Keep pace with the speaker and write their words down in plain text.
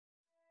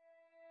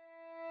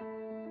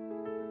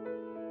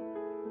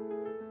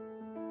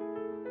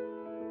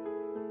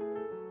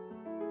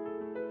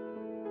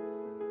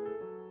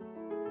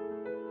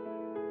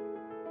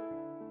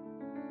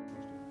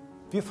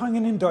Wir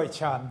fangen in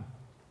Deutsch an.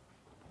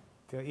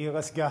 Der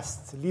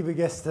Ehrengast, liebe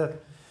Gäste,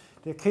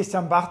 der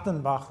Christian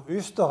Bartenbach,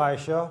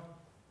 Österreicher,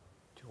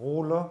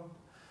 Tiroler.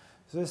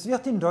 So, es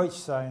wird in Deutsch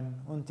sein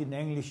und in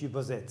Englisch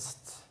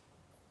übersetzt.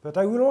 But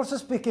I will also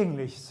speak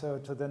English, so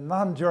to the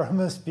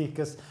non-German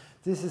speakers,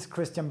 this is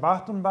Christian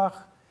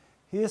Bartenbach.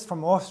 He is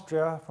from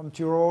Austria, from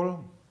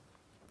Tyrol.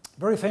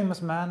 Very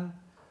famous man,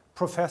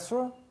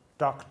 professor,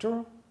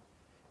 doctor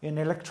in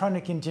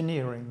electronic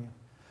engineering,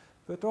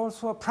 but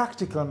also a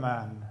practical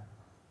man.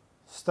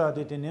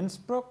 Studied in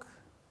Innsbruck,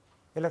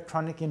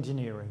 electronic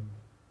engineering.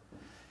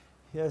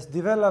 He has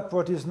developed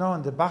what is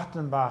known the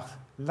Bartenbach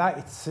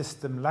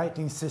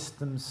lighting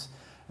systems,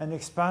 and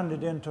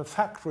expanded into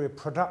factory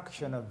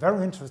production of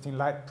very interesting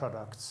light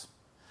products.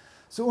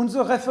 So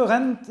unser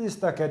Referent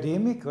ist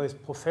Akademiker,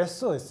 ist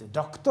Professor, ist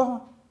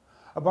Doktor,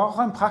 aber auch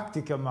ein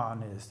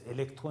Praktikermann, ist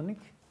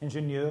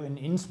Elektronikingenieur in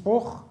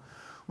Innsbruck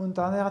und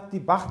dann hat die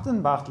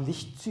Bartenbach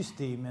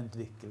Lichtsysteme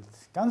entwickelt.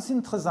 Ganz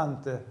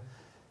interessante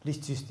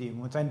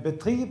Lichtsysteme. Und sein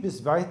Betrieb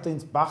ist weiter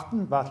ins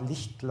Bartenbach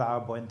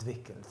Lichtlabor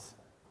entwickelt.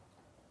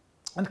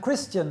 And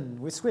Christian,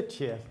 we switch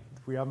here,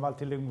 we are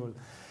multilingual.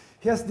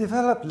 He has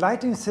developed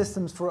lighting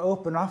systems for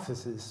open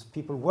offices.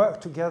 People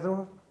work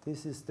together.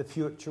 This is the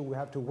future. We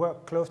have to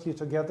work closely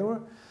together.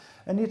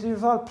 And it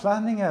involved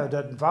planning out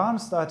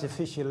advanced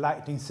artificial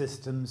lighting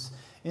systems,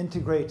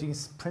 integrating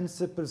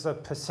principles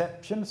of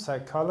perception,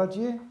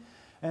 psychology,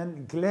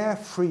 and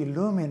glare-free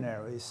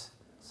luminaries,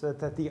 so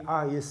that the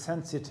eye is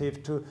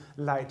sensitive to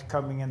light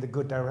coming in the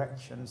good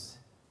directions.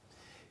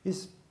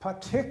 He's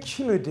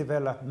particularly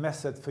developed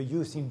method for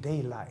using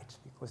daylight,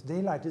 because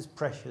daylight is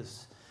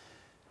precious,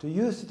 to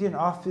use it in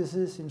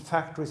offices, in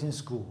factories, in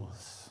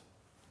schools.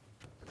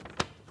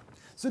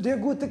 So der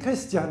gute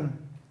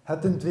Christian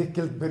hat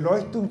entwickelt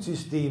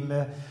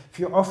Beleuchtungssysteme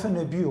für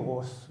offene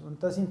Büros.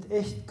 Und das sind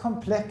echt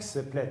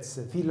komplexe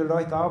Plätze. Viele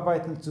Leute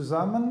arbeiten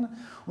zusammen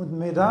und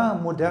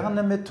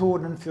moderne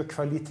Methoden für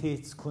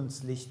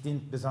Qualitätskunstlicht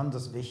sind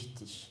besonders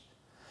wichtig.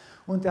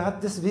 Und er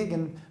hat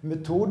deswegen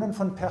Methoden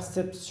von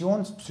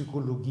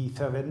Perzeptionspsychologie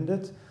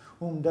verwendet,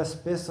 um das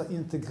besser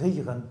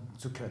integrieren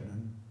zu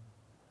können.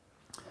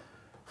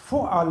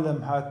 Vor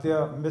allem hat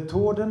er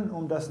Methoden,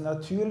 um das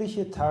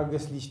natürliche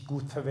Tageslicht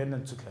gut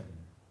verwenden zu können.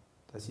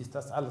 Das ist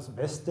das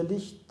allerbeste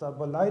Licht,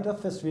 aber leider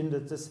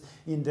verschwindet es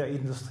in der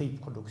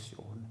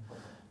Industrieproduktion.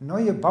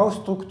 Neue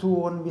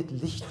Baustrukturen mit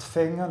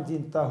Lichtfängern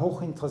sind da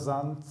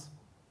hochinteressant.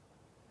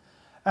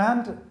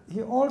 And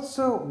he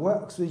also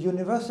works with the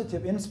University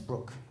of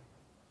Innsbruck.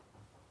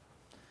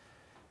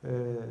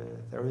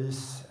 There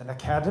is an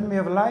Academy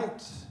of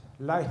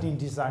Lighting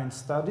Design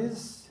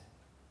Studies.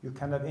 You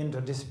can have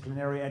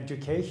interdisciplinary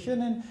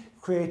education in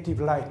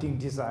creative lighting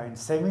design,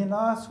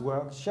 seminars,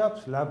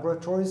 workshops,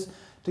 laboratories,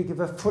 to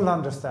give a full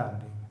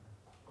understanding.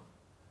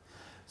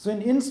 So in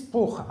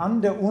Innsbruck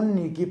an der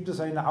Uni gibt es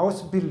eine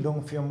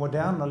Ausbildung für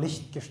moderne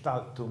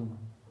Lichtgestaltung.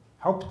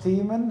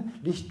 Hauptthemen: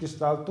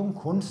 Lichtgestaltung,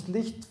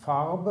 Kunstlicht,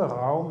 Farbe,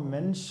 Raum,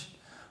 Mensch.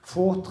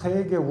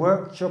 Vorträge,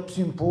 Workshops,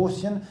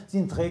 Symposien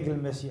sind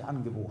regelmäßig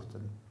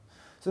angeboten.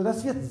 So,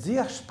 das wird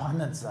sehr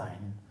spannend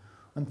sein.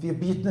 Und wir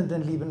bieten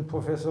den lieben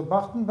Professor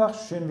Bartenbach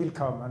schön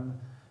willkommen.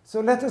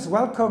 So let us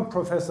welcome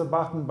Professor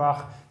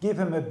Bartenbach.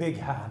 Give him a big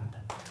hand.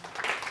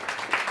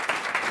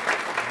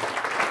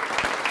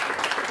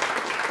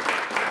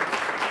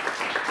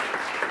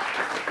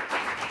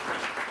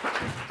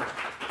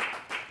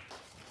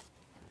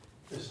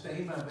 Das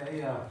Thema wäre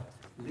ja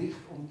Licht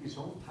und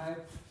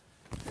Gesundheit.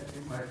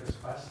 Das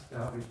passt,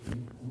 glaube ich,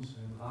 in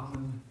unseren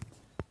Rahmen.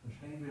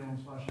 Verstehen wir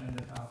uns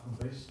wahrscheinlich auch am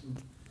besten.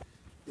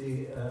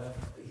 Ich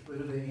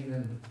würde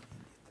Ihnen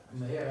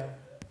mehr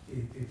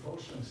die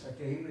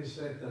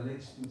Forschungsergebnisse der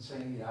letzten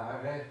 10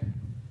 Jahre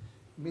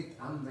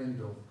mit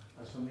Anwendung,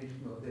 also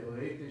nicht nur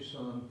theoretisch,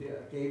 sondern die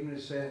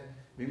Ergebnisse,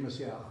 wie man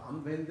sie auch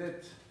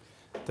anwendet.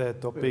 The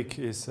topic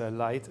is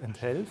light and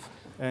health,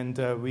 and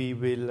we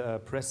will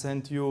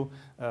present you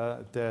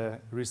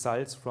the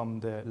results from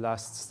the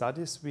last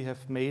studies we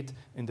have made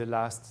in the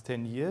last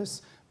 10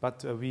 years.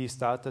 But we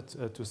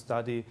started to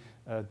study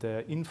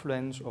the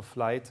influence of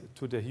light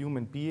to the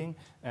human being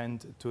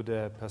and to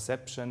the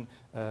perception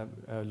a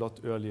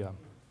lot earlier.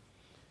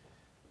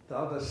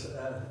 Da das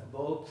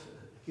Wort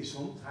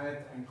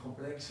Gesundheit ein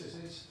komplexes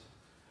ist,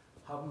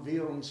 haben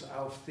wir uns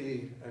auf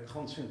die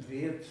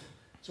konzentriert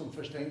zum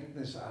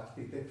Verständnis auf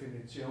die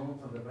Definition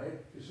von der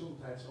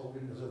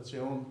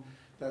Weltgesundheitsorganisation,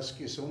 dass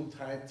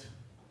Gesundheit,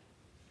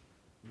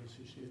 was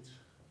ist jetzt?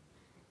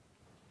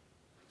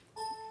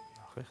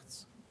 Nach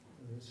rechts.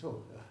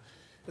 So,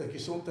 der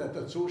Gesundheit,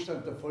 der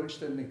Zustand der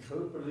vollständigen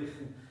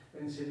körperlichen,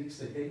 wenn Sie nichts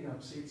dagegen haben,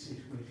 sitze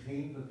ich mich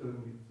hin, da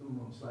tun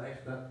wir uns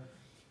leichter,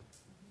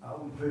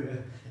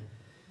 Augenhöhe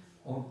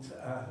und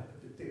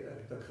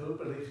der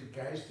körperlichen,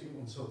 geistigen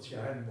und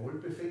sozialen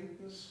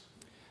Wohlbefindens.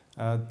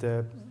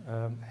 The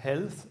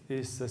health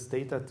is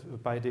stated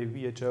by the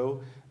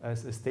WHO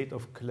as a state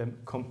of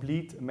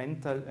complete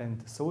mental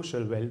and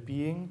social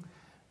well-being,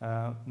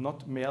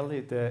 not merely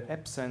the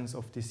absence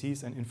of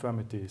disease and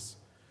infirmities.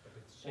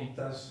 Und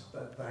das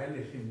teile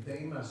ich im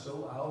Thema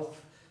so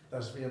auf,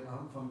 dass wir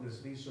am Anfang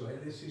das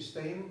visuelle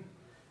System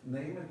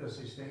nehmen, das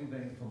System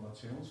der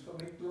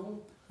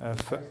Informationsvermittlung.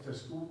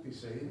 Das Gute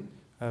sehen.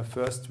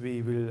 First,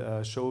 we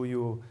will show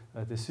you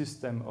the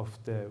system of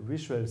the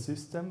visual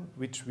system,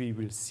 which we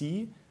will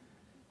see.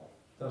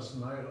 Das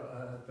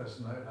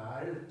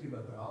neural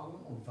übertragen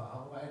und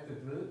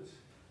verarbeitet wird.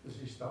 Das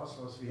ist das,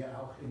 was wir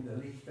auch in der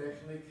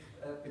Lichttechnik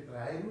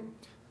betreiben.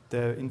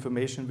 The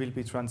information will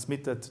be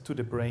transmitted to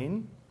the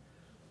brain.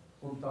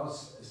 Und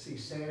das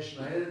sich sehr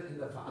schnell in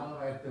der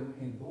Verarbeitung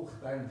in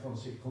Bruchteilen von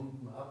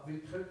Sekunden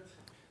abwickelt.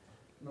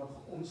 Nach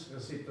unserer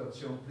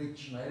Situation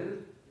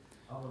blitzschnell.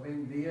 Aber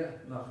wenn wir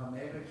nach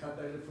Amerika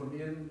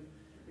telefonieren,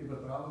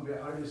 übertragen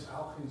wir alles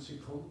auch in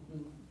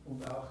Sekunden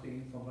und auch die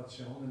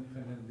Informationen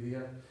können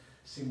wir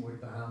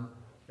simultan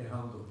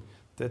behandeln.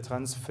 The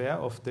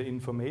transfer of the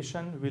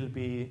information will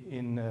be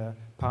in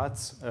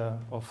parts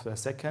of a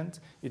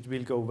second. It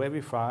will go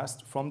very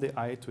fast from the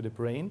eye to the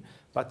brain,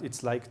 but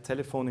it's like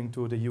telephoning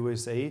to the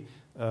USA.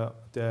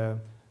 The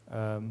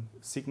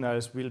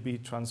signals will be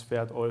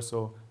transferred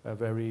also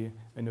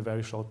in a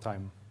very short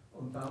time.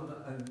 Und dann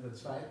in der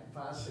zweiten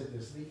Phase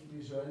das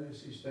lichtvisuelle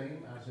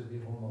System, also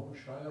die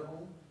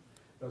Hormonsteuerung,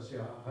 das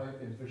ja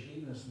heute in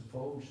verschiedensten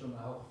Formen schon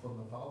auch von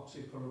der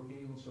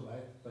Farbpsychologie und so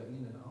weiter bei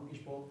Ihnen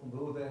angesprochen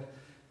wurde.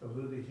 Da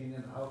würde ich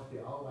Ihnen auch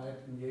die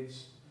Arbeiten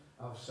jetzt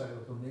auf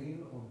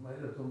Serotonin und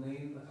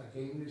Melatonin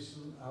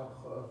Ergebnissen, auch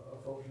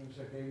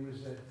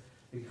Forschungsergebnisse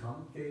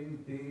bekannt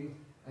geben, die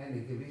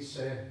eine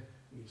gewisse,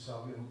 ich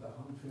sage unter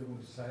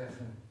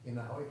Anführungszeichen,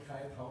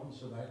 Genauigkeit haben,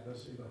 soweit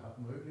das überhaupt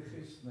möglich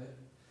ist. Nicht?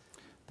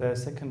 The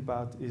second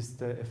part is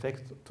the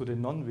effect to the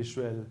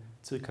non-visual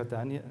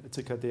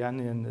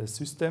circadian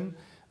system.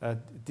 The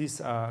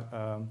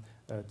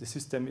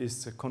system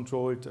is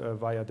controlled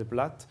via the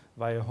blood,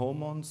 via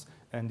hormones,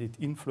 and it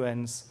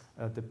influences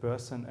the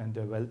person and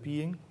their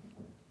well-being.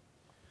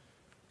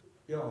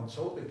 Ja, und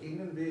so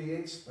beginnen wir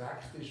jetzt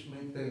praktisch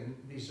mit dem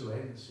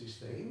visuellen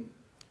System.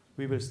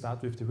 We will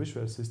start with the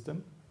visual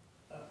system.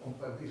 Und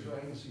beim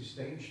visuellen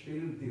System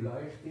spielen die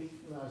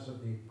Leuchtdichten, also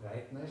die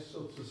Brightness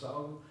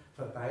sozusagen,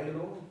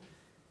 Verteilung,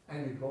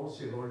 eine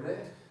große Rolle.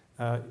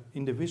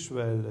 In the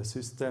visual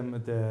system,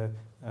 the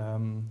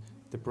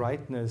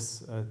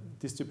brightness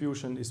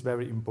distribution is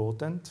very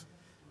important.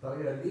 Da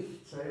ja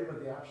Licht selber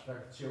die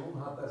Abstraktion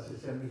hat, dass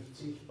es ja nicht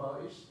sichtbar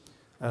ist.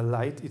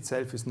 Light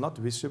itself is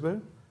not visible,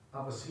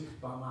 aber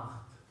sichtbar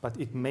macht. But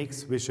it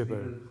makes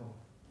visible.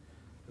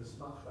 Das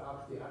macht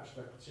auch die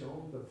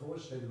Abstraktion der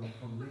Vorstellung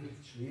von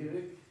Licht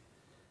schwierig,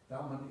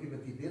 da man über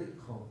die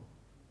Wirkung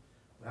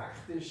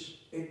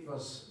praktisch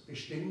etwas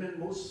bestimmen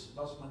muss,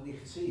 was man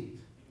nicht sieht.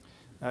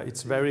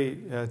 It's very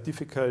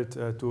difficult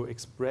to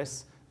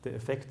express the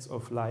effects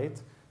of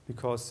light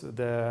because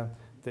the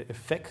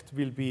effect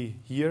will be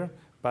here,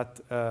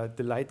 but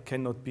the light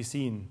cannot be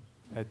seen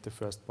at the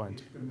first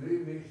point. Ich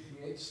bemühe mich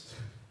jetzt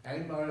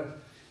einmal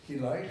die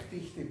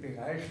leuchtdichte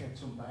Bereiche,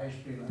 zum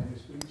Beispiel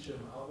eines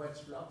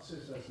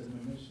Bildschirmarbeitsplatzes, also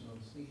wir müssen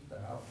uns nicht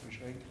darauf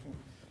beschränken,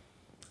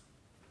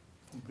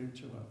 vom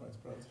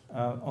Bildschirmarbeitsplatz.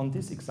 On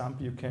this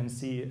example you can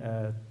see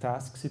a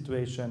task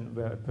situation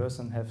where a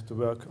person has to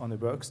work on a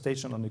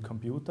workstation on a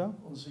computer.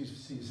 Und Sie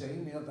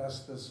sehen ja,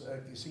 dass das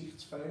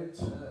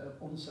Gesichtsfeld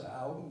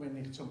unserer Augen, wenn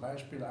ich zum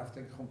Beispiel auf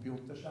den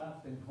Computer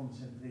schaue, den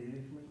konzentriere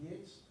ich mich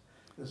jetzt.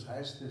 Das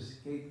heißt,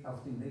 es geht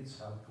auf die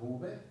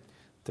Netzhautgrube.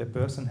 The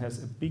person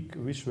has a big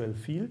visual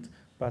field,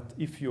 but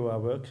if you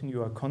are working,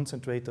 you are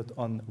concentrated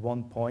on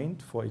one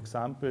point, for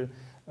example,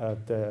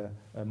 the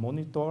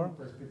monitor,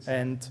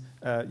 and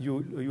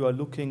you are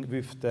looking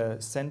with the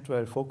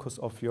central focus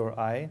of your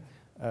eye,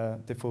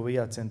 the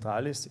fovea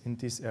centralis, in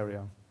this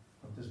area.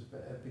 Und das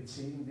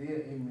beziehen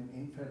wir im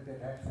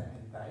Innenfeldbereich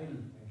einen Teil,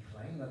 ein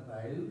kleiner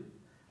Teil,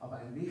 aber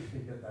ein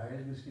wichtiger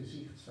Teil des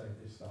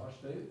Gesichtsfeldes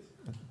darstellt.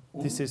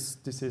 This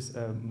is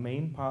a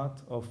main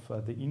part of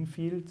the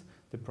infield,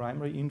 the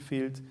primary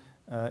infield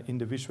in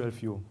the visual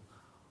view.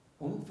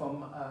 Und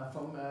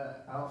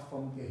auch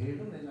vom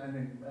Gehirn in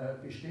einem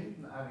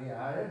bestimmten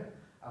Areal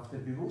auf der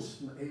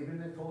bewussten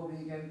Ebene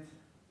vorwiegend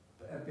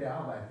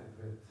bearbeitet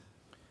wird.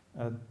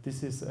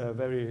 This is a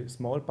very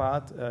small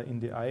part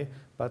in the eye,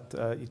 but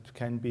it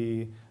can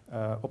be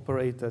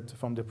operated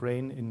from the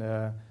brain in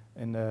a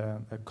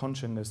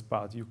consciousness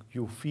part.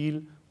 You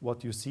feel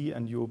what you see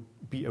and you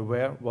be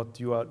aware what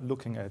you are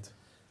looking at.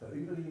 Der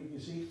übrige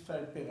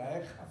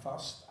Gesichtsfeldbereich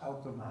erfasst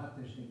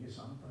automatisch den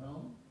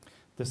Gesamtraum.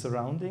 The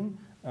surrounding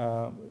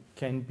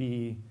can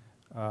be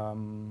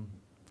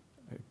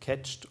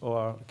catched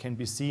or can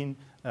be seen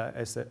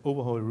as an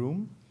overall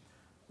room.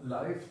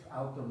 Läuft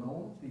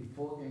autonom, die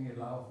Vorgänge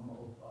laufen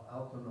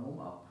autonom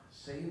ab.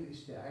 Sehen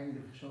ist ja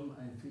eigentlich schon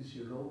ein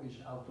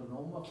physiologisch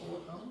autonomer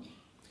Vorgang.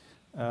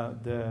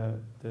 The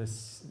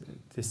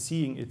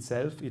seeing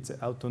itself, it's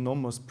an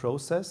autonomous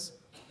process.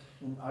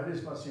 Und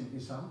alles, was im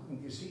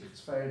gesamten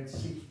Gesichtsfeld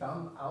sich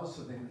dann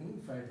außer dem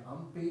Innenfeld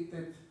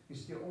anbietet,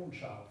 ist ja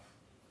unscharf.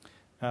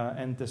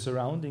 And the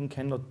surrounding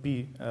cannot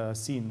be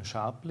seen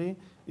sharply.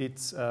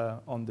 It's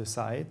on the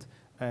side,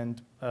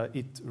 and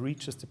it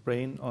reaches the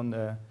brain on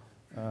a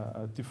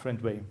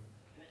different way.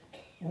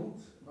 Und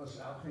was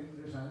auch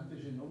interessant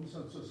ist in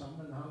unserem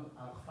Zusammenhang,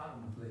 auch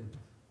farbenblind.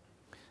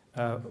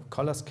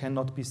 Colors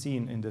cannot be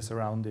seen in the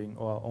surrounding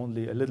or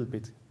only a little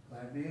bit.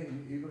 Weil wir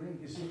im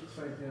übrigen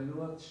Gesichtsfeld ja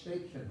nur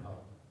Stäbchen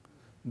haben.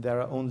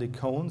 There are only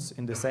cones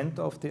in the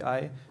center of the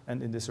eye,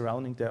 and in the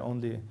surrounding there are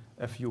only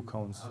a few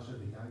cones, Also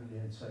die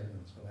Ganglienzellen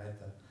und so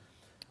weiter.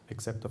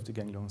 except of the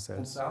ganglion Und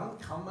cells. dann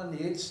kann man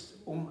jetzt,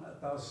 um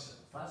das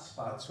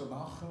fassbar zu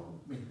machen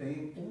und mit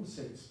dem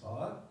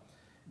umsetzbar,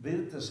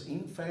 wird das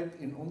Infeld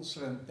in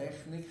unseren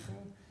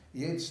Techniken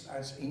jetzt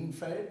als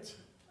Infeld,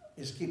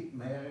 es gibt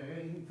mehrere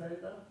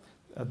Infelder.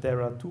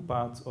 There are two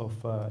parts of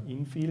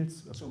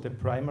infields, the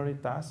primary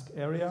task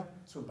area.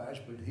 Zum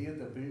Beispiel hier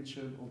der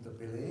Bildschirm und der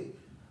Beleg.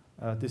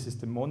 This is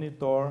the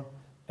monitor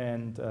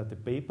and the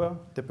paper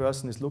the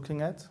person is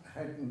looking at.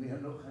 Hätten wir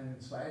noch einen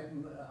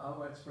zweiten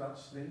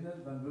Arbeitsplatz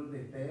drinnen, dann würde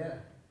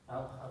der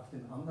auch auf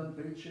den anderen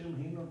Bildschirm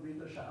hin und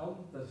wieder schauen.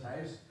 Das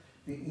heißt,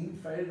 die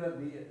Infelder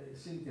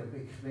sind ja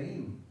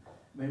bequem,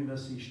 wenn wir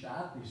sie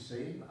statisch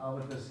sehen,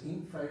 aber das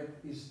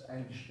Infeld ist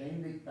ein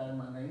ständig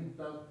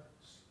permanenter,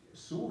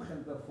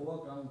 suchender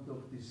Vorgang,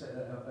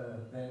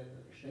 der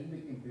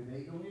ständig in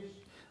Bewegung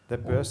ist. The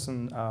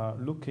person are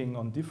looking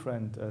on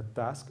different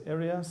task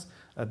areas.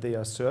 They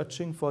are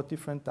searching for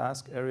different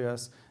task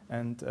areas,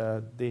 and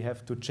they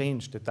have to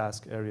change the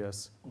task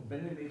areas. Und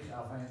wenn ich mich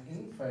auf ein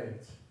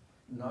Infeld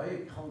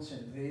neu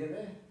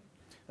konzentriere,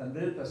 dann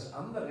wird das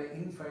andere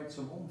Infeld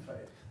zum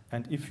Umfeld.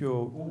 And if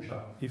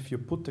you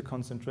put the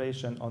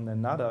concentration on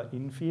another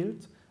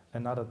infield,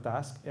 another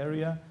task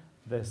area,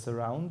 the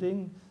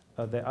surrounding,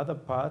 the other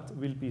part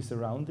will be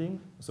surrounding.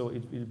 So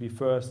it will be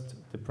first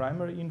the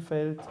primary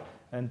infield,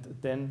 and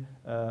then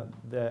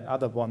the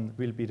other one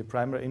will be the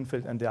primary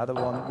infield, and the other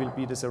one will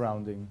be the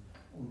surrounding.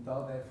 Und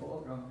da der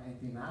Vorgang ein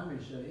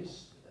dynamischer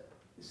ist,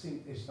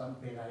 sind es dann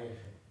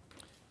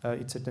Bereiche.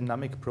 It's a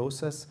dynamic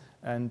process,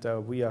 and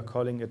we are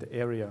calling it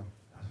area.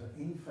 Also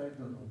Infeld-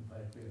 und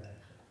Umfeldbereiche.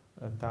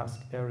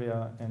 Task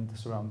area and the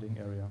surrounding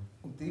area.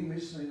 Und die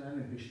müssen in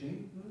einem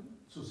bestimmten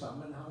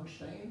Zusammenhang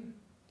stehen.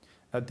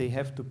 They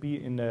have to be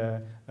in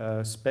a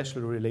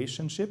special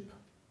relationship.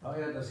 Da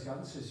ja das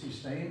ganze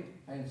System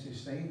ein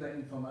System der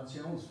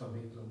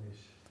Informationsvermittlung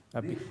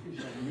ist. Licht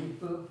ist ein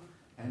Mittel,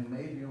 ein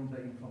Medium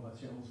der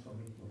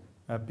Informationsvermittlung.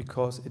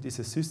 Because it is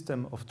a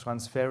system of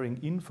transferring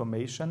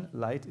information.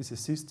 Light is a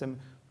system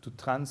to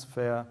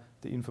transfer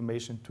the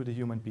information to the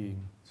human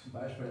being. Zum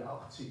Beispiel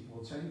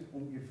 80%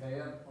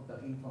 ungefähr der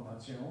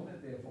Informationen,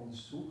 die auf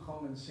uns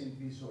zukommen, sind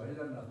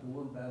visueller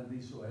Natur und werden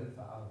visuell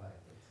verarbeitet.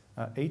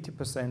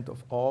 80%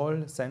 of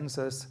all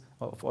senses,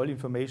 of all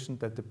information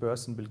that the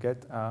person will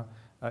get are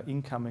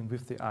incoming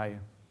with the eye.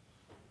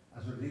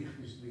 Also Licht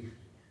ist wichtig.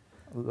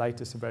 Light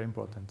is very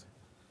important.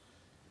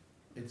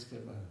 Jetzt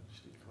gehen wir ein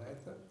Stück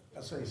weiter.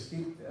 Also es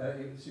gibt,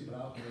 Sie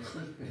brauchen jetzt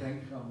nicht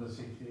bedenken, dass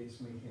ich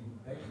jetzt mich in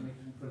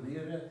Techniken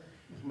verliere.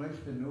 Ich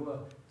möchte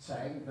nur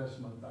zeigen, dass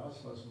man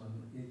das, was man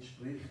jetzt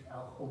spricht,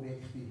 auch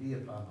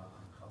objektivierbar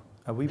machen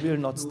kann. We will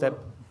not step.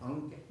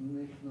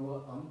 Nicht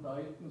nur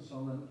andeuten,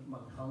 sondern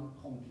man kann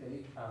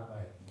konkret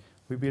arbeiten.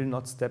 We will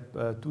not step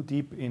too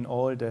deep in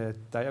all the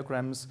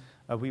diagrams.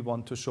 We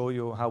want to show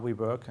you how we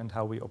work and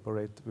how we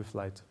operate with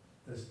light.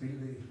 Das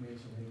bilde ich mir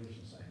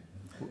zumindest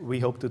ein. We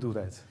hope to do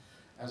that.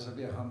 Also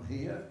wir haben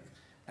hier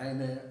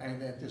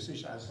das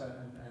ist also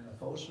eine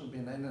Forschung,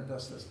 wir nennen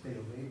das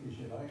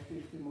theoretische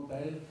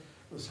Leuchtdichte-Modell.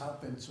 Das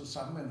hat den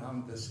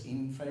Zusammenhang des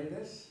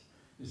Infeldes.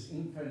 Das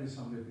Infeldes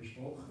haben wir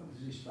besprochen.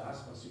 Das ist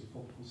das, was ich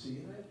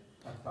fokussiere,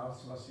 auf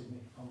das, was ich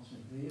mich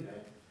konzentriere,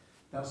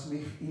 das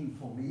mich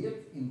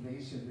informiert, im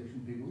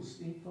Wesentlichen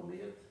bewusst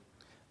informiert.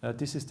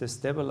 This is the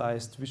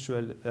stabilized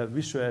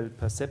visual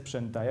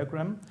perception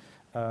diagram.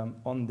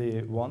 On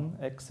the one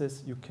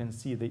axis, you can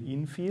see the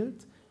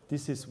infield.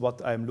 This is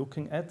what I'm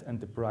looking at and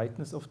the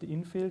brightness of the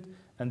infield.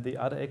 And the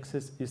other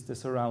axis is the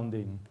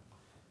surrounding.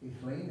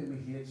 Ich lehne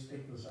mich jetzt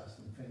etwas aus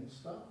dem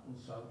Fenster und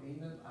sage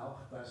Ihnen auch,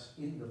 dass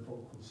in der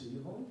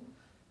Fokussierung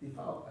die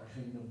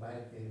Farberkennung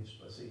weitgehend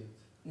passiert.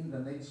 In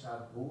der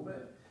Netzhautgrube,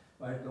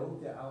 weil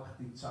dort ja auch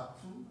die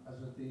Zapfen,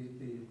 also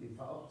die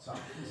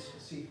Farbzapfen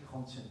sich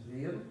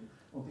konzentrieren.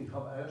 Und ich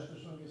habe erst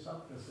schon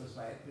gesagt, dass das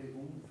weitere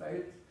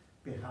Umfeld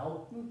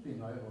behaupten, die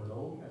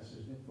Neurologen, also es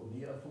ist nicht von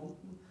mir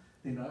erfunden,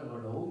 die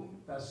Neurologen,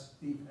 dass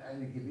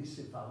eine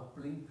gewisse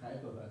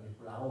Farbblindheit oder eine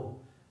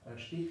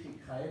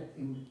Blaustichigkeit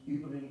im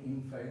übrigen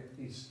Infeld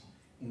ist.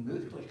 In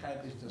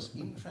Wirklichkeit ist das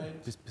Infeld...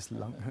 Das ist ein bisschen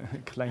lang,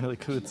 kleinere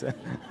Kürze.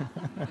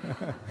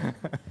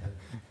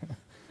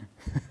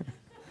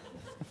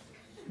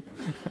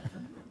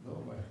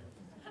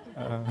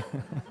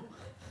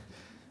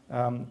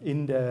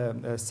 In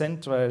the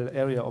central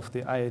area of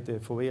the eye, the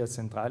fovea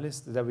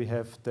centralis, there we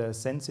have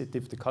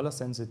the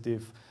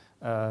color-sensitive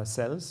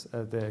cells,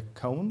 the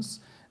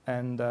cones,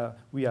 and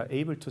we are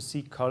able to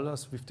see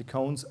colors with the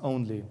cones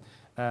only.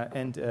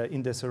 And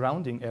in the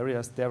surrounding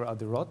areas, there are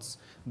the rods.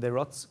 The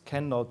rods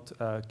cannot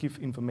give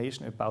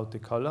information about the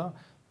color,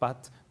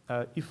 but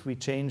if we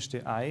change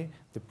the eye,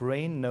 the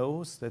brain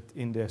knows that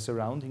in the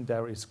surrounding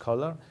there is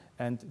color,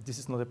 and this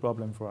is not a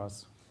problem for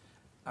us.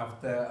 Auf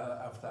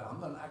der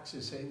anderen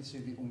Achse sehen Sie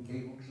die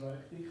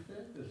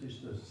Umgebungsleuchtdichte. Das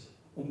ist das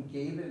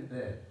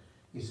umgebende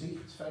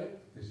Gesichtsfeld,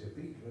 das ja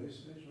viel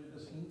größer ist wie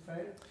das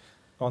Innenfeld.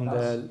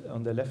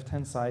 On the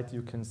left-hand side,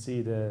 you can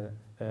see the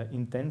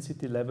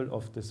intensity level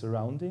of the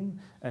surrounding,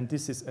 and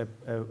this is a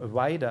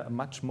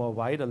much more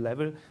wider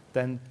level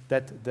than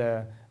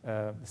the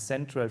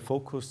central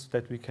focus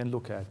that we can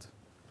look at.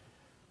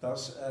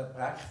 Dass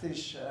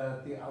praktisch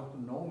die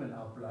autonomen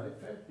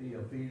Abläufe, die ja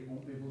viel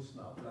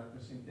unbewussten Abläufe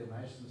sind, ja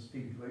meistens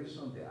viel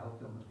größer, und die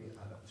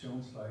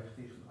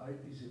Adaptionsleuchtdichten, all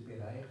diese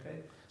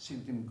Bereiche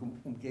sind im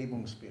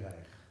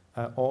Umgebungsbereich.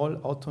 All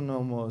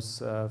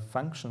autonomous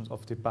functions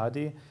of the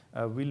body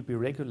will be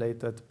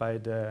regulated by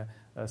the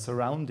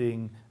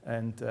surrounding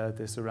and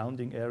the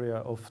surrounding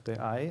area of the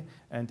eye,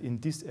 and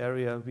in this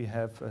area we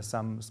have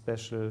some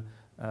special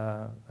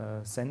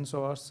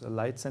sensors,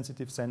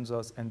 light-sensitive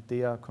sensors, and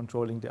they are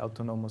controlling the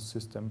autonomous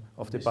system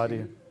of the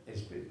body.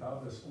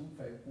 Da das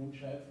Umfeld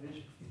unscharf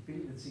ist,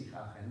 bildet sich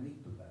auch ein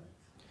Mittelwert.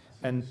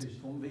 And es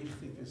ist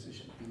unwichtig, es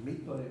ist die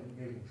mittlere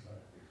Umgebungsleuchtdichte.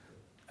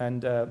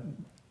 And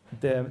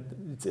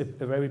it's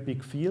a very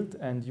big field,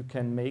 and you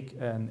can make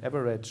an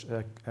average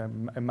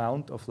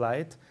amount of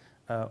light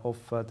of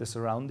the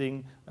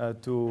surrounding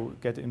to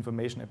get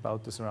information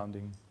about the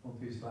surrounding.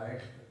 Und ist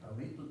leicht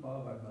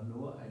ermittelbar, weil man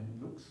nur einen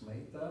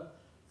Luxmeter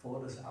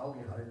vor das Auge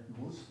halten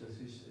muss. Das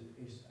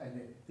ist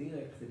eine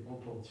direkte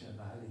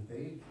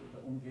Proportionalität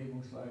der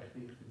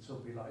Umgebungsleuchtdichte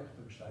zur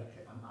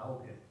Beleuchtungsstärke am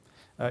Auge.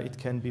 It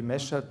can be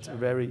measured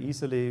very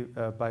easily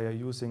by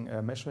using a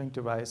measuring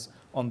device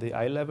on the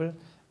eye level,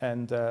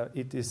 and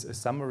it is a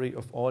summary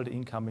of all the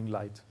incoming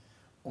light.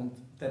 Und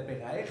die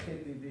Bereiche,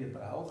 die wir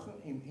brauchen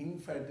im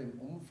Innenfeld, im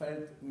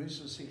Umfeld,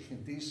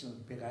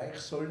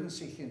 sollen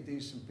sich in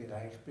diesem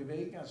Bereich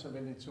bewegen. Also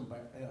wenn ich zum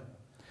Beispiel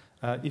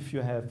if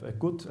you have a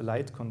good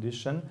light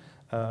condition,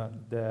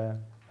 the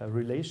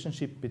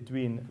relationship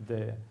between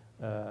the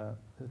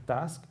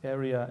task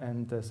area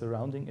and the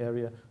surrounding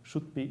area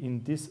should be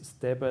in this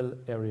stable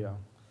area.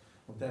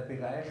 Und der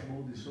Bereich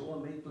wurde so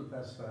ermittelt,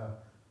 dass der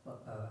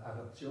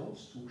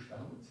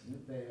Adaptionszustand,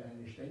 der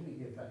eine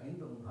ständige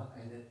Veränderung hat,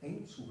 einen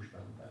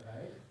Endzustand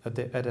erreicht.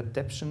 The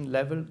adaptation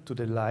level to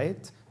the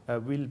light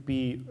will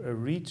be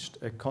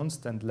reached a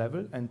constant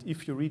level, and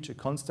if you reach a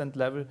constant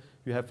level,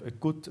 you have a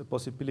good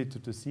possibility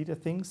to see the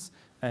things,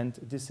 and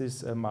this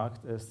is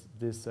marked as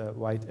this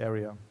white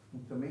area.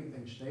 Und damit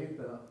entsteht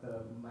der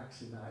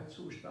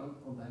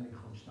Maximalzustand und eine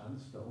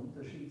Konstanz der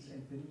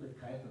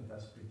Unterschiedsempfindlichkeit, und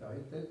das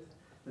bedeutet,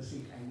 dass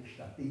ich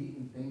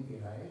in dem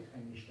Bereich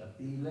eine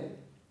stabile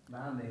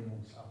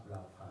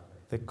Wahrnehmungsablauf habe.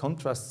 The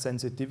contrast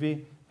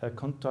sensitivity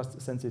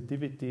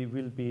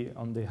will be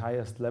on the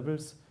highest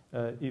levels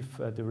if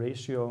the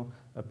ratio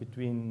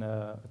between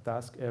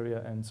task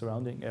area and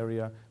surrounding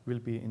area will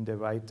be in the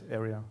white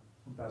area.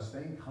 Und aus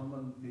dem kann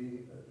man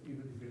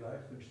über die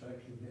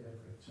Beleuchtungsstärke, die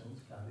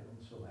Reflexionsgrade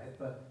und so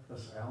weiter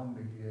das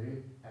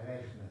Raummilieu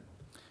errechnen.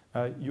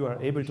 You are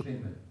able to,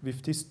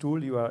 with this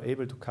tool, you are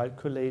able to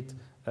calculate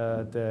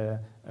the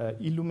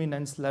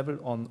illuminance level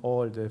on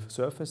all the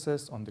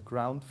surfaces, on the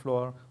ground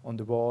floor, on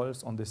the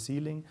walls, on the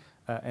ceiling,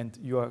 and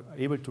you are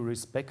able to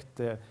respect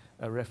the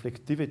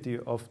reflectivity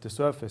of the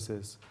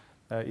surfaces.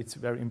 It's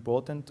very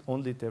important,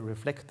 only the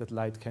reflected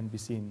light can be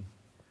seen.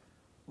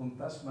 Und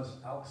dass wir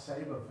es auch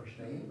selber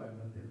verstehen, weil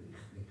man das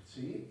Licht nicht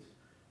sieht,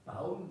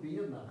 bauen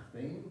wir nach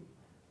dem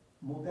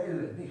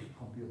Modelle, nicht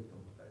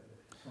Computermodelle,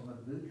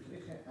 sondern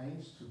wirkliche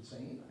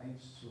 1:10,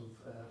 1:20,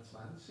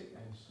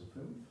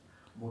 1:5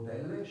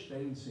 Modelle,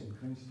 stellen sie im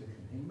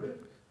künstlichen Himmel.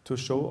 To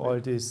show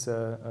all these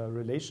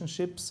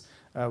relationships,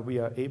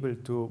 we are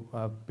able to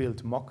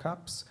build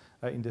mock-ups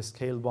in the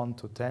scale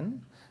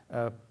 1:10,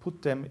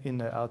 put them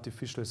in an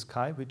artificial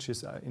sky, which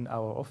is in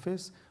our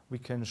office. We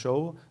can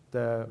show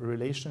the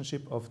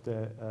relationship of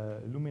the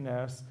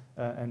luminaires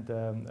and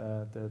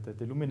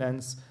the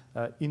luminance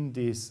in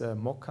these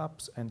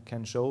mock-ups, and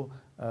can show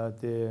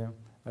the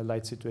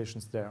light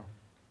situations there.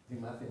 Die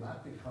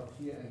Mathematik hat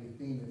hier eine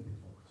dienende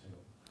Funktion.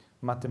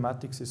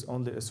 Mathematics is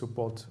only a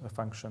support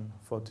function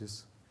for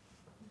this.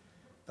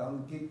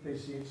 Dann gibt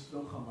es jetzt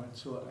noch einmal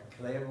zur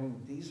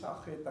Erklärung die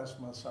Sache, dass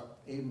man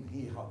sagt, eben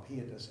ich habe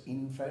hier das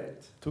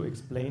Innenfeld. To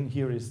explain,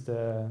 here is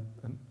the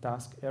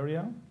task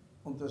area.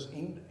 Und das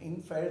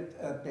Innenfeld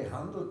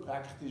behandelt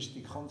praktisch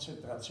die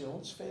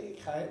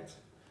Konzentrationsfähigkeit,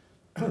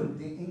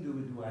 die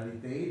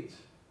Individualität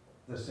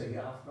der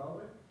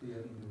Sehaufgabe, die ja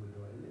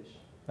individuell ist.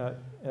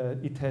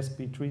 It has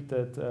been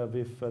treated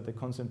with the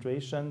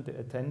concentration, the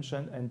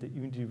attention and the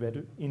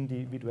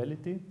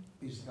individuality.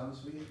 Ist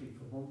ganz wichtig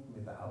verbunden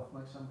mit der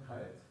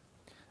Aufmerksamkeit.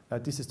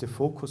 This is the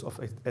focus of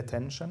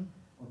attention.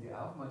 Und die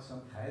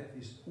Aufmerksamkeit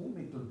ist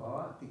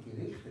unmittelbar, die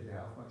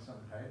gerichtete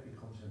Aufmerksamkeit, die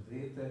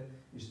konzentrierte,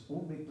 ist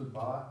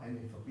unmittelbar eine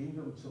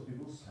Verbindung zur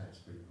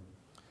Bewusstseinsbildung.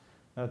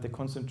 The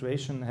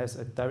concentration has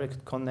a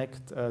direct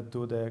connect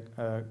to the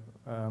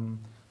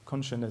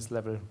consciousness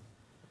level.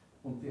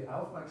 Und die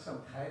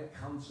Aufmerksamkeit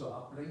kann zur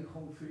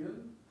Ablenkung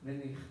führen,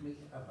 wenn ich mich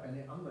auf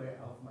eine andere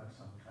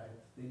Aufmerksamkeit,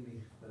 die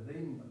mich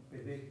daneben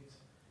bewegt,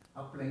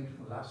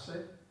 ablenken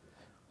lasse.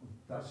 Und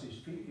das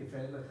ist viel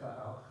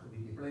gefährlicher auch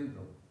wie die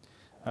Blendung.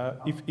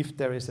 If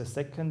there is a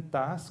second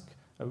task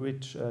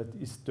which is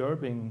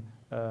disturbing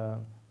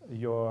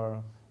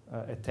your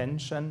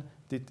attention,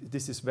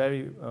 this is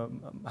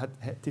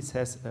this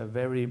has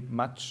very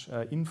much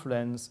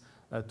influence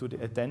to the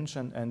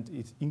attention, and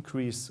it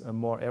increases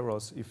more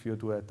errors if you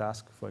do a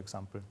task, for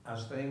example.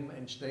 Aus dem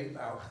entsteht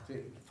auch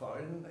vor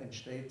allem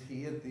entsteht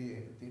hier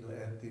die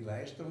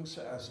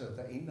also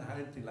der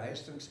Inhalt, die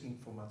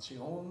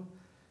Leistungsinformation,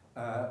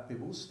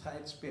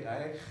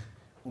 Bewusstheitsbereich,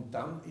 und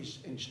dann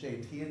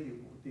entsteht hier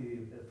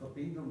die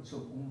Verbindung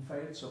zum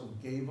Umfeld, zur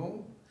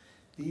Umgebung,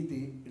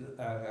 die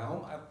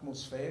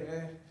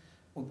Raumatmosphäre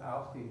und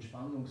auch die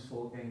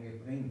Entspannungsvorgänge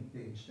bringt.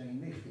 Die entstehen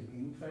nicht im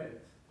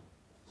Innenfeld,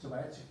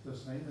 soweit sich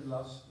das nennen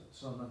lässt,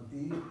 sondern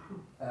die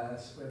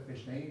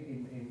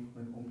bestehen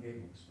im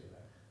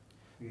Umgebungsbereich.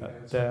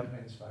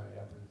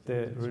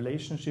 The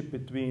relationship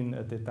between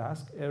the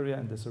task area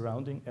and the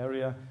surrounding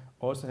area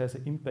also has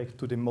an impact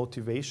to the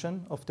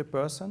motivation of the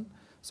person.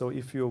 So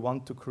if you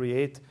want to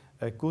create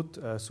a good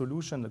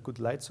solution, a good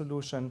light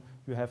solution,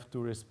 you have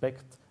to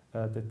respect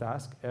the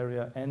task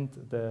area and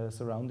the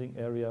surrounding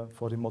area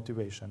for the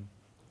motivation.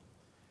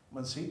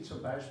 Man sieht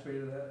zum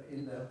Beispiel,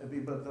 wie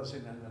man das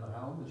in einem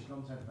Raum, das ist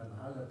ganz ein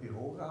banaler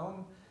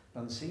Büroraum,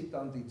 man sieht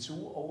dann die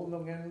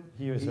Zuordnungen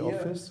hier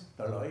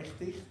der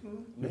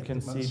Leuchtdichten. You can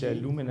see the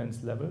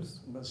luminance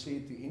levels. Man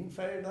sieht die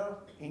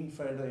Infelder.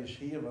 Infelder ist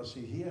hier, was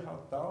sie hier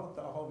hat, da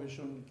habe ich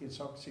schon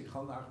gesagt, sie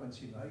kann auch, wenn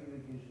sie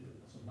neugierig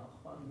ist, zum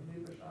Nachbarn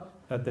hinüberschauen.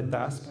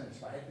 Das ist ein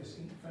zweites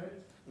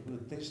Infeld, über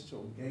das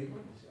zur Umgebung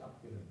ist sie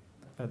abgelenkt.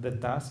 The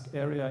task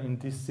area in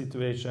this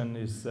situation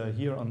is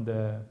here on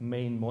the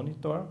main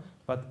monitor,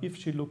 but if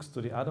she looks to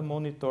the other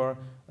monitor,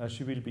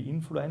 she will be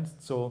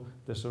influenced, so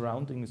the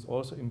surrounding is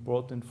also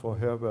important for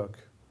her work.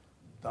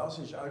 Das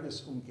ist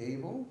alles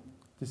Umgebung.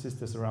 This is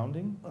the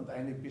surrounding. Und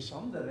eine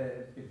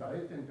besondere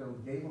Bedeutung der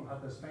Umgebung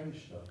hat das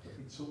Fenster,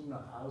 der Bezug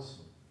nach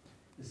außen.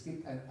 Es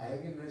gibt ein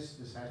eigenes,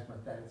 das heißt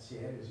ein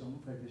tertiäres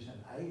Umfeld, das ist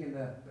ein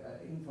eigener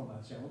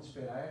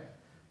Informationsbereich,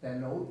 der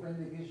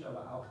notwendig ist,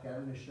 aber auch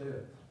gerne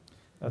stört.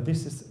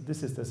 This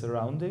is the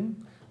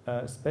surrounding.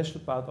 A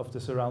special part of the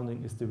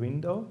surrounding is the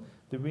window.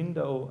 The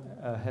window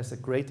has a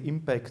great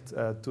impact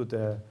to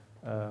the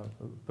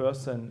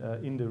person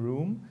in the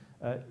room.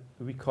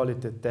 We call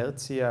it the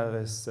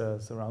tertiaris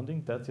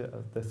surrounding,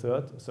 the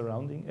third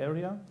surrounding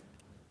area.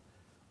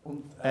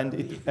 And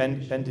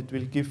it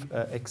will give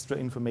extra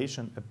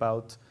information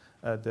about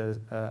the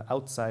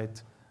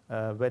outside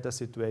weather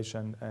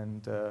situation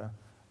and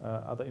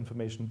other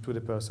information to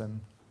the person.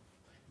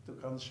 Du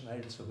kannst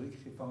schnell zurück,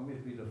 ich fange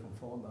wieder von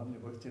vorne an,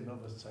 ich wollte dir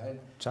noch was zeigen.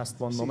 Just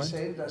one moment. Sie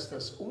sehen, dass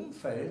das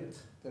Umfeld,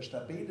 der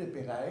stabile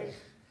Bereich,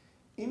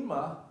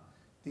 immer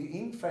die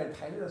Innenfeld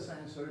heller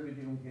sein soll wie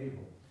die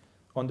Umgebung.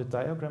 On the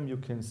diagram you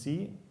can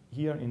see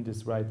here in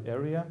this right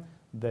area,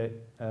 the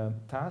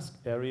task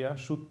area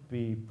should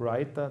be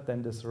brighter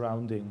than the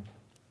surrounding.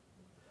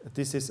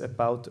 This is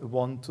about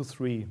 1 to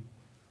 3.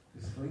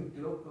 Das klingt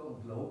locker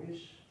und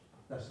logisch,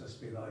 dass das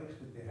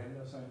Beleuchtete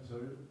heller sein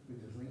soll wie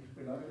das Licht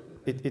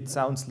beleuchtet. It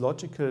sounds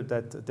logical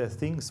that the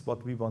things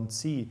what we want to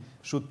see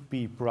should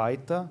be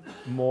brighter,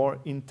 more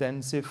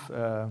intensive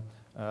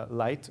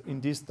light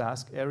in this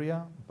task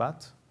area,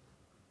 but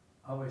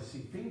aber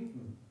Sie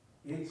finden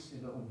jetzt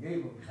in der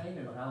Umgebung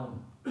keinen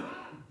Raum,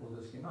 wo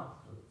das gemacht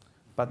wird.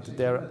 But es ist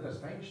there, immer das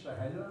Fenster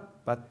heller,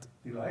 but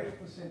die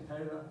Leuchten sind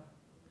heller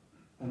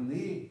und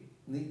nie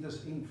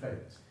das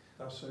Innenfeld.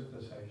 Das sollte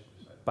das heißen.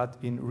 But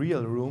in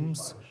real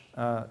rooms,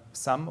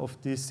 some of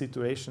these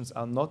situations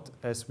are not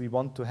as we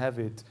want to have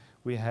it.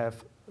 We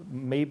have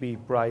maybe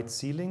bright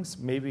ceilings,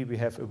 maybe we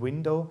have a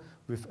window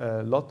with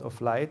a lot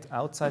of light.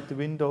 Outside the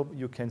window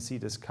you can see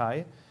the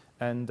sky,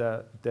 and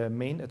the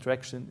main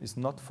attraction is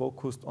not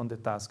focused on the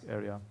task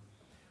area.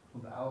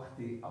 Und auch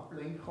die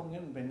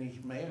Ablenkungen, wenn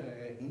ich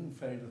mehrere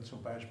Innenfelder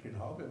zum Beispiel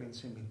habe, wenn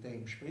sie mit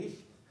dem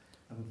spricht,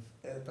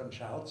 dann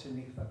schaut sie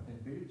nicht auf den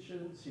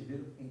Bildschirm, sie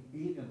wird in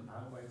ihrem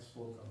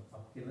Arbeitsvorgang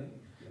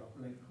abgelenkt. Die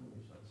Ablenkung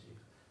ist an sich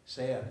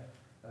sehr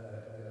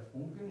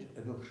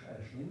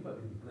schlimmer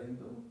wie die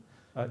Blendung.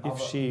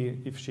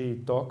 If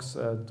she talks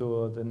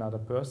to another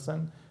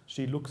person,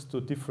 she looks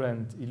to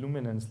different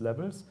illuminance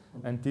levels,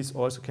 and this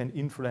also can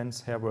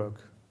influence her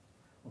work.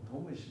 Und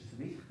darum ist es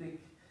wichtig,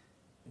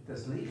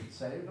 das Licht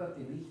selber,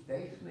 die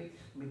Lichttechnik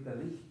mit der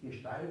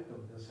Lichtgestaltung,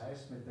 das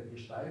heißt mit der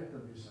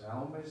Gestaltung des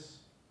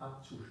Raumes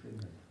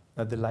abzustimmen.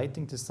 The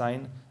lighting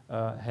design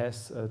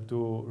has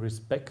to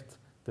respect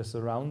the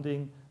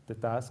surrounding, the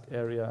task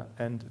area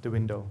and the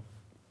window.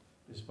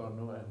 Das war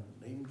nur ein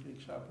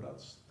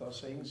Nebenkriegsschauplatz. Da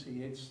sehen Sie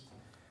jetzt,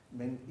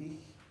 wenn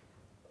ich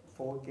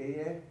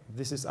vorgehe.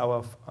 This is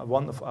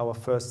one of our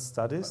first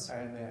studies.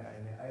 Eine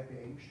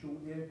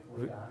IBM-Studie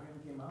vor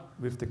Jahren gemacht.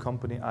 With the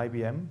company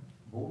IBM.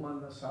 Wo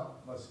man das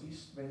sagt, was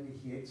ist, wenn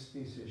ich jetzt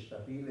dieses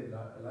stabile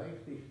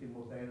leuchtdichte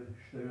Modell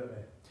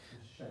störe?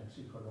 Das ist ein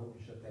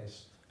psychologischer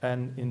Test.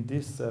 And in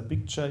this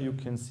picture you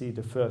can see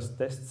the first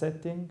test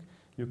setting,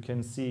 you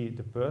can see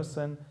the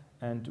person,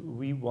 and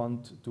we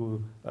want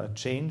to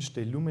change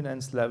the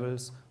luminance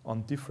levels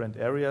on different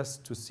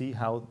areas to see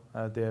how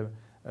their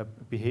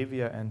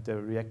behavior and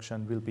their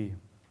reaction will be.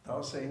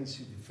 Da sehen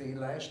Sie die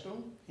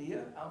Fehlleistung,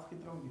 hier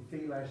aufgetragen, die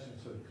Fehlleistung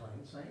soll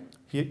klein sein.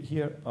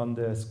 Here on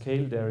the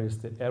scale there is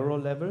the error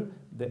level.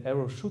 The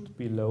error should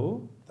be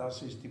low.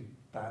 Das ist die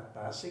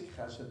Basic,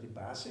 also die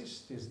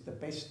Basis, das ist der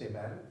beste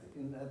Wert,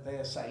 in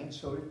der sein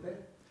sollte.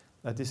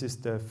 This is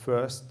the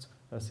first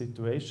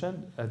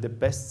situation, the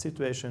best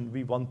situation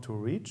we want to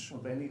reach.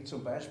 Und wenn ich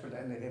zum Beispiel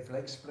eine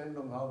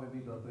Reflexblendung habe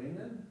wie da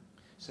drinnen,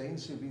 sehen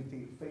Sie, wie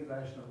die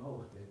Fehlleistung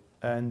hochgeht.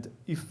 And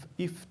if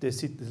the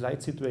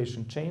light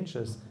situation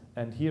changes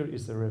and here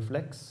is a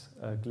reflex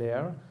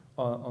glare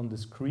on the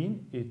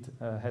screen, it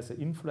has an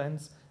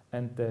influence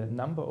and the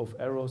number of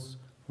errors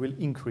will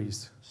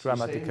increase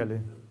dramatically.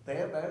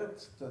 Der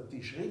Wert,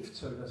 die Schrift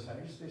soll das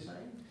hellste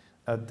sein.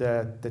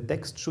 The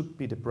text should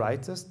be the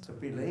brightest. Der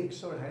Beleg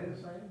soll hell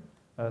sein.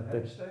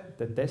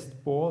 The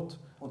text board,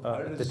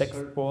 the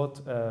text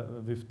board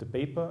with the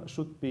paper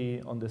should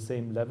be on the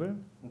same level.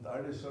 Und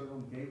alles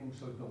Umgebung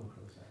soll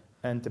dunkel sein.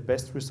 And the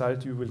best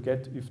result you will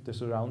get if the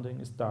surrounding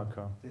is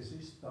darker. Das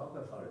ist da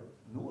der Fall.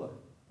 Nur,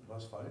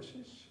 was falsch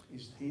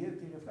ist hier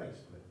die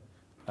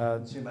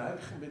Reflexblendung. Sie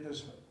merken, wie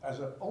das,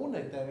 also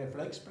ohne der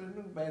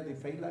Reflexblendung wäre die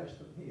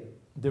Fehlleistung hier.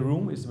 The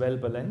room is well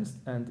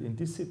balanced, and in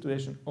this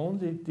situation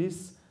only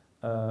this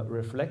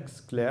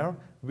reflex glare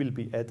will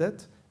be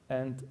added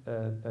and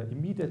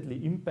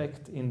immediately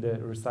impact in the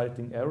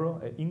resulting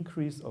error. An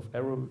increase of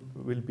error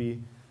will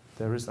be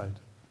the result.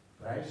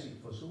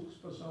 30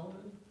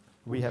 Versuchspersonen.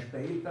 We have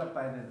Später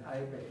bei den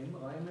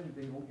IBM-Räumen,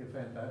 die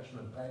ungefähr in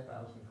Deutschland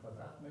 3000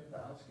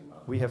 Quadratmeter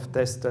ausgemacht we have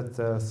tested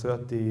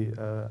 30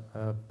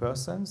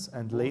 persons,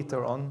 and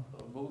later on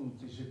wurden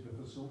diese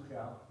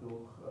Versuche auch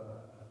durch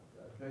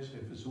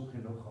größere Versuche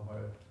noch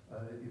einmal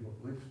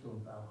überprüft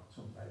und auch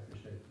zum Teil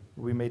bestätigt.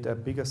 we made a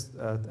biggest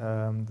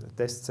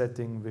test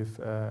setting with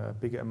a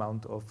bigger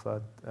amount of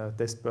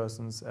test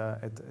persons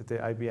at the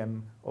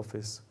IBM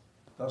office.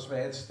 Das war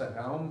jetzt der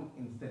Raum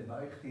in den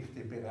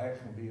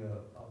Leuchtdichtebereichen, wie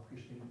er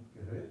abgestimmt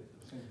gehört.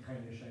 Das sind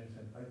keine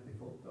schönen alte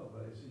Fotos,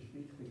 aber es ist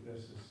wichtig,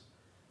 dass es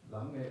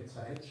lange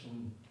Zeit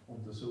schon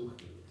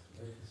untersucht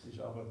wird.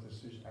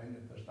 Das ist eine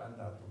der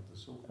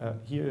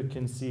Standarduntersuchungen. Here you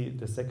can see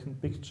the second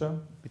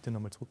picture. Bitte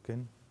nochmal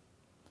zurückgehen.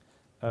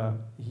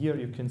 Here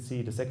you can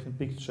see the second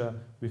picture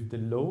with the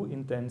low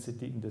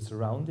intensity in the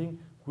surrounding,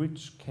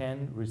 which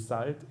can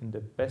result in the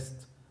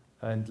best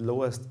and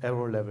lowest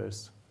error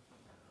levels.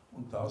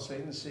 Und da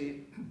sehen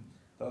Sie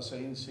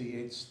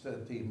jetzt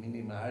die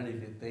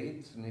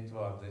Minimalität, nicht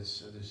wahr?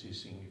 Das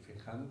ist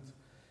signifikant.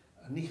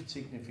 Nicht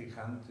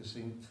signifikante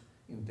sind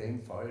in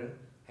dem Fall,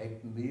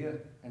 hätten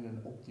wir einen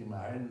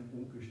optimalen,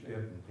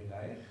 ungestörten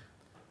Bereich.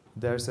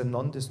 There's a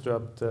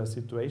non-disturbed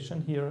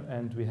situation here,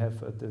 and we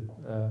have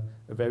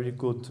a very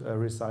good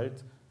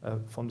result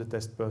from the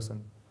test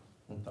person.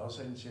 Und da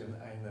sehen Sie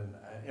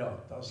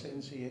da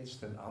sehen Sie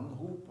jetzt den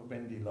Anhub,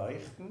 wenn die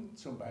leuchten,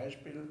 zum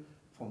Beispiel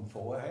von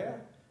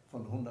vorher,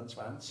 von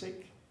 120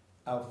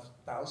 auf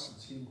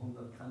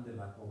 1700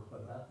 Candela pro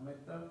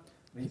Quadratmeter.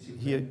 Wenn Sie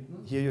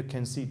Here you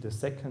can see the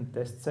second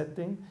test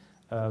setting.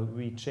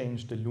 We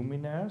change the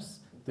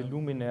luminaires. The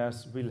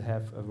luminaires will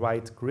have a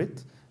white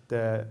grid.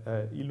 The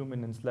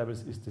illuminance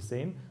levels is the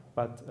same,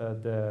 but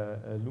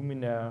the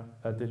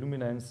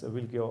luminance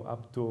will go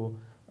up to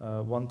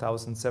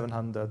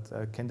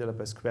 1,700 candela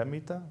per square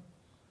meter,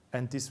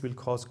 and this will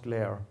cause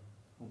glare.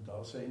 Und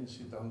da sehen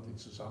Sie dann die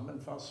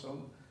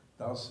Zusammenfassung.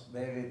 Das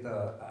wäre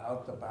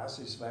der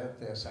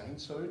Basiswert, der sein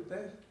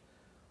sollte.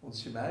 Und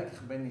Sie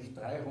merken, wenn ich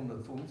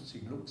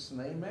 350 Lux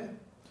nehme.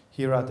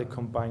 Here are the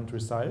combined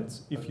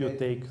results. If you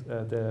take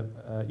the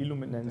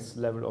illuminance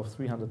level of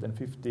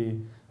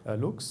 350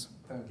 lux,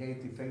 dann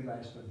geht die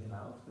Fehlleistung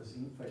hinauf, das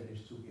Infeld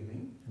ist zu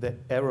gering. The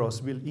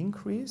errors will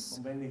increase.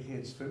 Und wenn ich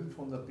jetzt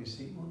 500 bis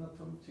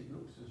 750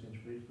 Lux, das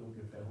entspricht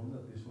ungefähr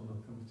 100 bis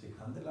 150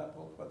 Candela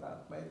pro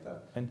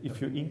Quadratmeter. And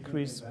if you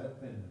increase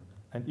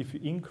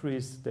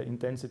the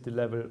intensity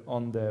level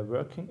on the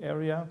working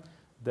area,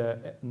 the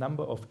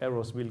number of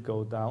errors will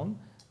go down,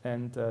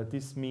 and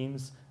this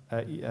means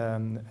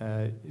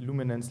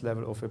luminance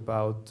level of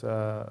about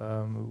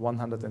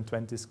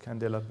 120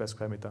 candela per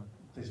square meter.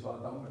 Das war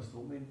damals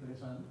drum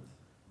interessant,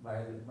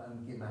 weil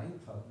man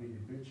gemeint hat, wie die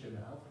Bildschirme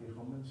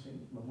aufgekommen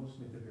sind, man muss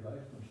mit der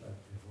Beleuchtungsstärke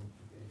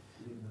runtergehen,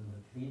 wie in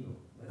einem Kino.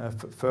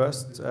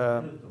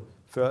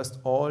 First,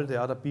 all the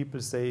other people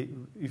say,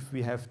 if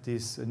we have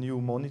these new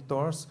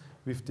monitors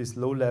with this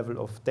low level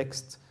of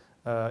text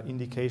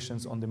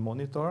indications on the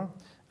monitor,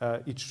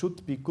 it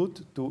should be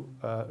good to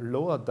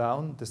lower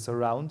down the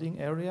surrounding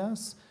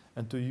areas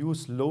and to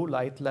use low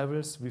light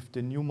levels with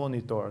the new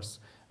monitors.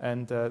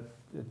 And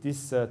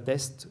this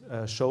test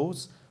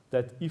shows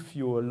that if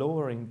you are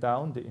lowering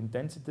down the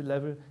intensity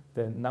level,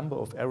 the number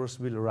of errors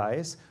will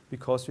rise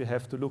because you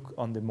have to look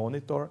on the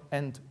monitor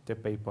and the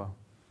paper.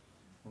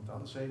 Und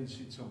dann sehen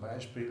Sie zum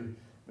Beispiel,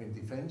 wenn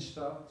die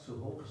Fenster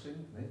zu hoch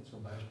sind, nicht?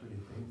 Zum Beispiel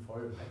in dem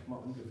Fall hat man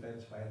ungefähr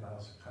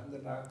 2000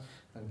 Candela,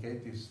 dann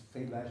geht die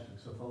Fehlleistung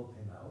sofort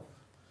hinauf.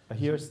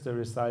 Here's the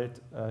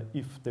result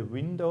if the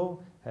window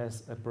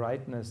has a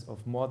brightness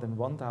of more than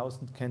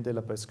 1000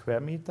 candela per square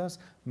meters.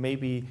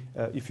 Maybe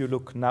if you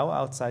look now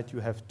outside,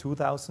 you have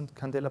 2000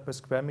 candela per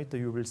square meter,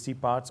 you will see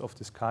parts of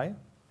the sky.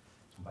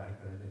 Zum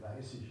Beispiel eine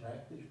weiße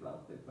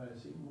Schreibtischplatte bei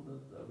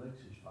 700 Lux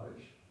ist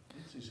falsch.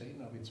 Sie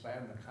sehen, habe ich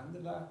 200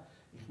 Candela.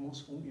 Ich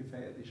muss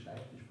ungefähr die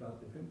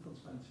Schreibtischplatte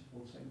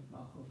 25%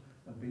 machen,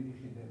 dann bin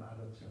ich in dem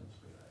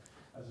Adaptionsbereich.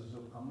 Also so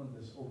kann man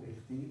das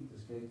objektiv,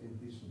 das geht in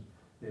diesem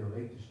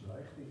theoretischen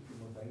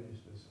Leuchtdichtemodell,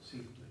 ist das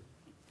sichtlich.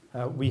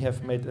 We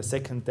have made a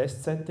second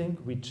desk setting.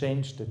 We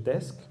changed the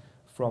desk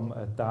from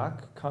a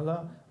dark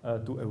color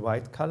to a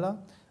white color.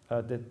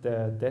 The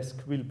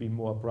desk will be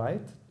more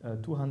bright,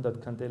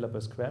 200 candela per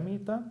square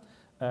meter,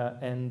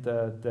 and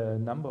the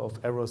number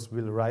of arrows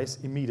will rise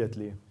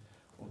immediately.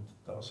 Und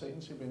da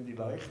sehen Sie, wenn die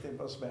Leuchte,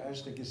 was wir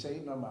erst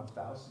gesehen haben, auf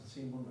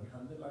 1700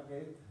 Candela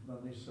geht,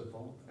 dann ist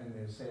sofort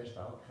eine sehr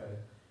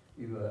starke,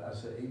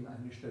 also eben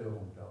eine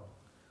Störung da.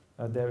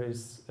 There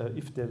is,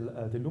 if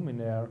the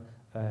luminaire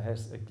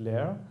has a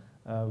glare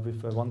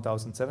with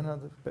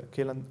 1700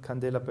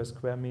 candela per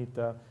square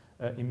meter,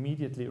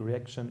 immediately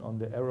reaction on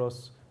the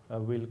arrows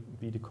will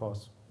be the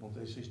cause. Und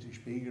das ist die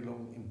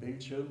Spiegelung im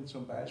Bildschirm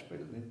zum Beispiel.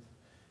 Nicht?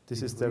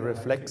 This is the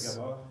reflex.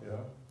 War,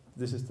 ja.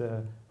 This is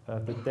the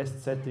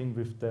test setting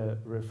with the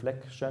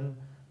reflection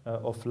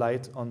of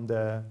light on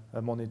the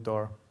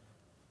monitor.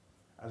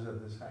 Also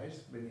das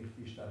heißt, wenn ich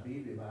die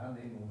stabile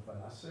Wahrnehmung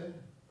verlasse,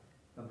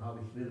 dann habe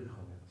ich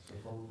Wirkungen,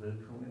 sofort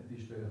Wirkungen,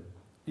 die stören.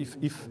 If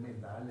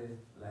mentale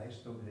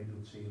Leistung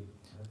reduzieren.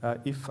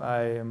 If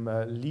I am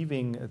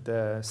leaving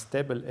the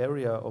stable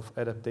area of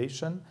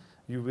adaptation,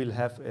 you will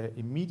have an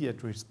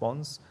immediate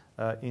response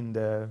in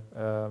the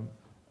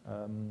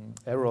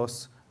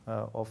errors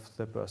of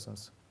the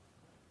persons.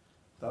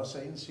 Da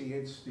sehen Sie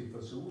jetzt die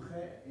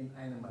Versuche in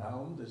einem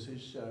Raum, das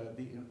ist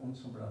wie in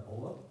unserem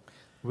Labor.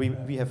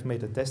 We have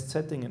made a test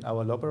setting in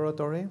our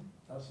laboratory.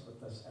 Das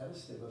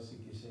erste, was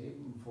Sie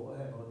gesehen haben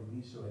vorher, war die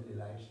visuelle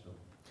Leistung.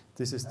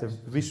 This is the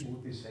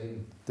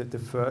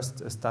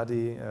first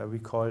study we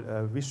call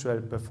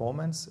visual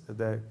performance,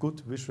 the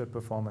good visual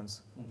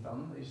performance. Und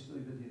dann ist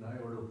über die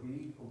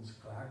Neurologie uns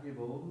klar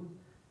geworden,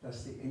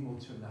 dass die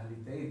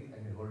Emotionalität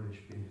eine Rolle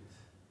spielt.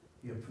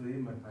 Ich habe früher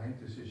immer gemeint,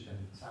 das ist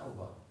ein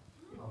Zauber.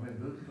 Aber in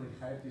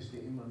Wirklichkeit ist die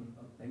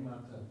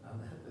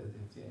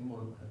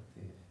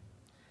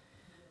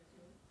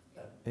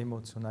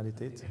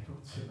Emotionalität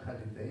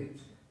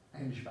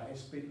eine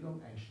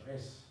Schweißbildung, ein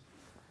Stress.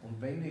 Und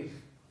wenn ich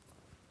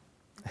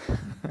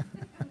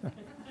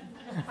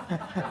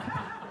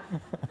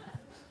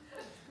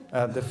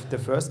the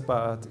first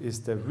part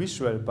is the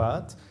visual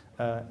part,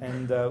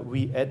 and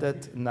we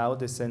added now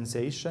the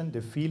sensation,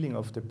 the feeling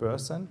of the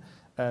person.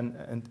 And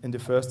in the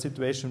first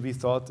situation, we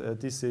thought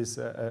this is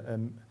a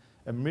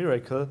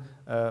miracle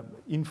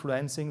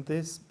influencing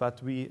this,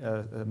 but we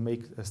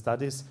make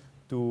studies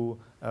to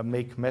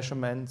make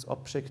measurements,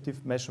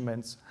 objective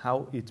measurements,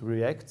 how it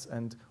reacts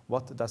and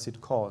what does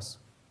it cause.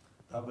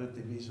 Da wird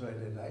die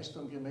visuelle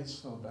Leistung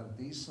gemessen und an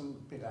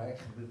diesem Bereich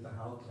wird der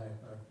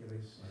Hautleitgrad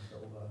gemessen.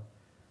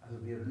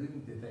 Also wir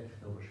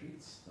Lügendetektor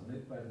schwitzt und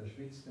nicht weil er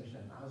schwitzt, das ist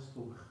ein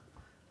Ausdruck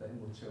der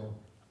Emotion.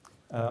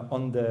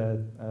 On the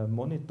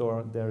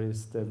monitor there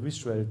is the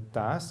visual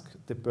task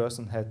the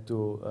person had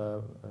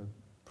to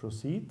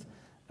proceed,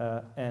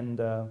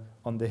 and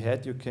on the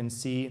head you can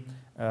see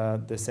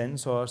the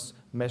sensors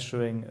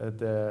measuring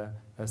the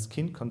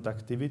skin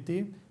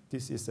conductivity.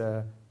 This is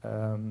a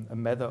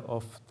matter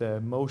of the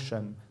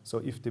motion. So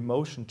if the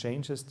motion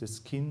changes, the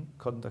skin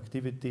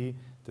conductivity,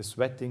 the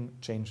sweating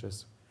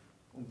changes.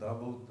 Und da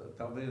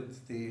wird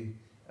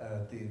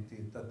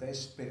der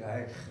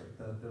Testbereich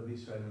der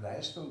visuellen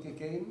Leistung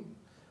gegeben.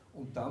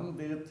 Und dann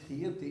wird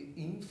hier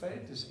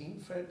das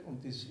Infeld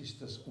und das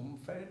ist das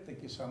Umfeld, der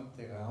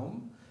gesamte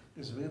Raum,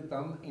 das wird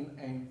dann in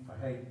ein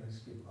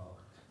Verhältnis gebracht.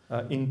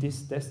 In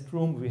this test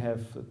room we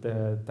have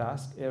the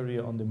task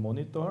area on the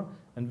monitor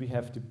and we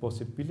have the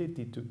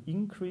possibility to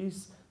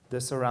increase the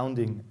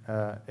surrounding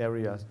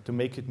area to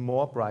make it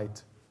more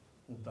bright.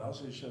 Und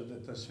das ist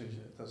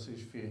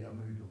für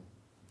Ermüdung.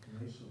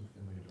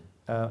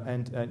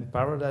 And in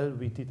parallel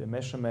we did a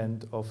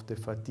measurement of the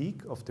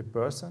fatigue of the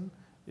person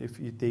if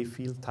they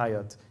feel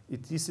tired.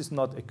 This is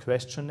not a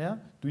questionnaire,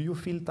 do you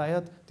feel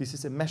tired? This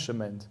is a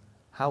measurement,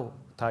 how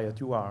tired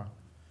you are.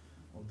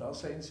 Und da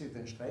sehen Sie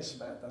den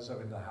Stresswert, also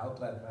wenn der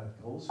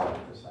Hautleitwert groß wird,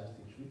 das heißt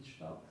ich schwitze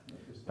stark, das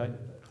ist der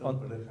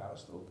körperliche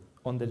Ausdruck.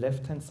 On the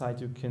left-hand side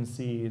you can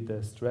see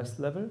the stress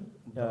level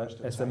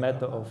as a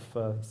matter of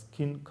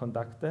skin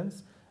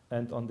conductance,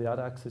 and on the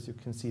other axis you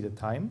can see the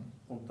time.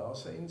 Und da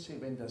sehen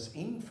Sie, wenn das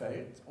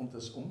Infeld und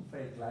das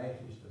Umfeld gleich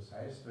ist, das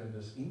heißt, wenn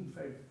das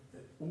Infeld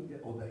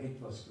oder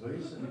etwas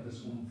größer wie das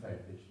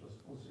Umfeld ist, was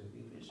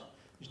positiv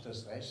ist der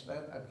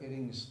Stresswert am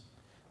geringsten.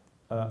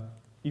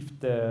 If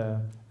the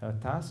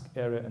task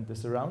area and the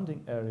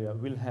surrounding area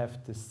will have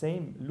the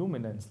same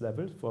luminance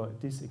level, for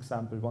this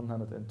example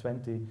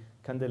 120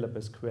 candela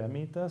per square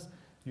meters,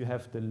 you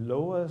have the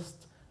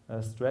lowest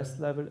stress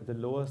level, the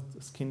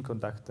lowest skin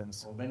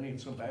conductance. Und wenn ich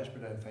zum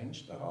Beispiel ein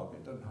Fenster habe,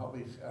 dann habe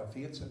ich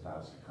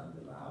 14.000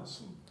 Candela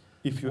außen.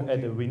 If you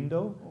add a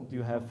window,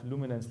 you have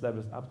luminance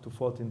levels up to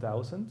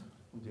 14,000.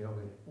 Und ich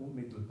habe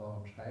unmittelbar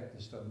am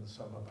Schreibtisch, dann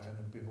sind wir bei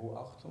einem Büro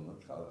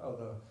 800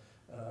 oder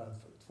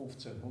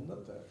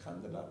 1500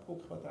 Candela pro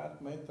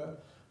Quadratmeter.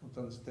 Und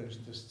dann ist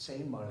das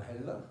 10-mal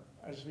heller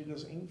als wie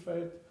das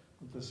Innenfeld.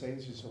 Und da sehen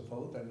Sie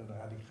sofort einen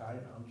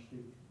radikalen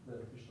Anstieg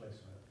der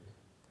Stresswerte.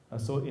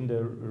 So in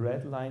the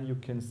red line you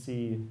can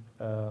see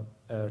a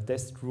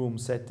desk room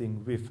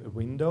setting with a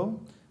window.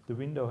 The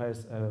window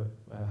has a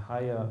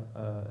higher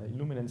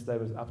luminance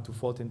levels up to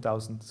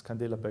 14,000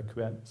 candela per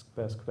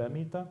square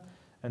meter,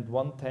 and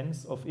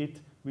 1/10 of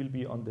it will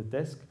be on the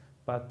desk,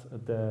 but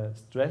the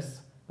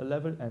stress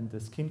level and the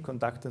skin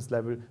conductance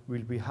level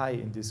will be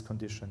high in this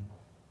condition.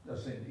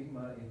 Das sind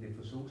immer in der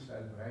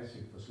Versuchszeit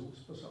 30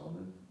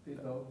 Versuchspersonen, die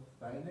da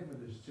teilnehmen.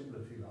 Das ist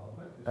ziemlich viel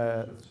Arbeit.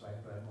 Das ist schon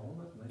 2-3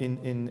 Monate.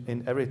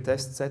 In every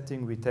test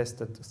setting we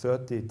tested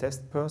 30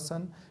 test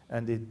person,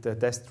 and the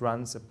test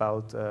runs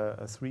about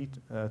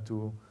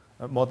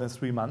more than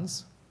 3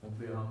 months. Und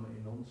wir haben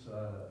in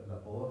unser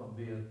Labor haben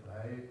wir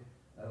drei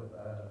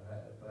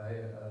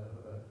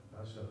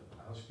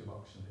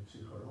ausgewachsene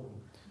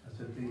Psychologen,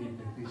 also die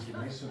diese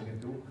Messungen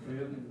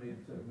durchführen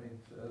mit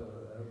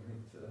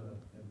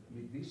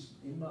Wissen,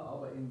 immer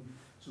aber im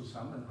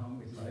Zusammenhang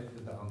mit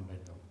Leuten der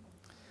Anwendung.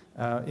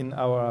 In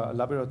our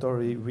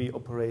laboratory, we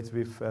operate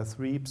with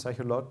 3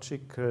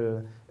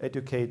 psychological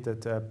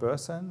educated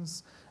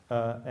persons,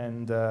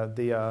 and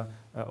they are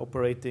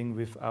operating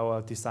with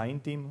our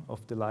design team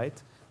of the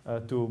light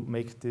to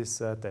make these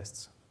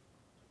tests.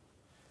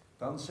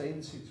 Dann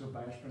sehen Sie zum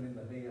Beispiel in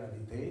der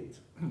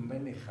Realität,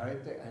 wenn ich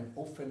heute ein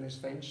offenes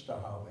Fenster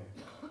habe.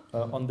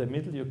 On the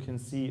middle, you can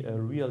see a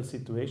real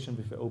situation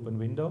with an open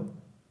window.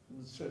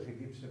 Solche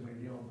gibt es ja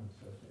Millionen.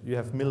 You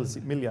have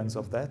millions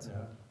of that.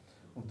 Ja.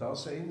 Und da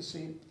sehen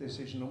Sie, das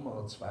ist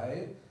Nummer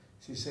 2,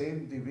 Sie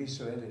sehen, die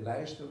visuelle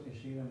Leistung ist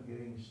hier am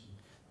geringsten.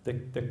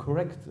 The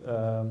correct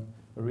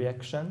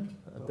reaction,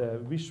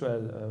 the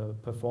visual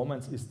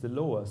performance is the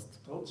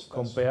lowest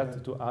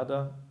compared to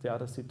the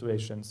other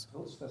situations.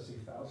 Trotz dass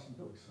ich 1000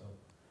 Lux habe,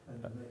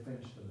 eine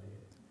Fensternähe.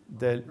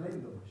 The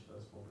Blendung ist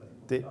das Problem.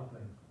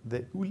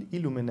 The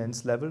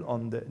illuminance level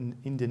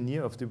in the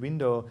near of the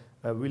window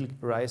will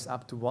rise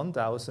up to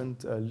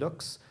 1000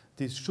 lux.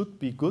 This should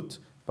be good,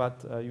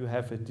 but you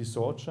have a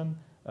distortion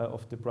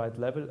of the bright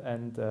level,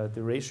 and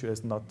the ratio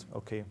is not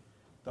okay.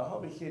 Da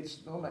habe ich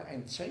jetzt nur mal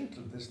ein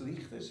Zehntel des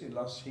Lichtes. Ich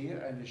lasse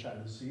hier eine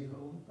Jalousie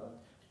runter.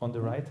 On the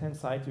right-hand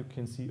side, you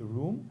can see a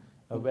room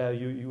where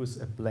you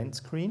use a blend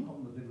screen.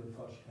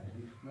 Fast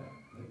kein Licht mehr.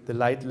 The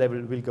light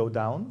level will go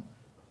down.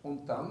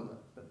 Und dann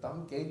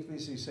geht, wie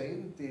Sie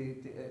sehen,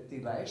 die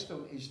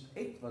Leistung ist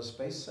etwas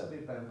besser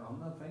wie beim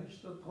anderen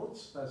Fenster,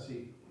 trotz dass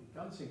ich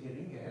ganz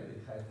geringe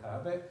Helligkeit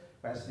habe,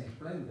 weil es nicht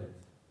blendet.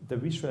 The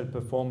visual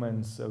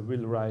performance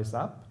will rise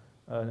up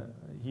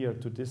here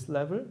to this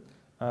level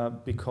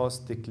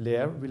because the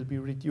glare will be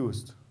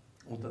reduced.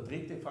 Und der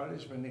dritte Fall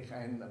ist, wenn ich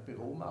ein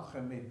Büro mache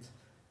mit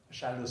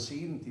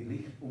Jalousien, die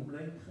Licht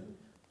umlenken.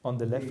 On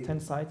the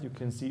left-hand side, you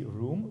can see a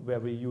room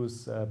where we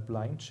use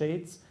blind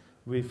shades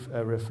with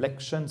a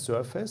reflection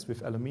surface,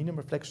 with aluminium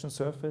reflection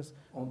surface.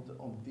 Und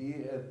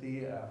die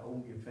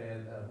ungefähr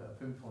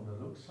 500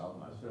 Lux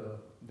haben, also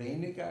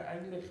weniger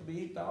eigentlich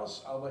wie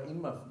das, aber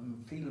immer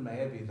viel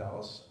mehr wie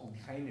das und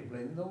keine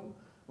Blendung.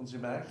 Und Sie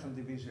merken,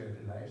 die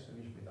visuelle Leistung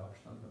ist mit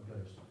Abstand am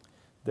größten.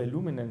 The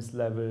luminance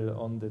level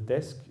on the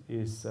desk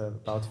is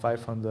about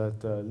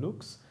 500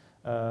 lux.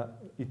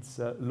 It's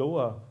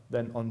lower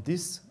than on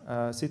this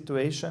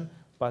situation,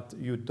 but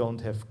you don't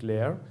have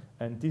glare,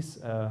 and this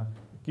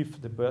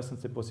gives the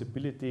persons the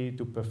possibility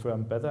to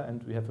perform better,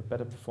 and we have a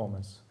better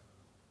performance.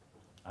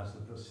 Also,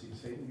 dass Sie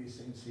sehen, wie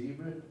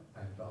sensibel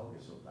ein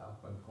Tages- und auch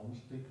beim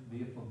Kunstlicht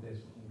wir von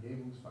diesen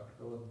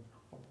Umgebungsfaktoren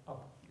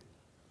abgehen.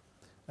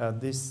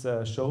 This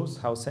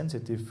shows how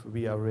sensitive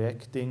we are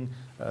reacting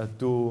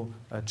to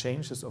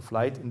changes of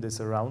light in the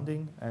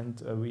surrounding,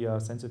 and we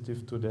are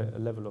sensitive to the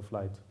level of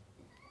light.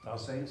 Da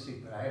sehen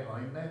Sie 3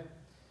 Räume,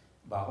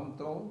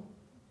 Warmton,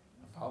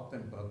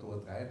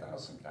 Farbtemperatur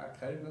 3000 Grad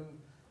Kelvin,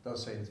 da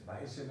sehen Sie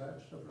weiße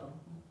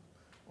Leuchtstofflampen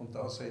und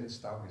da sehen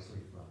Sie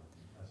Tageslichtlampen,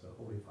 also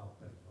hohe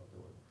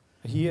Farbtemperaturen.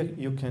 Here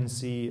you can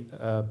see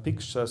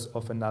pictures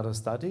of another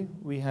study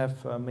we have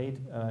made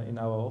in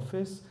our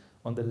office.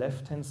 On the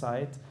left-hand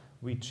side,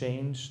 we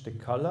change the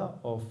color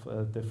of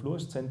the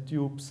fluorescent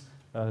tubes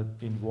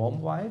in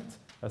warm white,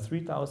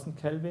 3000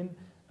 Kelvin.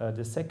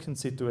 The second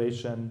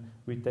situation,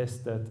 we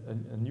tested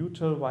a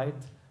neutral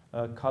white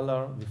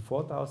color with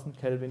 4000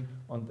 Kelvin.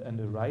 On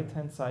the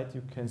right-hand side,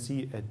 you can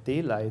see a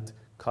daylight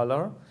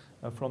color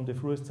from the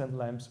fluorescent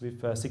lamps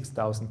with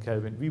 6000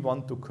 Kelvin. We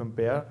want to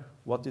compare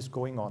what is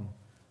going on.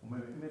 Und wir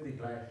haben immer die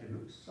gleiche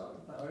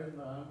Luxzahl bei allen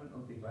Rahmen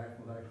und die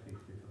gleichen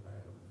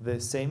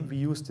Leuchtdichte-Verteilung. We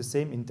use the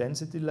same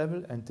intensity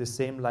level and the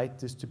same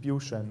light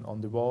distribution on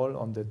the wall,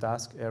 on the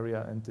task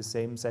area, and the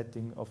same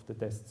setting of the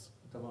tests.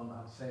 Da waren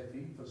auch sehr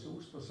viele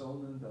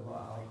Versuchspersonen,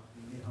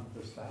 wir haben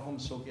das darum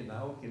so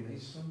genau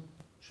gemessen,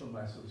 schon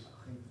weil es uns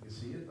auch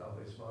interessiert,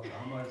 aber es war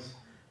damals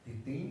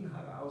die DIN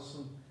heraus,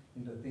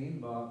 in der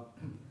DIN war,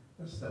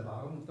 dass der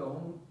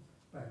Warmton,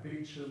 bei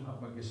Bildschirm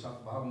hat man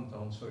gesagt,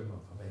 Warmton soll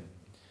man verwenden.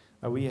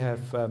 We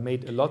have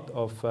made a lot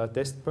of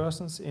test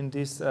persons in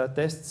these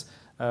tests.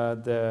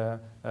 The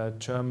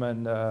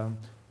German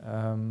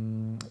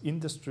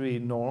industry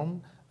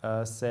norm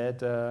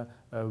said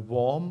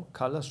warm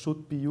colors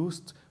should be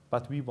used,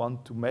 but we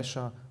want to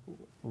measure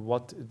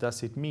what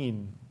does it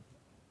mean.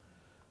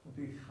 Und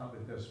ich habe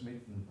das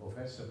mit dem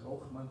Professor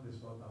Kochmann,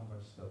 das war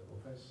damals der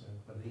Professor in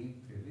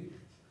Berlin für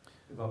Licht,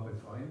 wir waren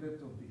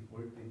befreundet und ich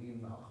wollte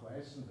ihm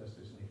nachweisen, dass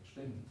das nicht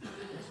stimmt.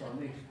 Und zwar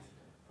nicht,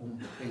 um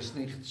es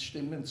nicht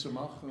stimmen zu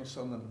machen,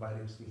 sondern weil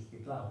ich es nicht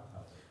geglaubt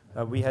habe.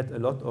 We had a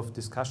lot of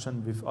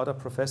discussion with other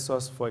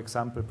professors, for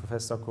example,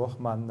 Professor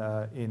Kochmann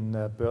in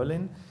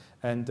Berlin,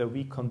 and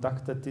we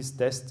conducted this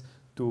test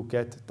to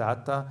get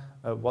data,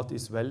 what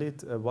is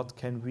valid, what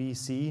can we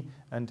see,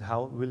 and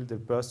how will the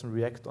person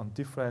react on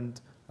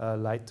different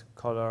light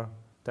color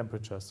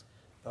temperatures.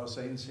 Da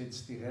sehen Sie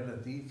jetzt die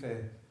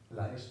relative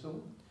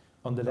Leistung.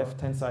 On the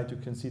left-hand side, you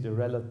can see the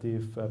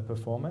relative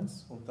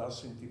performance. Und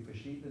das sind die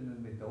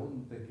verschiedenen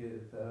Methoden der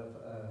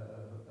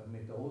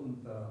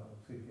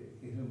für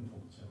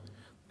Gehirnfunktion.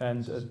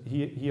 And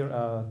here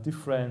are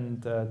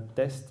different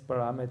test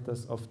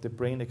parameters of the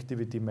brain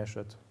activity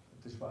measured.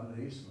 Das war ein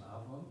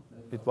Riesenaufwand.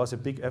 It was a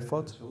big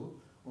effort.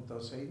 Und da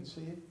sehen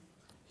Sie,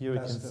 Here you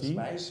dass can das see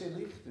weiße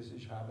Licht, das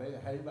ist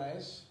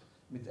hellweiß,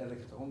 mit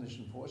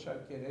elektronischem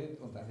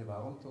Vorschaltgerät und eine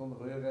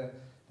Warmtonröhre,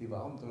 die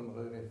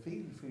Warmtonröhre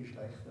viel, viel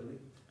schlechter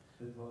liegt.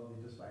 Das war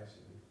wie das weiße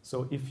Licht.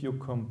 So if you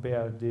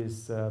compare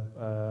this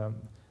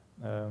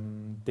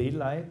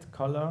daylight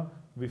color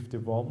with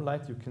the warm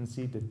light, you can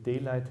see the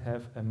daylight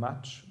have a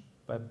much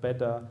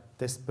better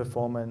test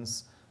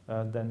performance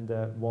than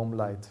the warm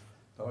light.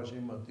 Da ist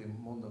immer die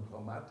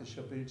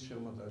monochromatische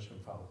Bildschirm und da ist ein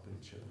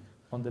Farbbildschirm.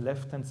 On the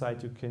left-hand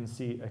side, you can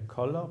see a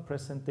color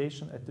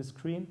presentation at the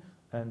screen,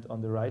 and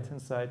on the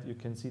right-hand side, you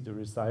can see the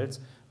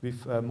results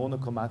with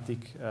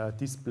monochromatic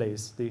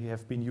displays. They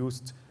have been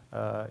used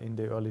in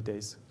the early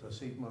days. Da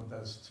sieht man,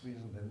 dass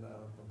zwischen den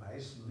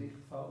weißen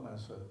Lichtfarben,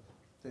 also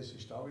das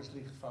ist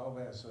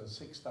Tageslichtfarbe, also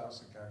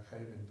 6000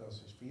 Kelvin,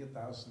 das ist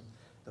 4000,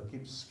 da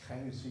gibt es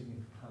keinen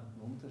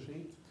signifikanten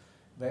Unterschied.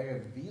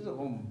 Während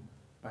wiederum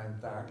beim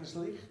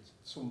Tageslicht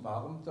zum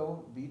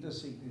Warmton wieder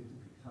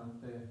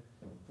signifikante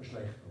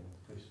Verschlechterung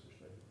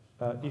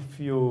festzustellen ist. If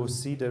you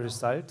see the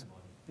result,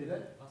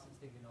 Bitte? Was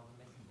ist denn genau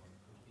gemessen worden?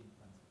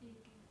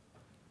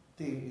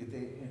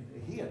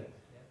 Hier,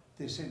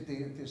 das sind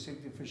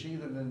die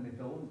verschiedenen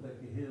Methoden der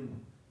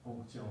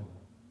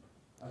Gehirnfunktionen.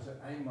 Also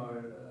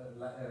einmal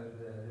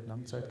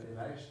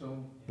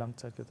Leistung,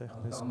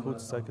 Langzeitgedächtnis, dann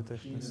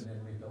Kurzzeitgedächtnis,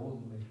 verschiedene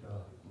Methoden mit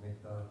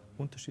der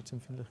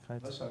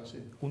Unterschiedsempfindlichkeit. was sagen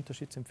Sie?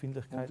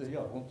 Unterschiedsempfindlichkeit.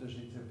 Ja,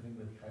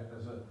 Unterschiedsempfindlichkeit.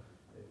 Also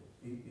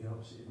ich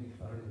habe es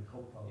nicht alle im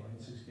Kopf, aber wenn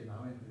es sich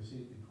genau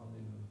interessiert, ich kann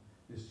Ihnen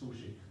das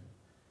zuschicken.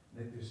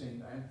 Wir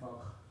sind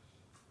einfach,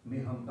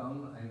 wir haben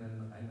dann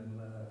einen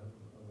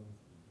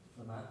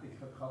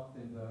Fanatiker gehabt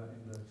in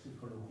der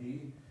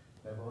Psychologie,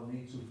 der war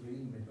nie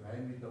zufrieden mit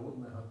 3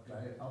 Methoden, er hat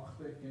gleich 8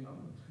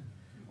 weggenommen.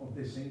 Und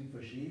das sind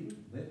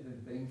verschieden, nicht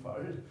in dem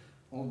Fall.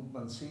 Und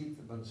man sieht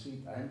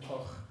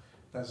einfach,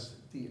 dass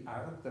die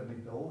Art der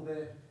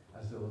Methode,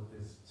 also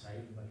das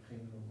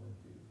Zeichenerkennung und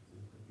die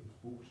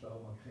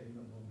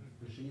Buchstabenerkennung und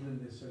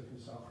verschiedene solche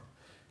Sachen,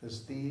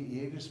 dass die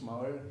jedes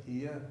Mal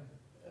hier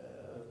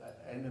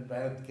einen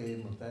Wert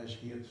geben und der ist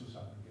hier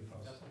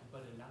zusammengefasst.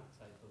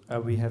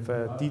 We have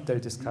a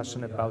detailed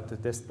discussion about the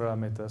test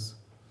parameters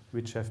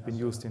which have been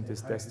used in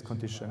this test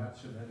condition.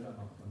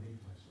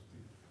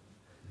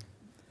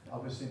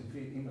 Aber es sind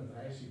immer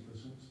 30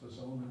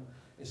 Versuchspersonen.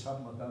 Es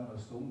hat man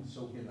damals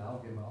so genau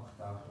gemacht,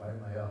 auch weil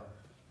man ja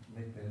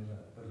mit den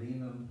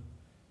Berlinern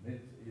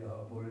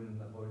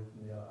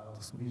wollten ja auch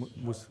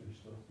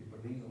wissenschaftlich durch die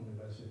Berliner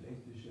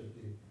Universität ist ja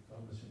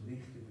damals im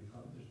Licht die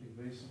bekannteste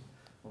gewesen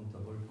und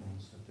da wollten wir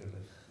uns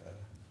natürlich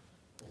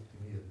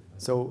optimieren.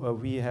 So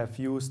we have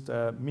used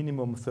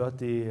minimum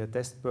 30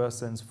 test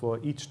persons for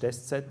each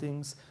test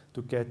settings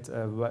to get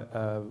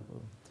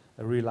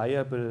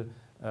reliable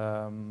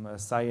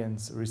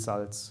science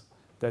results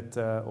that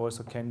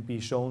also can be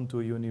shown to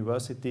a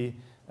university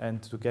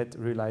and to get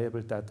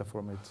reliable data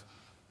from it.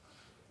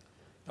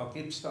 Da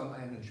gibt es dann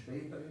einen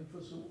späteren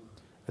Versuch.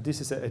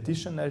 This is an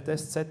additional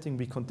test setting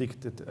we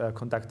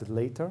conducted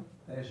later.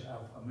 Der ist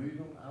auf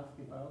Ermüdung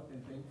aufgebaut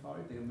in dem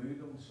Fall. Die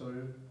Ermüdung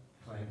soll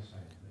klein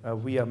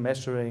sein. We are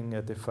measuring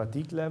the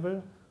fatigue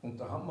level. Und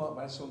da haben wir,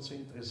 weil es uns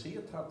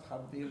interessiert hat,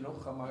 haben wir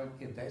noch einmal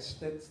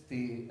getestet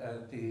die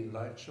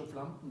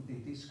Leuchtstofflampen,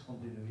 die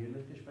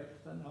diskontinuierliche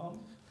Spektren haben.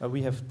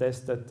 We have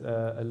tested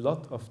a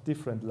lot of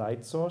different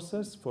light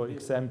sources, for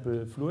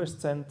example,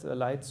 fluorescent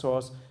light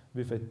source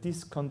with a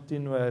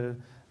discontinual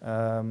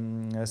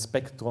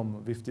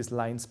spectrum, with this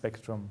line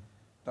spectrum.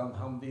 Dann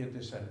haben wir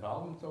das ein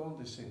Warmton,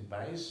 das sind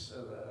weiß,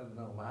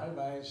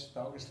 normalweiß,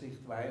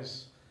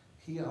 Tageslichtweiß,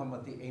 Hier haben wir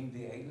die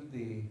MDL,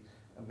 die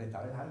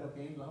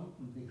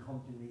Metallhalogenlampen, die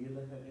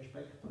kontinuierliche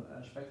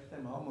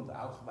Spektrum haben und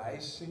auch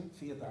weiß sind,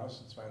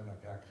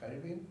 4200 Grad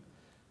Kelvin.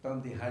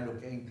 Dann die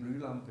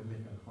Halogenglühlampe mit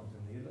einem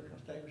kontinuierlichen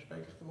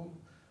Spektrum.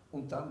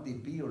 Und dann die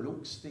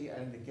Biolux, die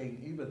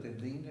gegenüber den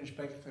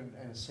Linienspektren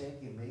eine sehr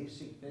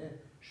gemäßigte,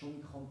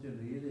 schon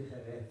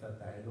kontinuierlichere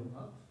Verteilung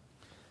hat.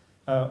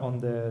 On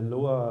the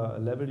lower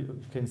level, you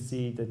can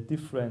see the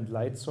different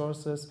light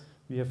sources.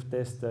 We have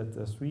tested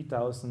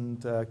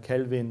 3000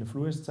 Kelvin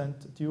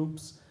fluorescent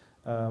tubes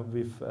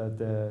with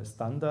the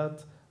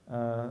standard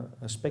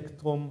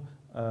spectrum,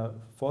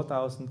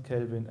 4000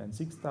 Kelvin and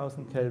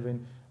 6000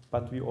 Kelvin,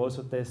 but we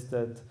also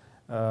tested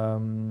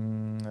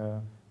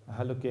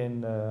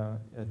halogen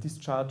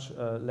discharge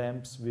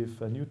lamps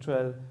with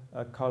neutral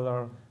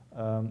color,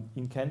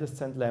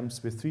 incandescent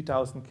lamps with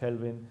 3000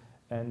 Kelvin,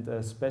 and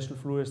special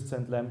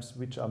fluorescent lamps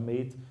which are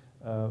made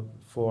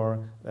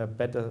for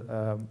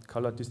better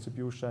color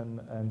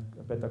distribution and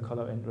better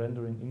color and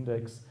rendering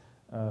index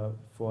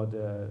for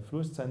the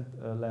fluorescent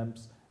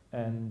lamps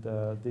and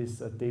these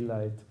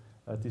daylight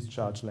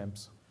discharge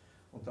lamps.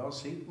 Und da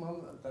sieht man,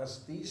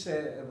 dass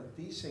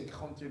diese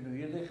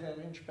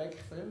kontinuierlicheren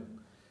Spektren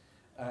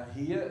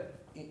hier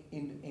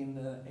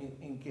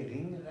in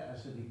geringere,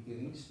 also die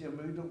geringste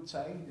Ermüdung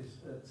zeigen. Das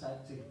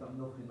zeigt sich dann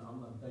noch in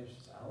anderen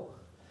Tests auch.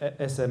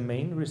 As a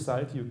main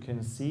result, you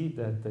can see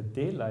that the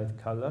daylight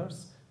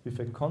colors with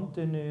a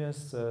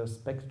continuous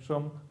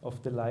spectrum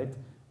of the light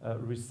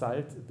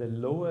result the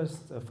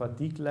lowest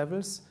fatigue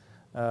levels.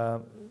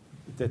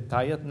 The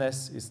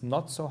tiredness is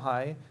not so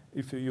high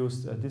if you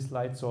use these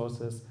light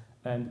sources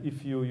and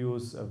if you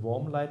use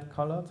warm light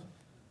colored.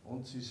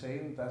 Und Sie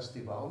sehen, dass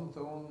die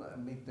Warmton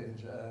mit den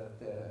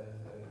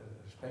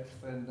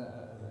Spektren,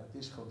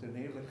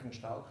 diskontinuierlichen,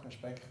 starken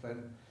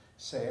Spektren,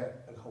 sehr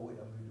hohe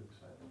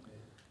Ermüdungswerte.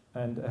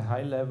 And a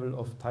high level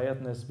of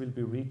tiredness will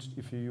be reached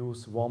if you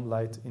use warm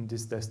light in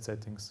these test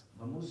settings.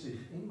 Man muss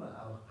sich immer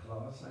auch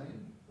klar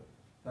sein,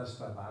 dass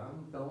der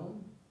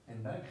Warmton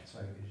ein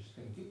Werkzeug ist.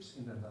 Den gibt es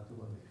in der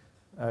Natur nicht.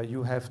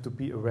 You have to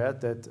be aware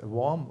that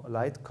warm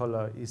light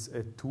color is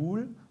a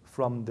tool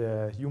from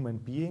the human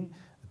being.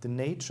 The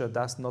nature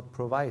does not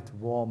provide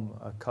warm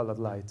colored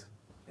light.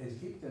 Es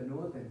gibt ja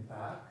nur den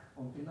Tag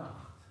und die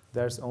Nacht.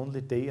 There's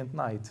only day and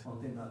night.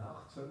 Und in der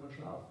Nacht soll man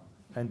schlafen.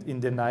 And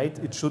in the night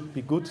it should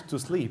be good to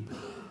sleep.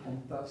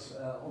 Und da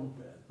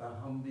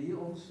haben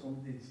wir uns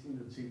in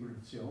der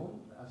Zivilisation,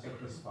 also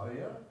das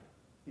Feuer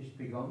ist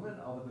begonnen,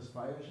 aber das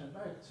Feuer ist ein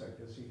Werkzeug,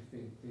 das ich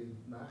die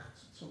Nacht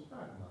zum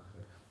Tag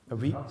mache.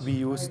 We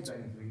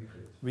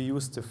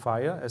used the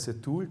fire as a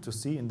tool to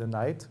see in the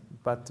night,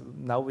 but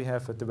now we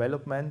have a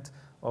development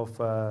of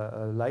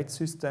light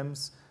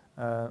systems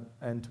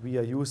and we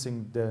are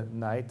using the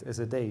night as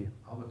a day.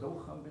 Aber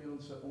doch haben wir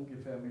uns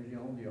ungefähr 1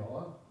 Million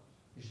Jahre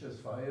ist das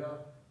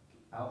Feuer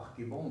auch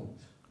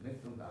gewohnt,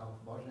 nicht? Und auch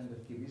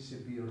wahrscheinlich gewisse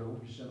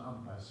biologische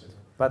Anpassungen.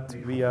 But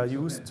we are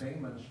used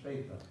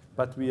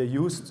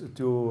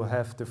to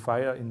have the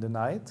fire in the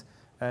night,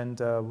 and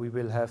we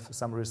will have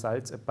some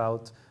results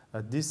about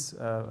this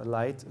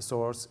light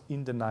source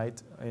in the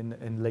night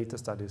in later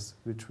studies,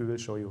 which we will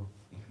show you.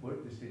 Ich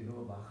wollte Sie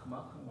nur wach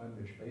machen, weil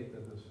wir später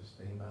das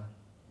Thema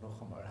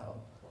noch einmal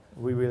haben.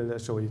 We will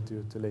show it to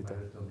you later.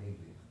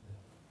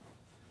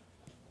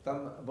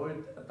 Dann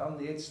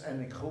jetzt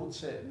eine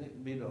kurze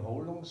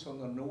Wiederholung,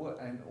 sondern nur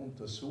eine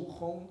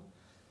Untersuchung,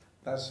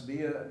 dass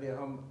wir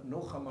haben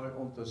noch einmal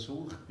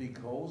untersucht, wie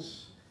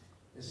groß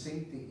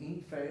sind die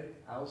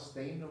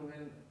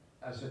Innenfeldausdehnungen,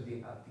 also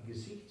die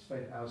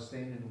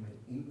Gesichtsfeldausdehnungen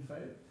im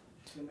Feld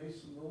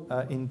gemessen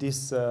wurden. In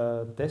this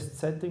test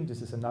setting,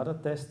 this is another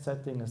test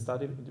setting, a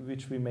study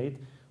which we made,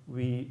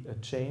 we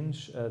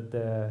change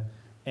the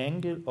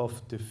angle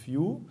of the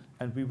view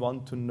and we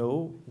want to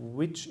know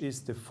which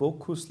is the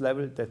focus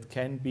level that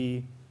can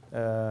be,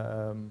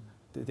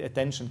 the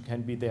attention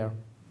can be there.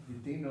 Die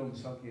Dehnung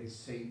sagt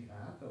jetzt 10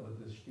 Grad, aber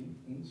das stimmt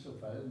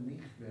insofern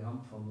nicht. Wir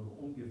haben von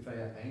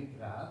ungefähr 1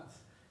 Grad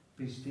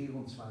bis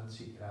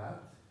 24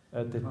 Grad.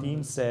 The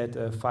dean said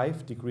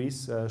 5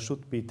 degrees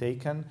should be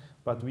taken,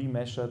 but we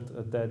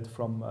measured that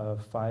from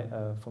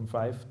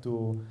 5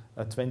 to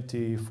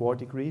 24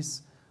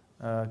 degrees.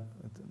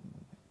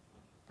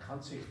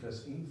 Kann sich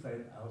das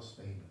Innenfeld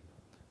ausdehnen?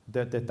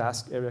 The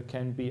task area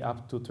can be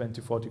up to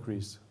 24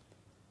 degrees.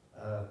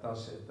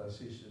 Das ist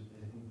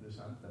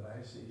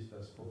interessanterweise ist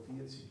das vor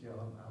 40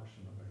 Jahren auch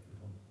schon einmal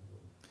gefunden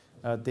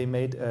worden. They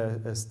made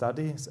a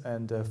study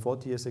and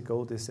 40 years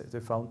ago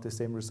they found the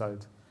same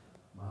result.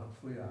 Man hat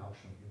früher auch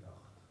schon gedacht.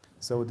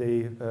 So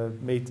they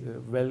made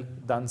well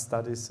done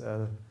studies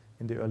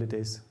in the early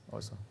days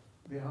also.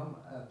 Wir haben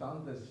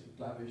dann, das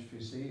glaube ich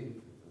für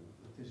Sie,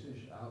 das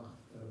ist auch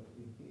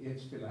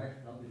jetzt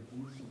vielleicht gerade in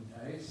diesem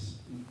Kreis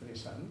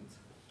interessant.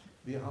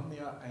 Wir haben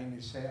ja eine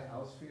sehr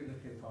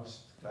ausführliche,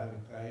 fast glaube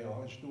ich 3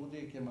 Jahre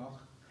Studie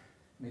gemacht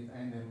mit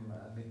einem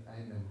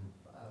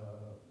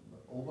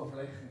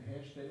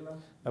Oberflächenhersteller.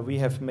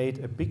 We have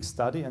made a big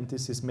study, and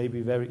this is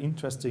maybe very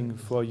interesting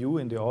for you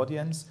in the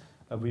audience.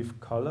 with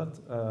colored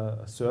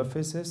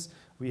surfaces.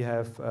 We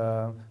have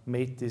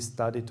made this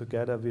study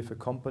together with a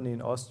company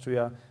in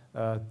Austria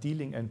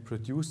dealing and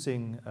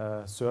producing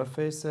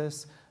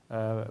surfaces,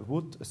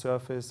 wood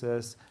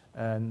surfaces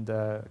and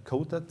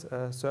coated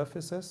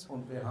surfaces.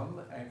 Und wir haben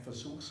einen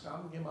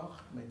Versuchsraum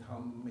gemacht,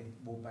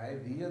 wobei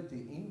wir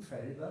die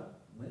Infelder,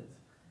 nicht,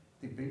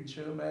 die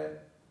Bildschirme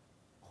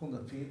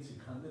 140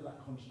 Candela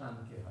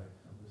konstant gehalten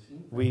haben. Das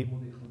Infeld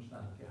wurde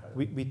konstant gehalten.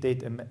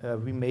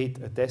 We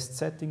made a test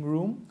setting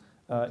room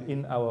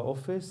in our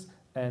office,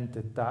 and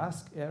the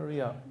task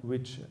area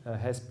which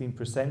has been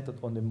presented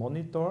on the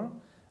monitor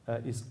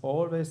is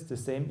always the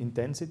same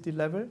intensity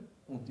level.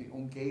 Und die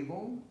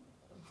Umgebung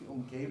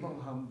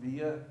haben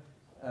wir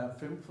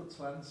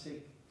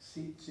 25,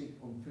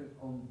 70 und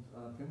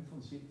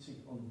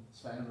 75 und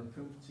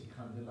 250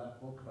 Candela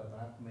pro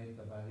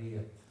Quadratmeter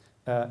variiert.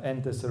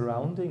 And the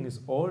surrounding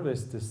is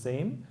always the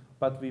same,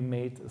 but we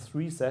made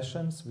 3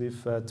 sessions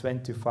with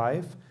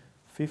 25,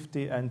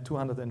 50 and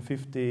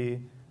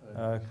 250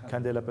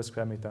 candela per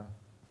square meter.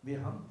 Wir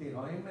haben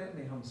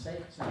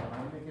 16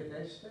 Räume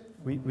getestet.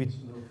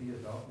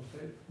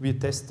 We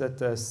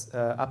tested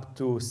up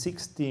to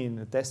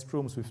 16 test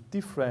rooms with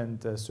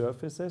different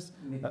surfaces.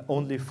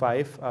 Only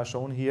 5 are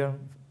shown here.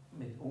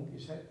 Mit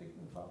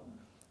ungesättigten Farben.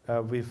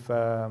 With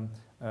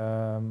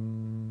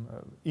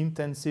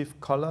intensive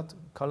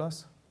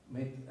colors.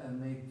 Mit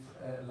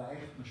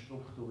leichten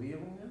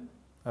Strukturierungen.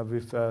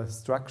 With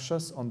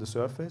structures on the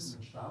surface.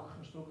 Mit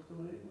starken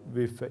Strukturierungen.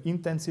 With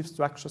intensive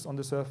structures on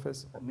the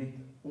surface. Mit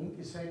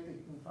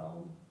ungesättigten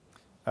Farben.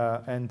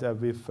 And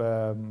with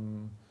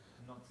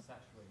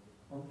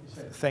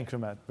thank you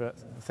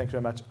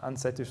very much.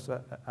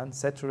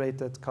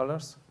 Unsaturated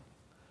colors.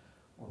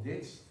 Und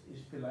jetzt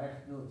ist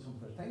vielleicht nur zum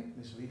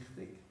Verständnis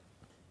wichtig,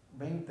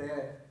 wenn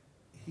der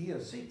hier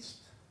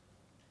sitzt,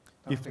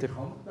 dann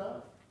bekommt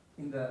er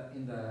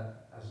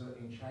also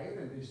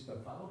entscheidend ist der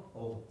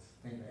Farbort,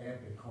 den er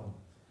bekommt.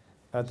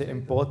 The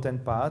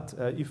important part,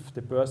 if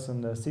the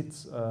person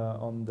sits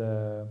on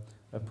the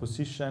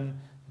position,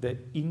 the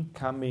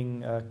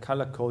incoming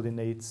color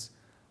coordinates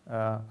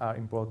are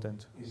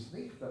important. Ist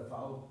nicht der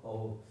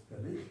Farbort der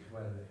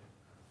Lichtquelle.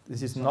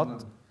 This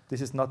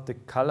is not the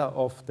color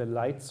of the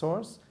light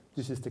source.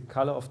 This is the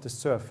color of the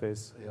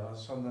surface. Ja,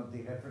 sondern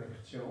die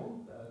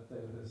Reflexion,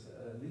 das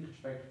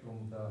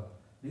Lichtspektrum der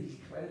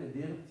Lichtquelle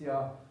wird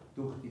ja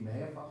durch die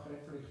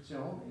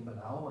Mehrfachreflexion im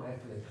Raum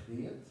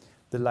reflektiert.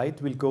 The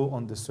light will go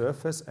on the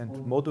surface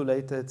and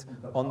modulated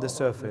on the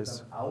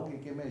surface. Auge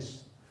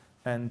gemessen.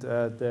 And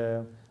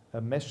the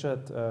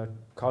measured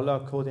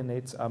color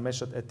coordinates are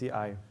measured at the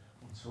eye.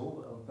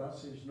 Und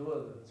das ist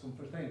nur zum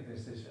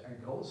Verständnis. Das ist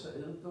ein großer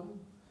Irrtum,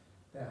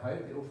 der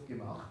heute oft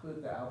gemacht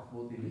wird, auch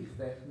wo die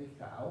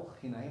Lichttechniker auch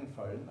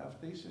hineinfallen auf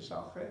diese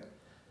Sache,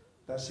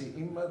 dass sie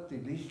immer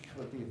die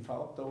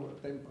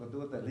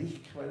Farbtemperatur der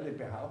Lichtquelle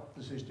behaupten,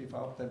 das ist die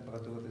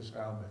Farbtemperatur des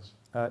Raumes.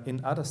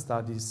 In other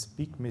studies,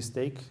 big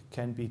mistake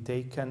can be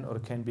taken or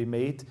can be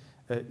made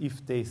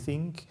if they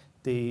think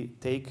they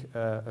take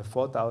a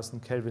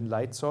 4000 Kelvin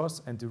light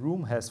source and the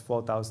room has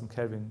 4000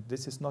 Kelvin.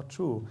 This is not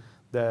true.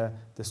 The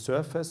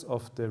surface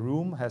of the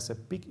room has a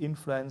big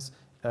influence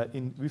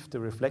with the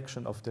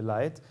reflection of the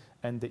light,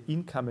 and the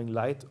incoming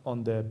light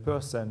on the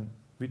person,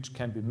 which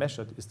can be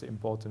measured, is the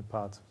important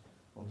part.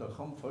 Und da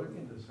kommt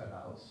Folgendes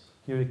heraus.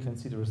 Here you can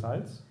see the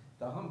results.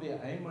 Da haben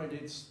wir einmal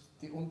jetzt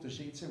die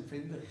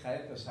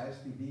Unterschiedsempfindlichkeit, das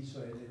heißt die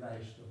visuelle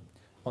Leistung.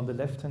 On the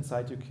left-hand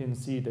side you can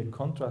see the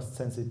contrast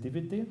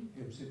sensitivity. Ich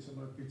habe es jetzt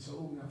einmal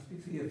bezogen auf die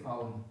 4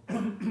 Frauen,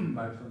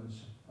 weil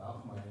sonst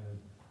braucht man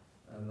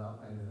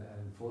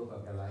einen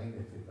Vortrag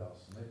alleine für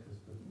das. Nicht? Das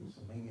ist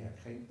eine Menge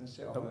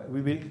Erkenntnisse.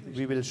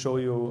 We will show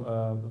you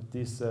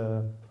this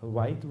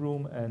white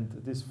room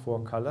and these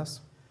 4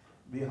 colors.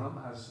 Wir haben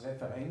als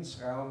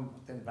Referenzraum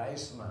den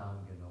weißen Raum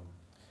genommen.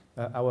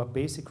 Our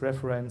basic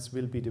reference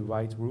will be the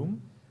white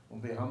room.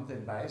 Und wir haben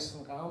den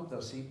weißen Raum,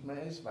 da sieht man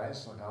es,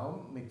 weißen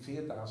Raum mit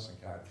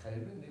 4000 Grad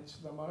Kelvin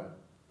jetzt einmal.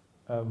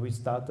 We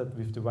started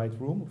with the white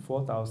room,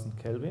 4000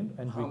 Kelvin,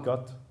 and we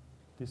got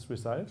this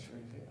result.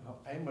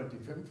 Einmal die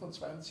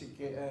 25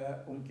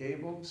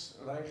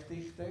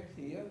 Umgebungsleuchtdichte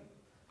hier,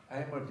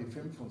 einmal die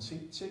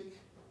 75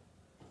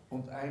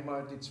 und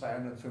einmal die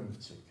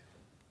 250.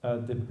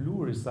 The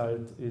blue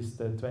result is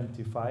the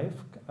 25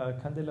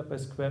 candela per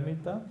square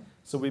meter.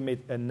 So we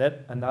made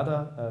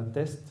another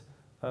test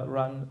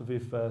run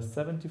with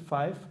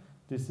 75.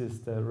 This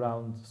is the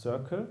round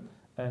circle.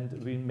 And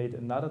we made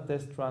another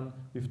test run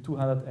with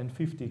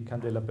 250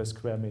 candela per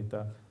square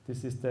meter.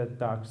 This is the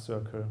dark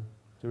circle.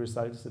 The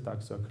result is the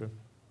dark circle.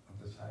 Und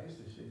das heißt,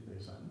 es ist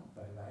interessant,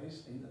 bei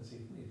Weiß ändert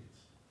sich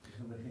nichts. Das ist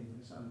nämlich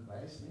interessant,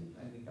 Weiß nimmt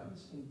eine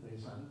ganz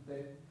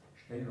interessante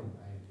Stellung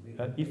ein.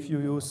 If you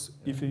use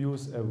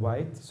a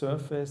white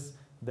surface,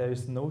 there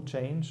is no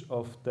change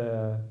of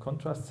the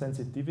contrast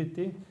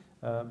sensitivity.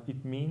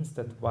 It means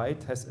that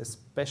white has a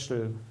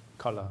special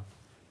color.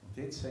 Und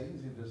jetzt sehen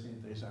Sie das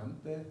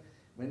Interessante,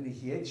 wenn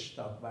ich jetzt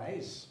statt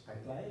Weiß bei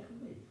gleichem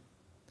Licht,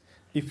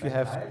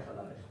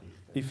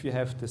 if you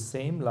have the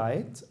same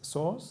light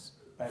source,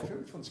 Bei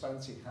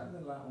 25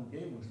 Candela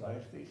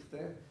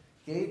Umgebungsleuchtdichte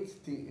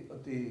geht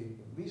die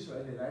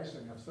visuelle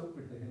Leistung aufs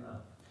Doppelte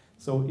hinauf.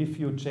 So if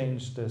you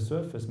change the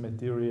surface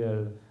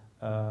material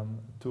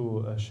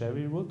to a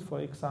cherry wood,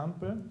 for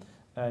example,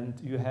 and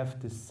you have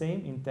the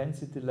same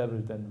intensity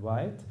level than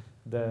white,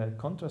 the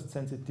contrast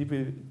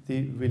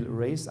sensitivity will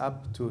raise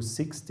up to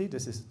 60.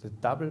 This is the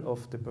double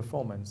of the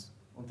performance.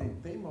 Und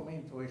in dem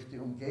Moment, wo ich die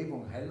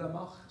Umgebung heller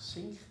mache,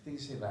 sinkt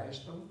diese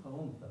Leistung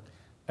herunter.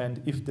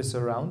 And if the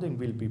surrounding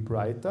will be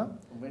brighter,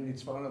 Und wenn ich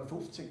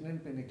 250 nehme,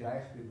 bin ich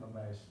gleich wie beim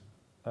Weißen.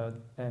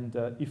 and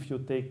if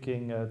you're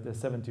taking the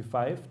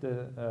 75,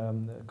 the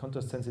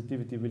contrast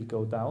sensitivity will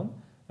go down.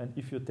 And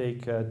if you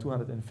take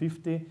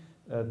 250,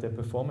 the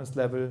performance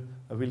level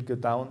will go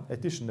down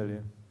additionally.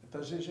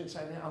 Das ist jetzt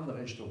eine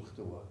andere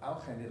Struktur.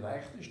 Auch eine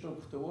leichte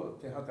Struktur,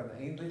 die hat eine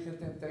ähnliche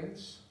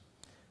Tendenz.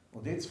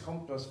 Und jetzt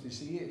kommt, was für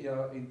Sie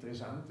ja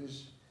interessant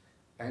ist,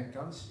 ein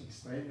ganz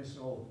extremes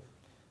Rot.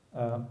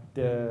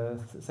 The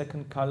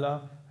second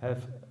color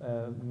have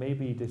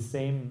maybe the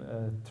same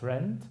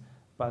trend,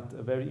 but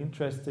very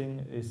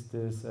interesting is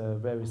this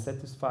very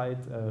satisfied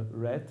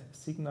red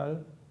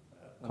signal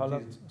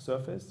colored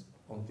surface.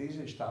 Und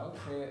diese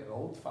starke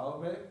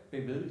Rotfarbe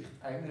bewirkt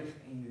eigentlich,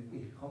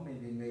 ich komme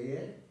in die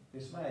Nähe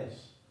des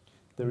Weiß.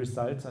 The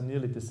results are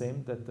nearly the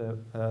same that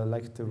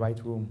like the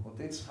white room. Und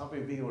jetzt habe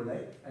ich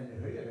Violett eine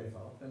höhere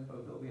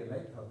Farbtemperatur.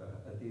 Violett hat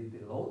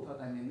die Rot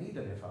hat eine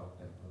niedere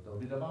Farbtemperatur,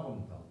 wieder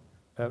warum dann?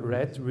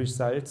 Red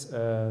results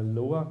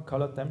lower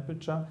color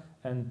temperature,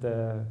 and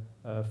the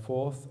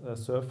fourth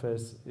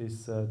surface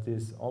is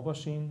this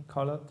aubergine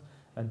colored,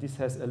 and this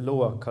has a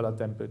lower color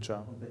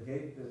temperature. Und da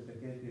geht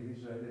die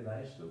visuelle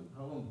Leistung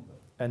herunter.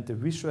 And the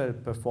visual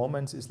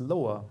performance is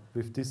lower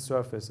with these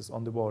surfaces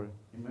on the wall.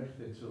 Ich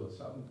möchte dazu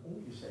sagen,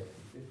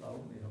 ungesättigte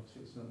Farben, ich habe es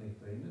jetzt noch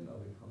nicht drinnen,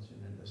 aber ich kann es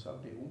Ihnen sagen,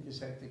 die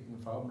ungesättigten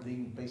Farben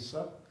liegen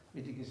besser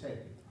wie die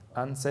gesättigten.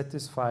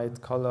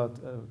 Unsatisfied colored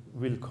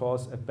will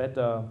cause a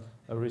better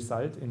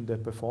result in the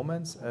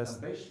performance. As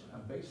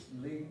Am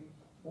besten liegen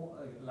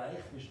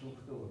leichte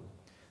Strukturen.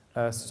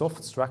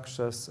 soft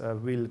structures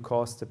will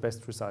cause the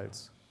best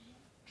results.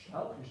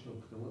 Starke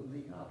Strukturen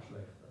liegen auch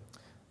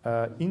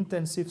schlechter.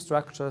 Intensive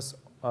structures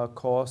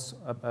cause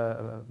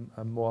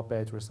a more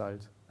bad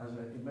result. Also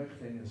ich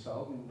möchte Ihnen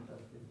sagen,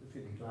 für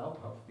die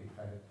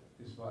Glaubhaftigkeit,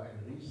 das war ein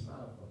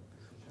Riesenaufwand.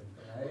 Das ist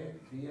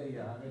ein 3-4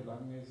 Jahre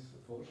langes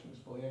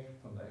Forschungsprojekt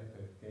von der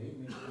FFG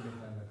mit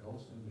einer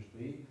großen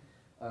Industrie,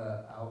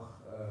 auch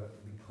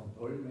mit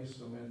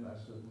Kontrollmessungen.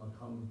 Also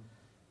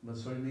man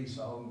soll nicht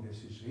sagen, das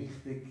ist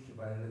richtig,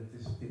 weil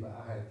die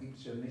Wahrheit gibt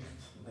es ja nicht.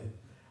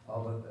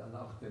 Aber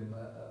nach dem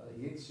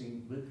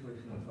jetzigen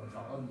wirklichen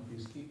Verfahren, die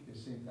es gibt,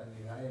 es sind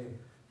eine Reihe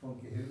von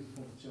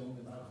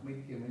Gehirnfunktionen auch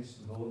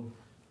mitgemessen worden.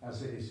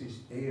 Also es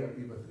ist eher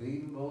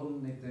übertrieben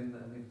worden mit den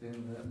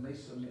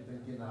Messungen, mit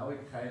den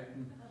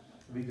Genauigkeiten,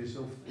 wie das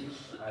oft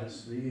ist,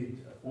 als wie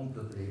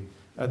untertrieben.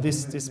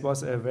 This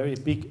was a very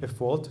big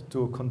effort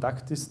to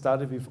conduct this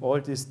study with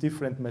all these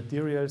different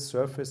materials,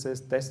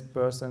 surfaces, test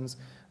persons.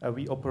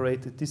 We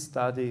operated this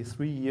study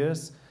 3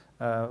 years.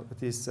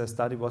 This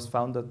study was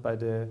founded by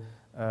the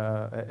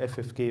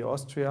FFG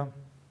Austria,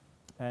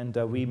 and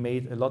we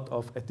made a lot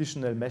of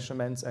additional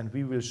measurements, and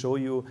we will show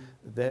you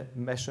the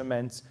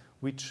measurements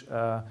which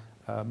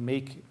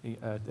make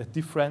a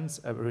difference,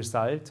 a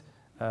result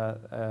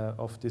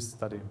of this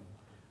study.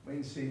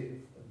 Wenn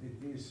Sie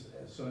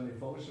so eine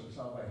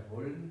Forschungsarbeit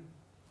wollen,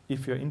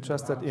 if you're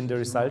interested in the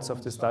results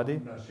of the study,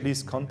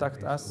 please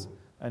contact us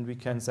and we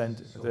can send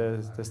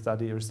the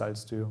study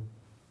results to you.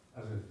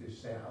 Also das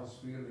ist sehr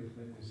ausführlich,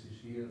 wenn das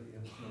ist hier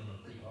jetzt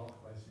noch gebraucht,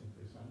 weil es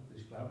interessant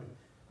ist, glaube ich.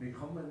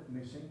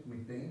 Wir sind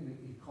mit dem,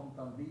 ich komme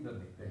dann wieder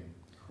mit dem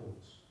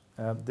kurz.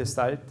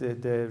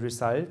 The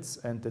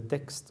results and the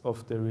text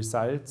of the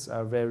results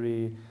are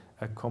very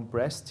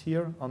compressed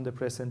here on the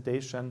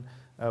presentation.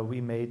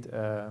 We made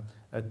a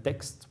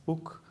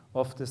textbook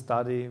of the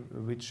study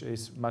which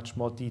is much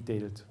more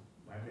detailed.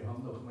 Weil wir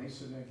haben noch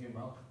Messungen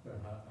gemacht bei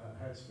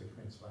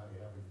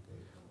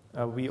Herzfrequenzvariabilität.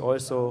 We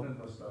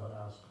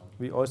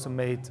also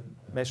made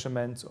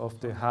measurements of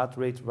the heart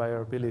rate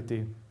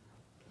variability,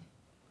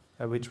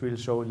 which we'll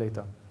show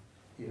later.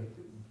 Ich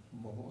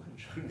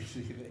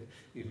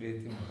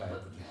rede immer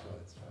weiter, das war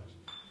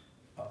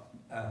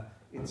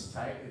jetzt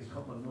falsch. Jetzt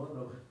kommen wir nur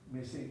noch,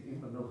 wir sind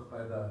immer noch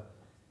bei der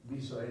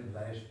visuellen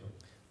Leistung.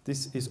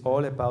 This is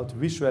all about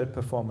visual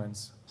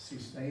performance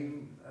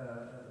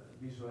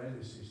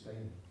Visuelles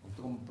System.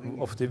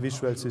 Of the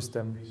visual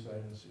system.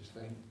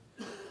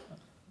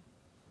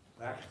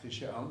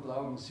 Praktische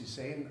Anlagen, Sie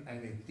sehen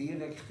eine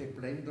direkte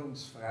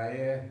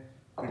blendungsfreie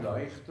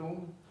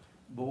Beleuchtung,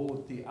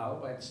 wo die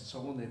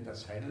Arbeitszone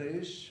das Helle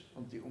ist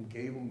und die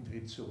Umgebung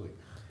tritt zurück.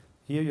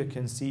 Here you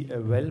can see a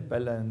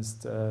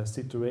well-balanced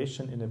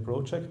situation in a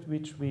project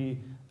which we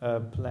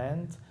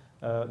planned.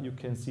 You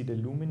can see the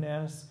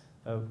luminaires,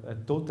 a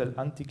total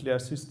anti-glare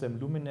system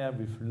luminaire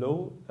with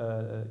low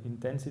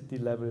intensity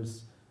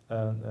levels,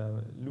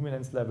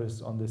 luminance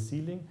levels on the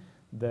ceiling.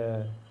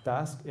 The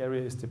task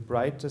area is the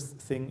brightest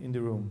thing in the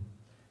room.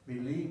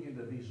 Wir liegen in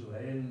der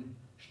visuellen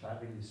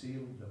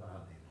Stabilisierung der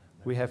Wahrnehmung.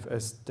 We have a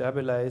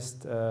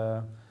stabilized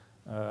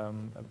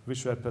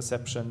visual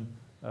perception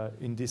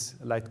in these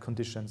light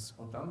conditions.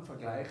 Und dann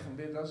vergleichen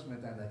wir das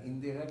mit einer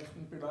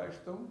indirekten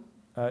Beleuchtung.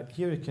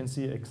 Here you can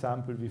see an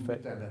example with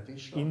Mit an einer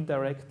Tischlampe.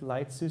 indirect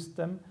light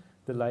system.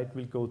 The light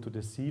will go to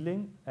the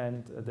ceiling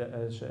and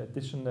there is an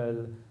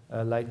additional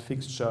light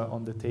fixture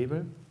on the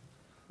table.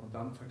 Und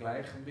dann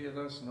vergleichen wir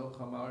das noch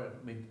einmal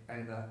mit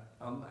einer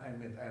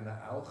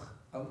auch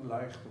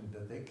Anleuchtung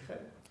der Decke.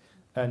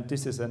 And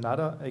this is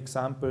another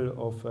example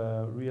of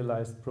a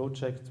realized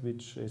project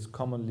which is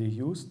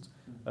commonly used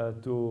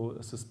to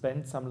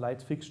suspend some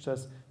light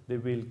fixtures.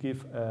 They will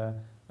give a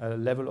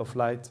level of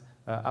light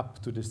up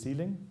to the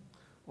ceiling.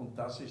 Und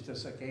das ist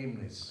das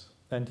Ergebnis.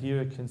 And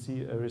here you can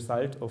see a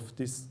result of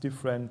these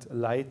different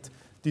light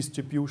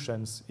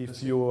distributions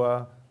if you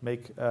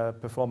make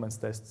performance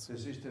tests.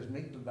 Das ist das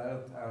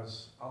Mittelwert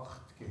aus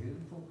 8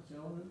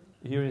 Gehirnfunktionen.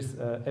 Here is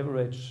an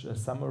average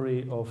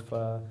summary of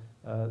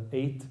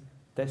 8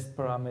 test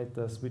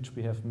parameters which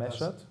we have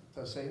measured.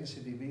 Da sehen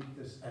Sie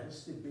das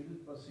erste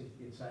Bild, was ich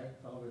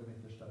gezeigt habe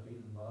mit der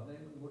stabilen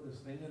Wahrnehmung, wo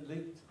das drinnen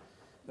liegt.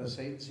 Da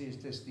sehen Sie,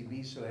 ist das die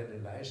visuelle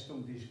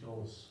Leistung, die ist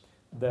groß.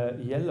 The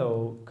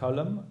yellow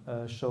column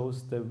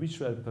shows the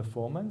visual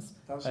performance,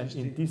 Das and ist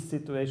in this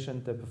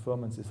situation the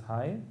performance is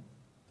high.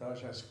 Da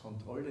ist als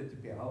Kontrolle die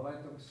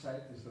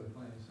Bearbeitungszeit, die soll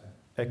klein sein.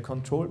 A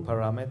control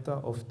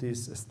parameter of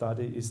this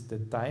study is the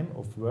time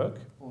of work.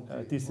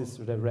 This is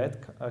the red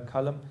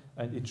column,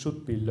 and it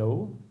should be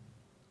low.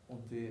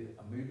 Und die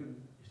Ermüdung,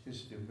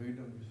 die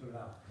Ermüdung, die soll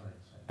auch klein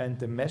sein. And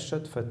the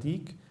measured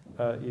fatigue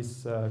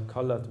is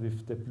colored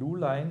with the blue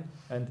line,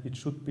 and it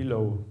should be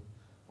low.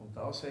 Und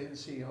da sehen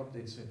Sie, ich habe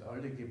jetzt nicht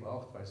alle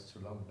gebraucht, weil es zu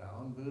lang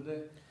dauern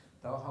würde.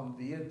 Da haben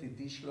wir die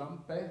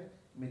Tischlampe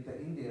mit der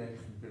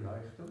indirekten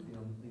Beleuchtung. Die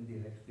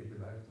indirekte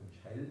Beleuchtung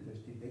ist hell, das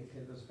ist die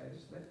Decke das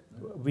Hellste. Ne?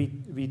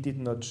 We did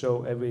not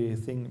show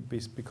everything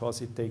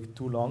because it takes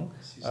too long,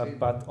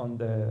 but on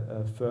the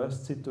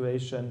first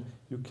situation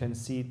you can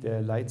see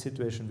the light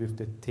situation with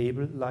the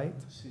table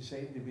light. Sie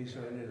sehen, die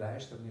visuelle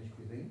Leistung ist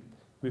gering.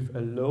 With a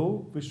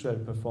low visual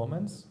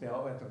performance,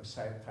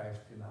 Bearbeitungszeit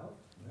pfeift hinauf.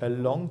 a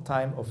long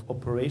time of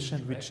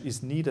operation which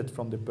is needed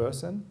from the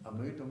person,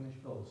 Ermüdung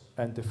ist groß.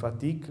 and the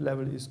fatigue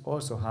level is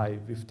also high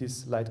with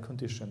this light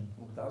condition.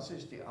 Und das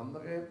ist die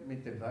andere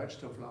mit den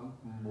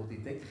Leuchtstofflampen, wo die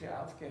Decke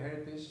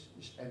aufgehellt ist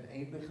ein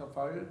ähnlicher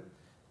Fall.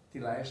 Die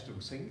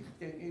Leistung sinkt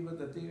gegenüber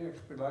der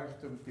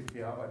Direktbeleuchtung, die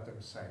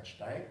Bearbeitungszeit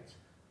steigt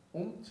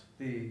und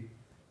die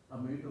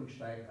Ermüdung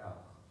steigt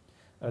auch.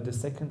 The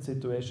second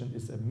situation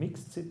is a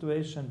mixed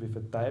situation with a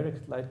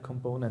direct light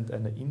component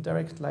and an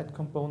indirect light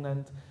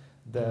component.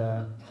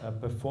 The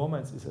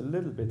performance is a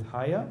little bit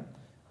higher,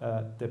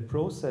 the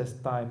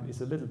process time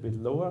is a little bit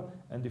lower,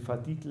 and the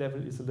fatigue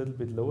level is a little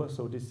bit lower,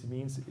 so this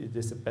means it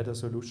is a better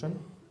solution.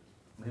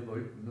 Wir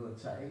wollten nur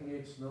zeigen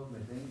jetzt noch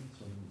mit dem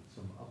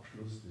zum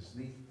Abschluss des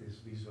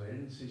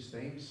visuellen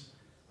Systems,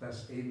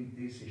 dass eben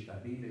diese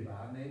stabile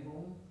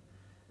Wahrnehmung,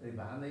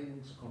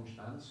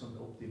 Wahrnehmungskonstanz und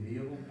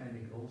Optimierung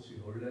eine große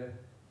Rolle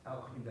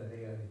auch in der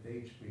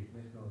Realität spielt.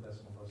 Nicht nur,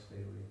 dass man was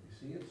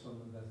theoretisiert,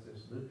 sondern dass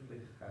es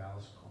wirklich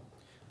herauskommt.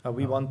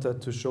 We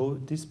wanted to show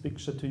this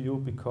picture to you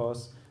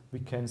because we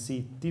can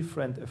see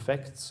different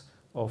effects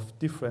of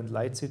different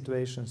light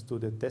situations to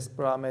the test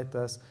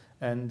parameters,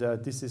 and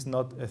this is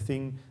not a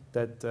thing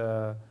that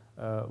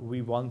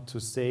we want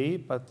to say,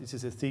 but this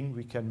is a thing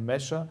we can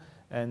measure,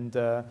 and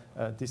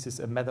this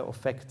is a matter of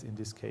fact in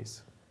this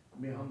case.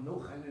 Wir haben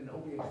noch einen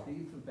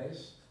objektiven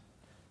Test,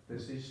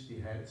 das ist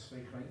die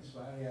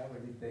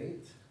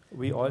Herzfrequenzvariabilität.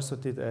 We also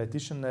did an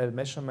additional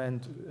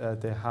measurement,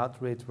 the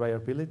heart rate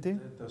variability.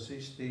 Das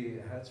ist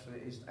die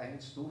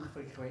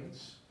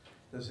Herz-1-Durchfrequenz.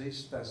 Das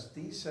ist, dass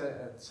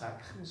diese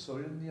Zacken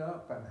sollen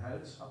ja beim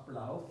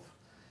Herzablauf,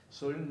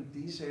 sollen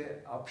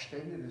diese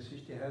Abstände, das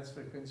ist die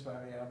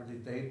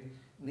Herzfrequenzvariabilität,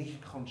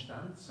 nicht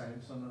konstant sein,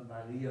 sondern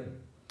variieren.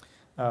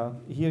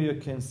 Here you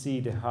can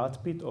see the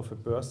heartbeat of a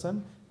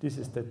person. This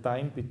is the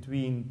time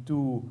between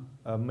two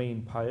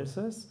main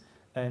pulses,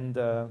 and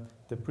the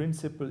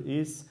principle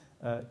is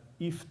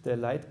if the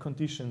light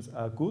conditions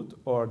are good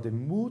or the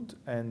mood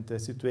and the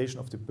situation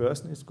of the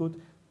person is good,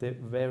 the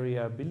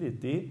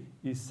variability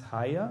is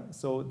higher,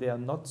 so they are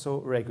not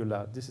so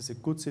regular. This is a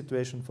good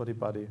situation for the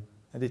body,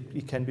 and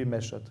it can be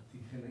measured.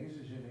 Die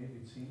chinesische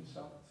Medizin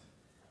sagt,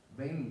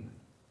 wenn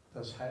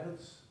das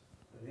Herz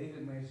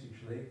regelmäßig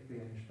schlägt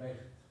wie ein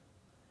Specht,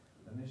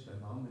 dann ist der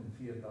Mann in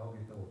 4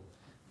 Tagen tot.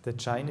 The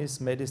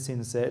Chinese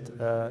medicine said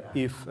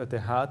if the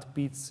heart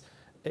beats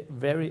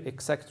very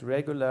exact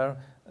regular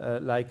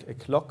like a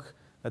clock,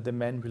 the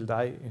man will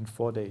die in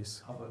 4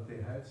 days. Aber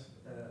die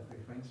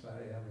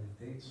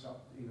Herzfrequenzvariabilität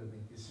sagt über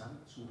den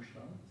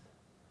Gesamtzustand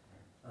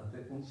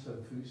unserer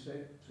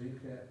Füße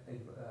sicher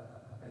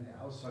eine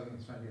Aussage,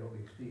 und zwar eine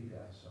objektive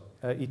Aussage.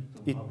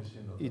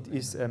 It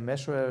is a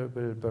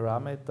measurable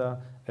parameter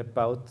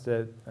about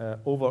the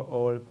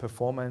overall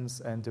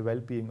performance and the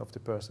well-being of the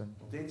person.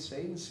 Und jetzt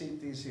sehen Sie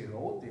diese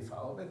rote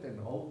Farbe, den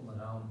roten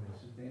Raum, wenn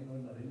Sie den noch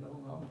in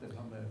Erinnerung haben, den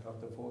haben wir gerade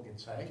davor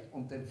gezeigt,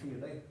 und den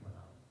violetten Raum.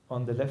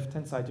 On the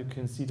left-hand side, you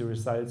can see the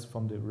results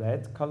from the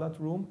red-colored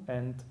room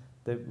and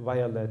the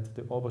violet,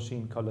 the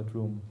aubergine-colored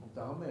room. Und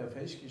da haben wir ja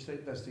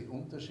festgestellt, dass die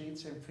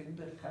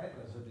Unterschiedsempfindlichkeit,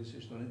 also das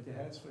ist noch nicht die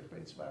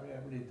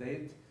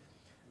Herzfrequenzvariabilität,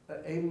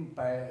 eben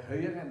bei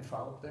höheren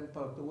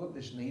Farbtemperaturen,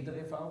 das ist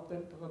niedere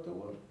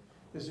Farbtemperatur,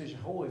 das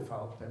ist hohe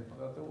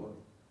Farbtemperatur,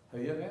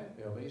 höhere,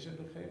 ja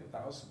wesentlich höher,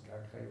 1000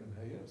 Grad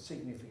höher,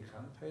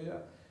 signifikant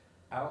höher.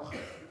 Auch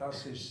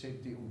das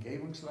sind die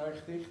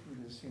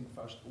Umgebungsleuchtdichten, die sind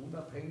fast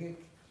unabhängig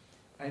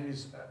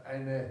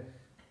eine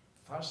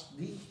fast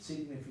nicht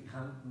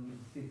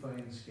signifikanten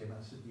Differenz geben.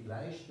 Also die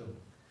Leistung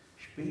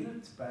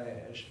spielt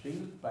bei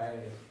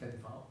den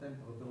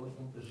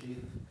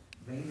Farbtemperaturunterschied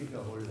weniger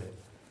Rolle.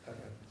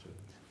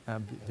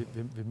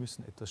 Wir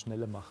müssen etwas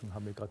schneller machen,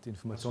 haben wir gerade die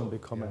Information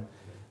bekommen.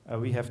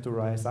 We have to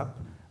rise up.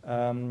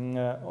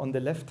 On the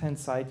left-hand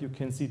side, you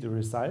can see the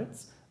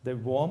results. The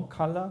warm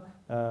color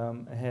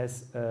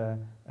has a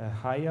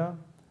higher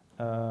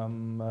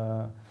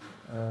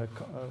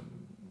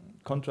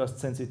contrast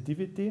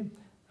sensitivity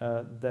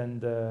than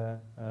the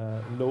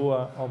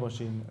lower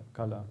aubergine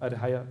color, the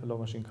higher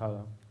aubergine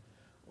color.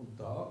 Und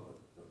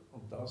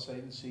da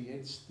sehen Sie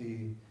jetzt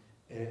die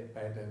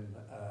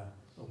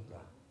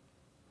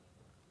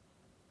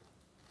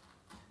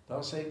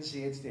da sehen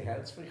Sie jetzt die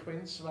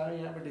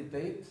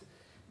Herzfrequenzvariabilität.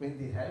 Wenn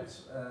die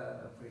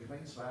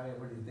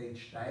Herzfrequenzvariabilität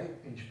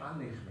steigt,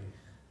 entspanne ich mich.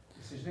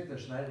 Es ist nicht ein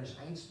schnelles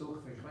 1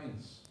 durch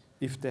Frequenz.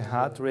 If the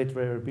heart rate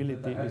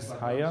variability is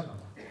higher,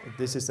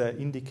 this is an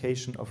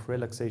indication of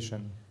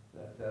relaxation.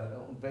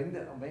 Und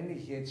wenn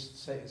ich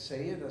jetzt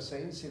sehe, da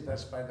sehen Sie,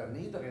 dass bei der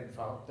niederen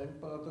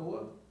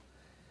Farbtemperatur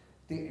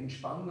die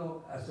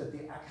Entspannung, also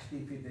die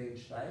Aktivität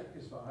steigt.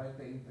 Das war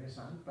heute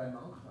interessant. Bei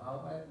manchen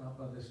Arbeiten hat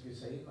man das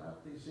gesehen,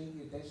 die Sie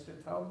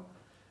getestet haben.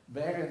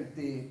 Während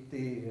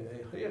die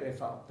höhere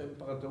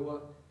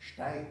Farbtemperatur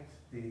steigt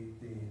die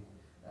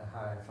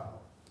HRV.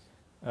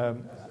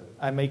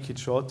 I make it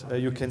short.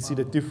 You can see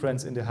the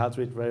difference in the heart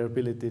rate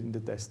variability in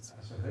the tests.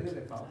 Also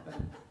höhere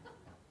Farbtemperatur.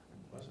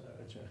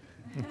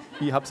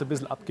 Ich habe es ein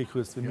bisschen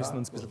abgekürzt, wir müssen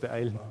uns ein bisschen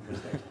beeilen.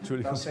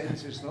 Entschuldigung. Da sehen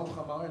Sie es noch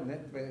einmal,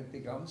 nicht?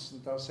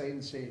 Da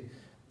sehen Sie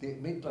die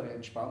mittlere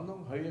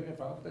Entspannung, höhere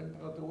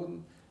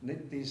Farbtemperaturen,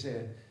 nicht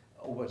diese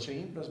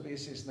Aubergine, das wie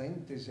Sie es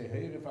nennt, diese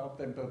höhere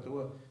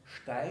Farbtemperatur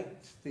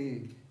steigt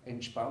die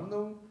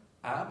Entspannung,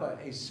 aber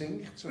es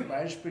sinkt zum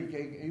Beispiel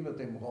gegenüber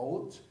dem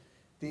Rot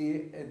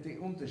die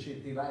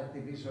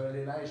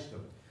visuelle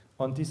Leistung.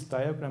 On this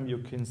diagram you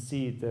can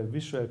see the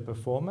visual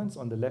performance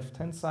on the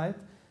left-hand side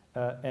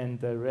and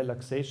the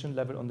relaxation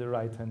level on the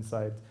right-hand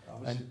side.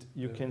 And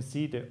you can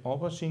see the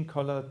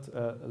aubergine-colored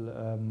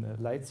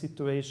light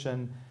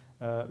situation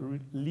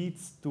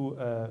leads to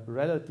a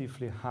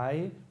relatively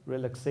high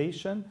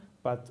relaxation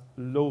but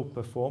low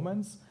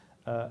performance.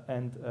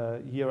 And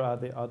here are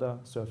the other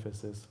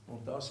surfaces.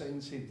 Und da sehen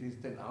Sie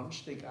den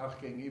Anstieg auch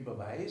gegenüber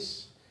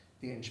Weiß.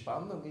 Die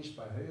Entspannung ist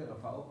bei höherer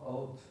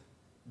Farbart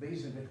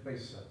wesentlich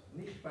besser.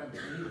 Nicht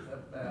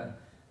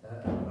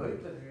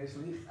rötlicheres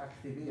Licht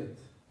aktiviert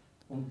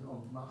und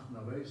macht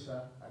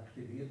nervöser,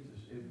 aktiviert.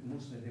 Es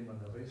muss nicht immer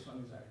nervös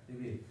sein, es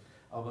aktiviert.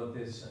 Aber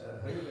das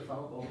höhere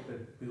Farbart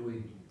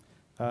beruhigt.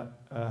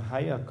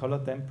 Higher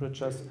color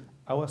temperatures,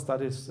 our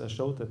studies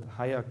showed that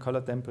higher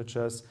color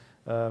temperatures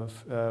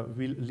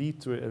will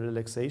lead to a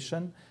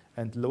relaxation,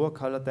 and lower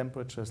color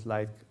temperatures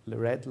like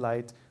red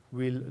light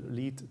will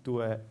lead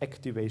to an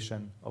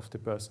activation of the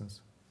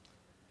persons.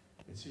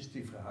 Jetzt ist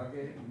die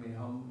Frage, wir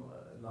haben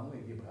lange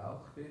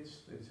gebraucht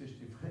jetzt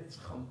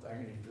kommt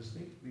eigentlich das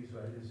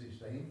lichtvisuelle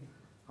System,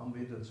 haben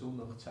wir dazu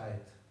noch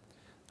Zeit?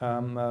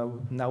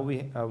 Now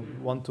we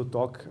want to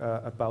talk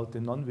about the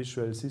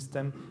non-visual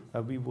system.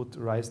 We would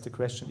raise the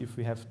question if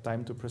we have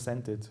time to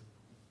present it.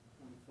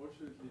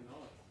 Unfortunately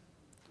not.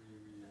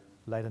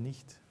 Leider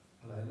nicht.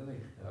 Leider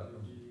nicht. Ja.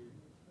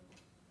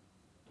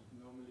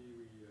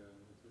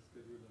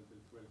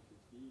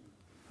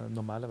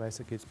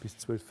 Normalerweise geht es bis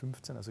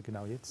 12:15, also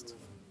genau jetzt.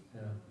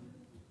 Ja.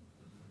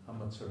 Haben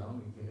wir zu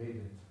lange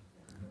geredet?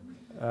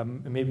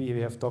 Maybe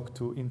we have talked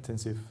too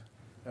intensive.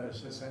 Das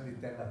sind die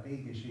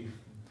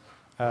Therapiegeschichten.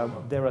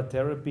 There are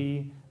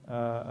therapy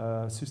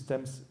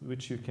systems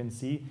which you can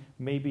see.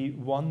 Maybe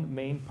one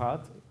main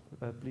part,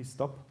 please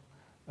stop.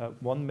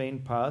 One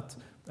main part,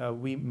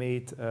 we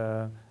made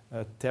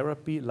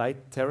light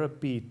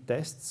therapy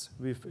tests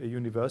with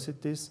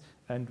universities,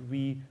 and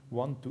we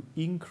want to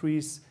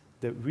increase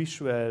the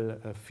visual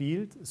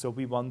field, so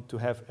we want to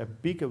have a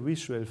bigger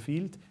visual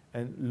field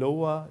and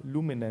lower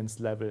luminance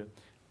level.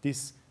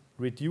 This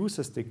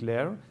reduces the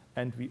glare,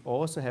 and we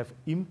also have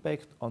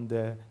impact on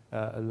the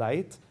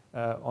light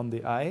on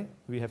the eye.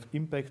 We have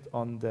impact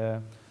on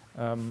the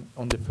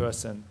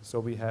person, so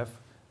we have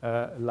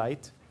a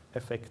light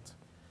effect.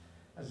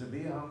 Also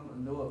wir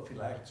haben nur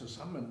vielleicht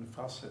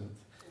zusammenfassend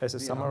As a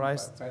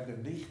summarized bei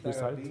den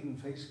Lichttherapien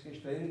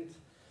festgestellt,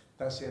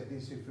 dass ja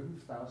diese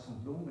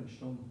 5000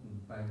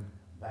 Lumenstunden beim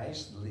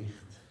weißen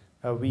Licht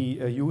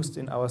we used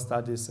in our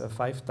studies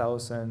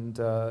 5000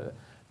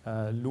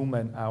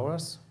 lumen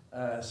hours.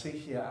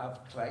 Sich ja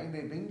auf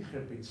kleine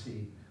Winkel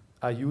bezieht.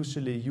 are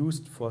usually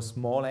used for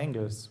small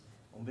angles.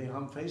 Und wir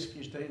haben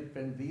festgestellt,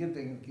 wenn wir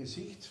den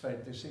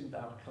Gesichtsfeld, das sind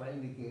auch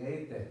kleine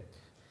Geräte,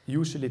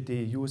 Usually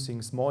they're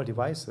using small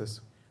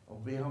devices.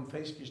 und wir haben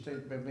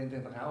festgestellt, wenn wir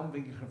den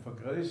Raumwinkel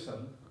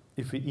vergrößern,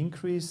 If we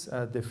increase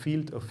the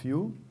field of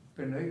view,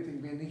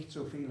 benötigen wir nicht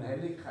so viel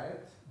Helligkeit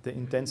the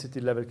intensity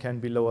level can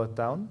be lowered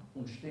down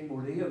und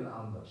stimulieren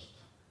anders.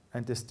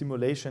 and the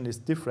stimulation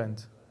is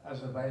different.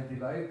 Also weil die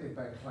Leute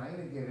bei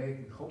kleinen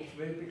Geräten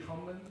Kopfweh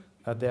bekommen.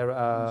 There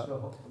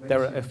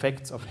are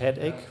effects of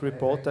headache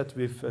reported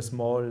with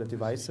small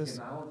devices.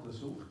 Genau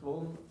untersucht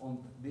wurden und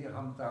wir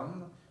haben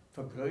dann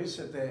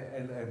vergrößerte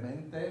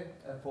Elemente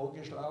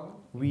vorgeschlagen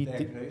in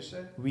der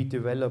Größe. We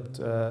developed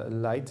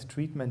light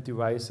treatment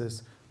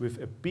devices with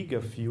a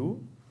bigger view.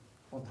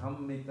 Und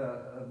haben mit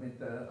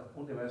der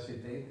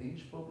Universität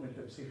Innsbruck, mit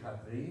der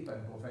Psychiatrie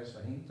beim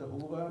Professor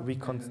Hinterhuber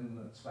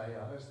einen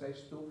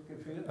 2-Jahrestest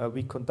durchgeführt.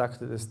 We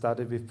conducted a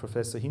study with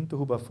Professor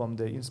Hinterhuber from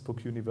the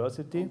Innsbruck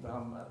University. Und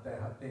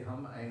die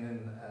haben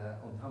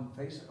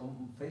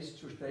um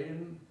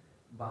festzustellen,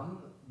 wann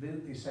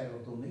wird die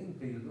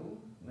Serotoninbildung,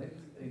 nicht?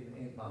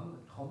 Wann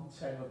kommt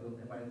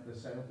Serotonin, weil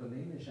das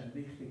Serotonin ist ein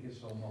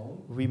wichtiges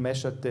Hormon. We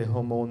measured the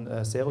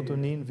hormone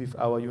serotonin with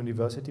our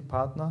university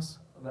partners.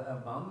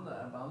 Wann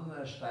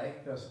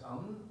steigt das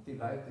an? Die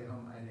Leute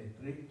haben eine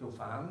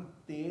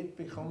Tryptophan-Diät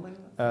bekommen.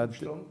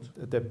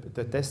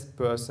 The test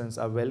persons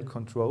are well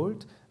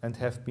controlled and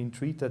have been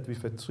treated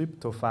with a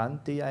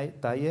tryptophan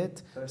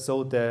diet,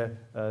 so the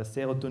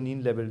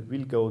serotonin level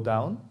will go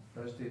down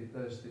Da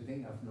ist die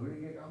Ding auf Null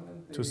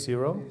gegangen, to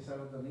zero. Die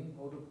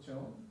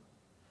Serotoninproduktion.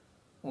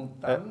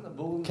 Und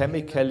dann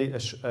chemically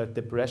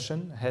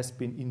depression has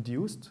been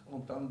induced.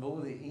 Und dann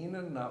wurde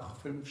ihnen nach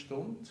 5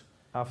 Stunden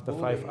after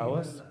 5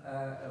 hours,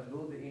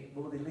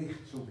 wurde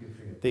Licht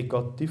zugeführt. They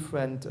got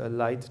different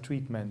light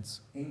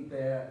treatments. Und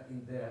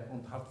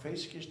habe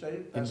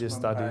festgestellt, in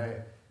dass man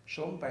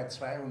schon bei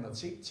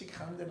 270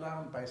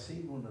 Candela und bei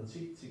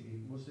 770,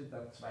 ich musste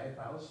da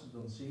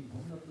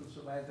 2700 und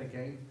so weiter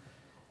gehen,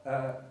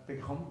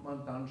 bekommt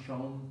man dann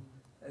schon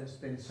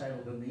den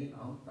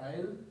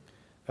Serotoninanteil.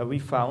 We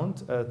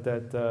found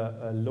that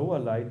a lower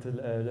light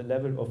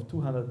level of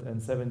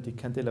 270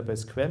 candela per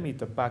square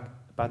meter,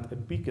 but a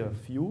bigger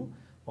view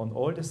on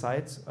all the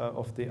sides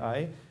of the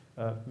eye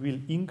will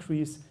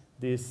increase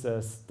this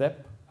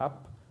step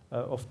up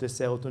of the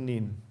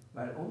serotonin.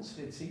 Weil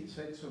unsere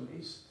Zielsetzung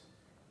ist,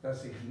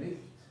 dass ich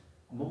nicht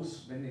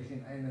muss, wenn ich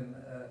in einen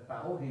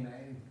Bau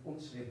hinein,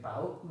 unsere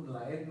Bauten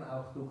leiden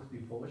auch durch die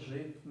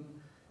Vorschriften,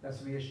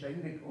 dass wir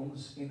ständig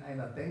uns in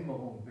einer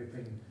Dämmerung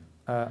befinden.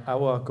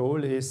 Our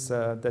goal is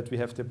that we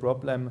have the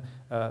problem,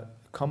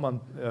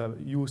 common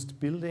used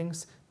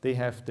buildings, they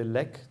have the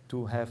lack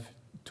to have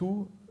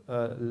too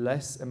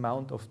less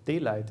amount of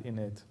daylight in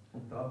it.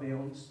 Und da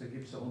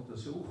gibt es eine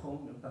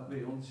Untersuchung, da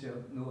wir uns ja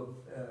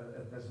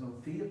dass nur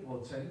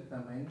 4%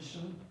 der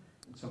Menschen,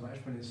 zum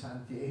Beispiel in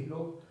San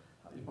Diego,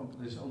 ich habe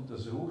das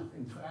untersucht,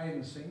 im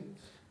Freien sind,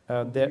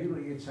 die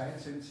übrige Zeit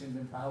sind sie in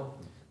den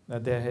Bauten.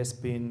 There has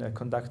been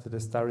conducted a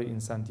study in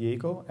San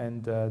Diego,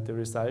 and the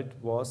result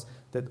was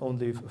that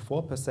only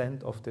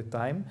 4% of the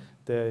time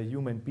the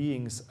human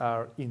beings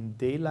are in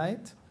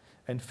daylight,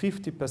 and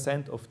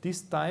 50% of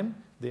this time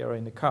they are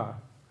in a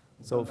car.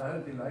 So,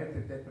 die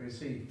Leute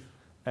depressiv.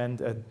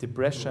 And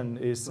depression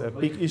is a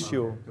big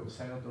issue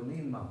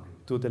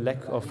to the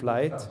lack of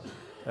light,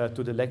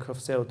 to the lack of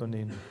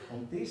serotonin.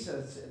 Und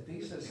dieser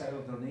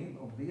Serotonin,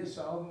 und wir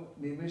sagen,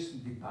 wir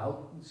müssen die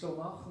Bauten so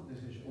machen,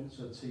 das ist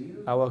unser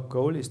Ziel. Our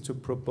goal is to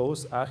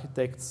propose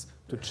architects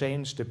to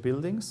change the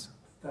buildings.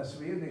 Dass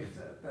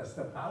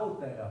der Bau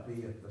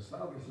therapiert, das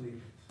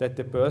Tageslicht. That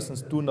the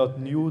persons do not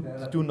need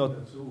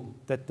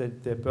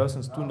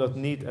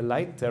a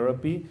light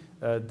therapy.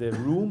 The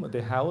room,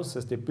 the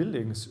houses, the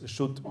buildings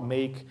should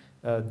make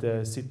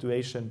the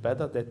situation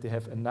better. That they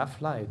have enough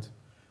light.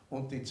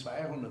 Und die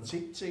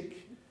 270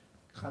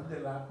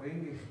 Candela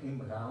bringe ich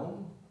im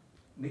Raum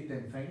mit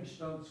den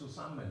Fenstern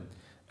zusammen.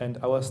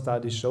 And our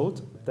study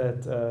showed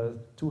that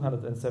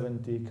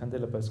 270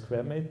 candela per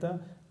square meter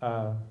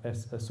are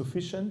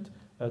sufficient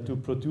to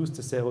produce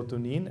the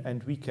serotonin,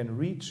 and we can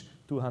reach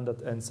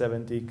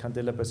 270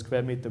 candela per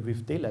square meter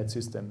with daylight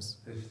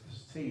systems. Das ist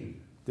das Ziel.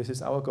 This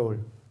is our goal.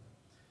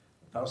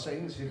 Da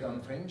sehen Sie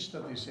dann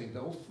Fenster, die sind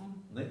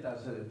offen. Nicht?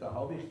 Also da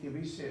habe ich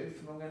gewisse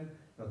Öffnungen.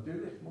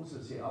 Natürlich muss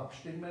ich sie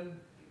abstimmen,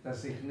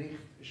 dass ich nicht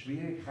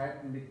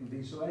Schwierigkeiten mit dem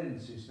visuellen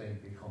System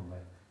bekomme.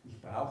 Ich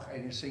brauche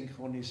eine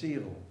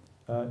Synchronisierung.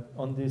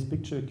 On this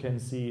picture you can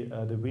see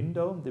the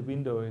window. The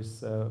window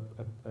is a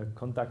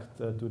contact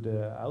to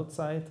the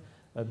outside.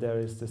 There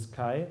is the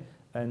sky,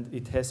 and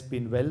it has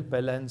been well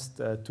balanced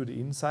to the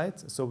inside.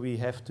 So we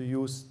have to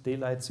use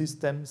daylight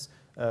systems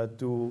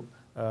to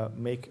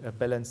make a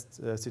balanced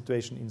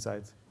situation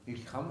inside.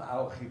 Ich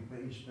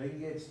bringe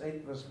jetzt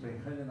etwas, wir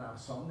können auch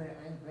Sonne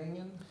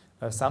einbringen.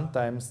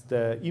 Sometimes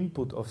the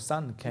input of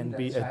sun can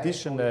be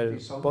additional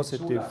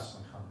positive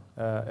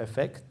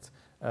effect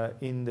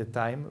in the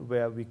time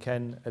where we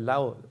can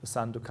allow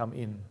sun to come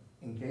in.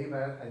 in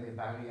Gegenwart eine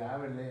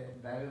variable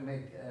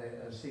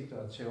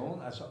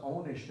Wärmesituation, also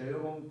ohne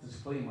Störung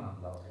des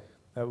Klimaanlage.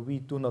 We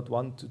do not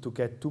want to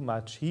get too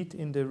much heat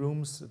in the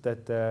rooms,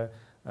 that the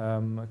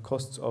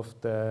costs of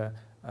the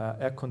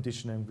air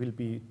conditioning will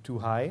be too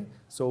high.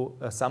 So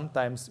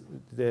sometimes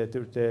the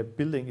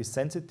building is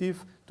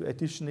sensitive to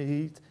additional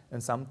heat,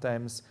 and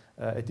sometimes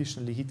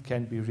additional heat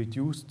can be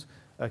reduced,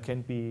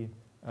 can be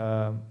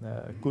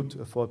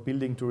good for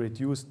building to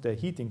reduce the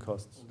heating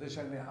costs. Und das ist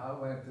eine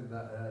Arbeit in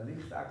der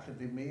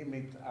Lichtakademie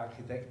mit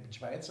Architekten, mit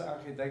Schweizer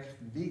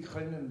Architekten. Wie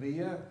können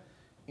wir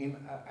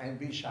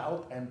wie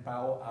schaut ein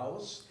Bau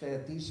aus, der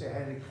diese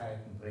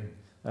Helligkeiten bringt?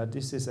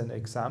 This is an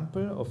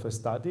example of a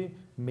study.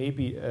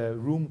 Maybe a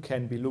room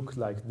can be looked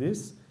like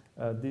this.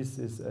 This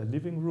is a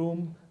living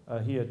room.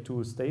 Here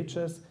 2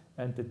 stages,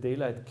 and the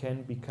daylight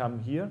can become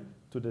here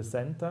to the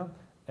center.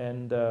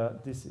 And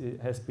this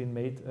has been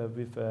made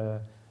with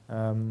a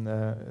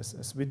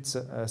Swiss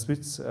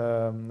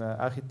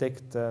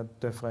architect,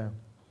 Prof.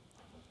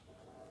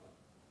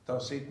 Da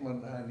sieht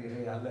man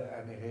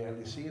eine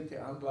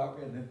realisierte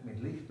Anlage, nicht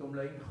mit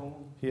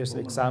Lichtumlenkung. Here's an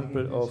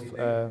example of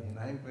a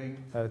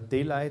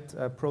daylight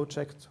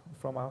project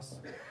from us.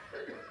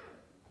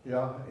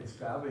 Ja, jetzt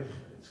glaube ich,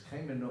 jetzt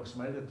käme noch das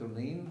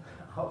Melatonin,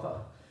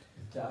 aber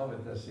ich glaube,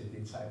 dass Sie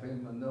die Zeit,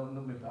 wenn wir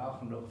wir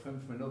brauchen noch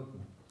 5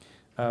 Minuten.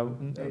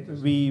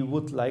 We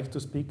would like to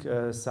speak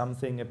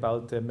something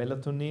about the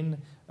melatonin.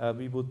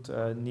 We would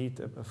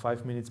need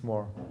 5 minutes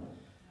more.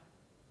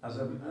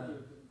 Also,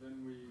 then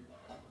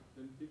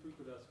people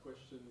could ask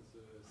questions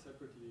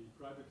separately,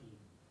 privately,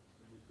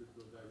 and we could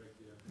go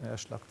directly after. Er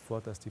schlägt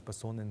vor, dass die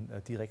Personen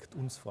direkt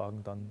uns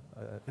fragen, dann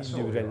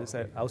individuell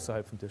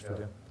außerhalb von der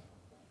Studie.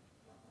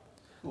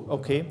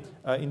 Okay,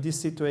 in this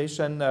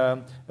situation,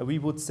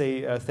 we would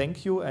say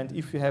thank you, and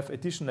if you have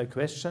additional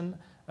questions,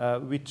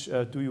 which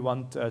do you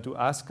want to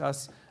ask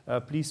us,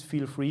 please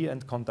feel free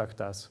and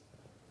contact us.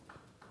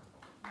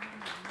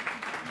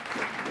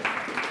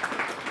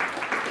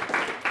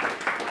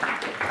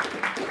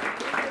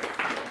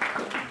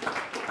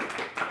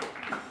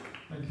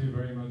 Thank you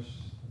very much,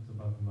 Dr.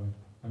 Bartenbach.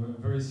 I'm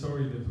very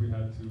sorry that we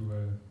had to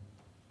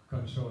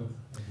cut short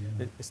at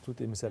the end. Es tut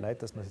ihm sehr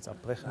leid, dass wir jetzt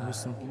abbrechen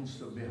müssen.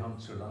 Wir haben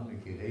zu lange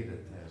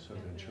geredet, also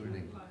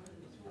entschuldigen.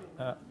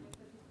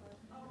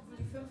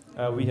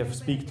 We have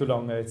speak too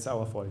long, it's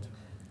our fault.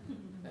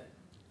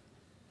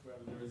 Well,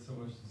 there is so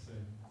much to say.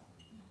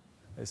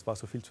 Es war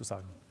so viel zu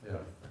sagen. Ja.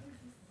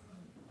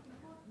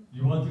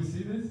 You want to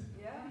see this?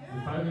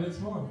 In 5 minutes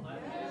more?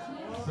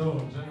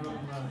 So, General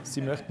Demand.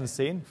 Sie möchten es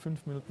sehen,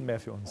 5 Minuten mehr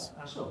für uns.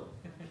 Ach so.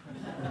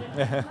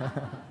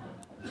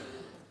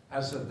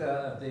 Also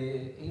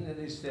Ihnen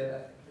ist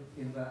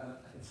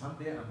jetzt haben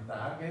wir am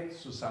Tage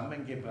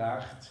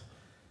zusammengebracht,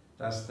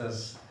 dass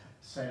das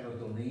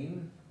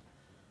Serotonin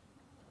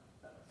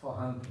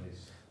vorhanden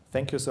ist.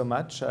 Thank you so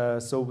much.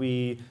 So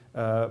we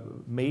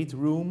made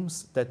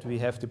rooms that we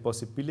have the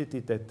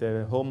possibility that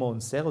the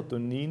hormone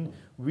serotonin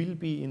will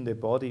be in the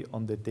body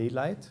on the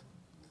daylight.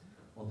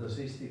 Und das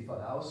ist die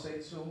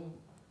Voraussetzung,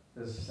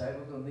 das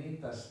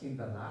Serotonin, dass in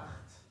der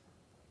Nacht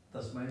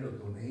das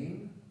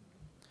Melatonin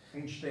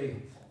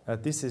entsteht.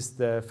 This is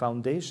the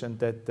foundation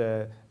that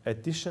the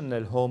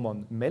additional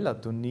hormone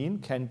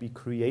melatonin can be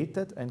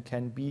created and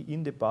can be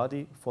in the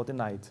body for the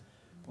night.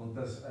 Und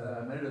das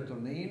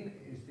Melatonin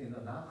ist in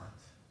der Nacht,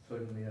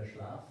 sollten wir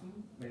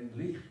schlafen. Wenn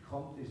Licht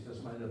kommt, ist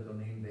das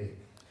Melatonin weg.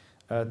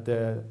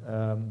 The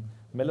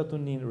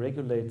melatonin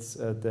regulates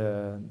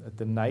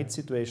the night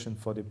situation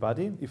for the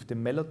body. If the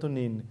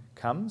melatonin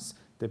comes,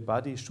 the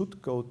body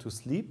should go to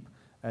sleep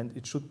and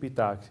it should be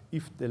dark.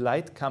 If the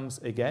light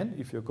comes again,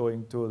 if you're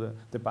going to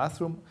the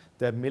bathroom,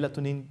 the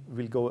melatonin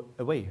will go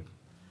away.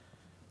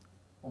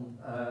 Und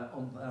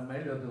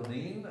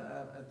Melatonin,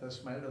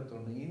 das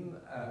Melatonin,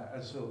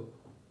 also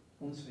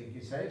unsere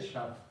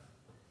Gesellschaft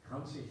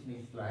kann sich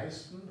nicht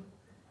leisten,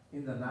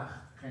 in der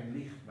Nacht kein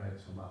Licht mehr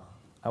zu machen.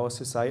 Our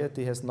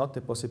society has not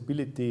the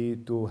possibility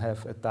to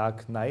have a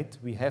dark night.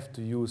 We have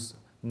to use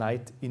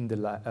night in the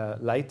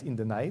light in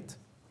the night.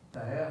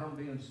 Daher haben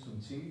wir uns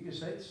zum Ziel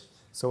gesetzt,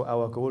 So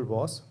our goal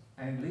was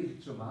ein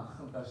Licht zu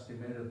machen, das die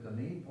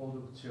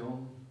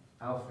Melatoninproduktion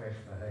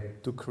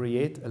aufrechterhält. to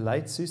create a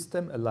light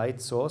system, a light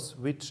source,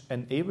 which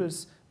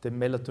enables the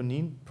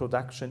melatonin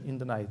production in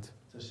the night.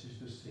 Das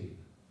ist das Ziel.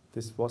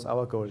 This was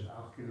our goal, Das ist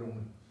auch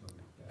gelungen.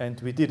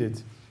 and we did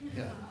it.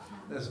 Ja.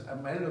 Das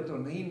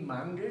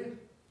Melatoninmangel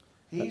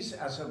hieß,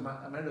 also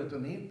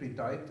Melatonin,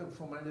 Bedeutung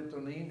von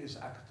Melatonin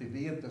ist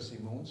aktiviert das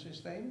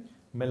Immunsystem,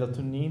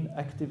 Melatonin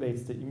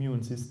activates the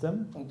immune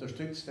system,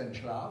 unterstützt den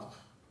Schlaf,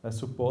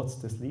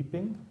 supports the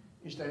sleeping,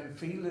 ist ein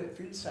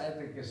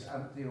vielseitiges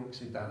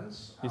Antioxidant,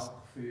 Ist-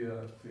 auch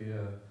für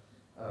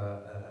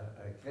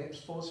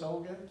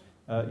Krebsvorsorge,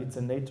 it's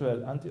a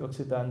natural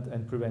antioxidant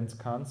and prevents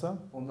cancer.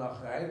 und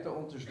nach Reiter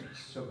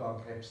unterstützt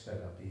sogar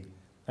Krebstherapie.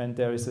 And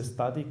there is a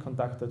study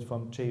conducted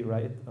from J.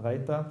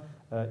 Reiter.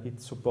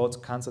 It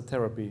supports cancer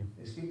therapy.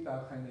 Es gibt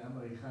auch eine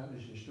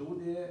amerikanische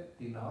Studie,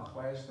 die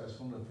nachweist, dass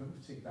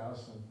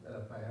 150.000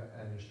 bei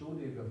einer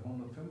Studie über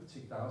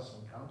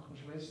 150.000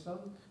 Krankenschwestern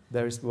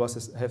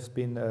Has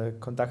been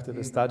conducted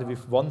a study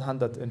with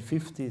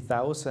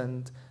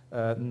 150,000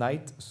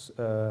 night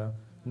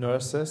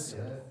nurses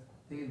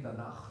die in der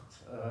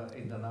Nacht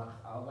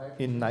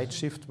arbeiten. in night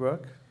shift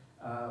work.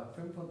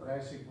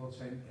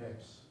 35%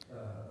 Krebs.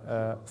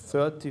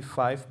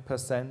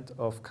 35%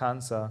 of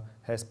cancer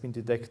has been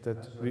detected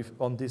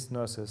on these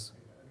nurses.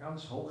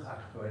 Ganz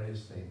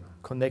hochaktuelles Thema.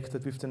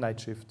 Connected with the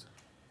night shift.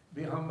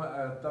 Wir haben,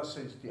 das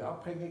ist die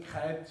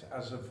Abhängigkeit,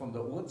 also von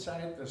der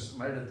Uhrzeit, das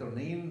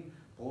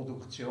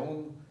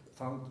Melatoninproduktion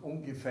fängt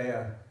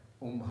ungefähr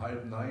um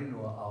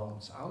 8:30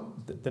 abends an.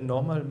 The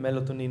normal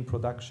melatonin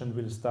production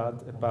will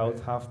start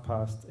about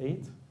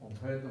 8:30. Und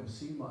hört um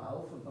 7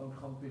 auf und dann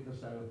kommt wieder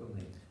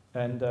Serotonin.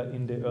 And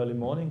in the early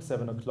morning,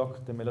 7 o'clock,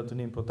 the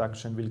melatonin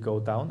production will go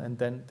down, and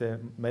then the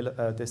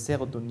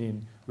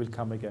serotonin will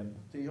come again.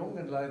 Die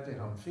jungen Leute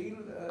haben viel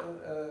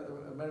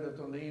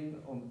Melatonin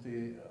und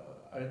die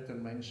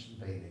alten Menschen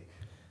wenig.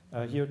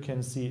 Here you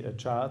can see a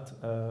chart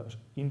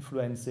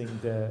influencing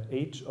the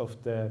age of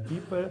the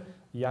people.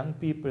 Young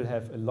people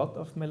have a lot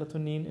of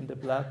melatonin in the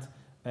blood,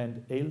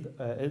 and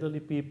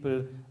elderly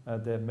people,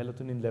 the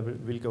melatonin level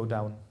will go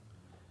down.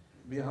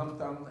 Wir haben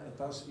dann,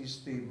 das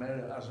ist die,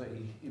 also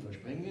ich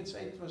überspringe jetzt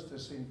etwas,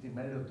 das sind die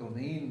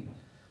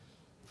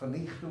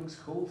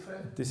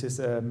Melatonin-Vernichtungskurve. This is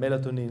a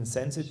melatonin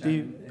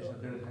sensitive. Das ist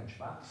natürlich ein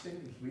Schwachsinn.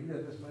 Ich will ja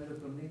das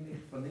Melatonin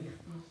nicht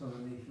vernichten,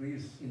 sondern ich will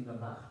es in der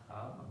Nacht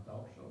haben, am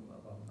Tag schon,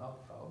 aber am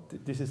Nacht haben.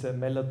 This is a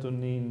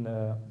melatonin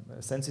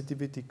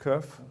sensitivity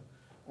curve.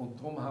 Und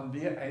darum haben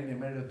wir eine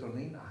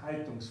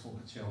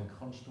Melatonin-Erhaltungsfunktion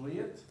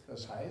konstruiert.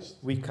 Das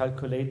heißt, we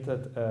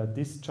calculated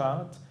this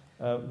chart.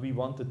 We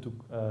wanted to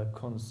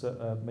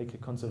make a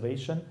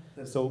conservation,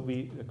 so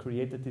we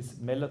created this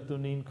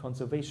melatonin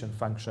conservation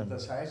function.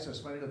 Das heißt,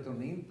 das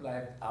Melatonin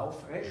bleibt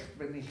aufrecht,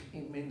 wenn ich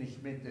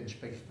mit den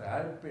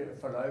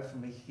Spektralverläufen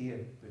mich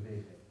hier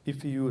bewege.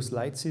 If you use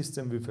light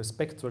system with a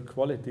spectral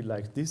quality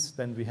like this,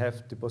 then we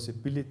have the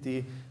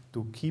possibility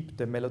to keep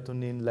the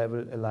melatonin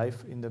level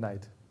alive in the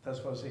night.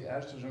 Das, was ich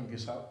erst schon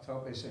gesagt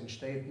habe, es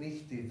entsteht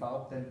nicht die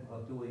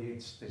Farbtemperatur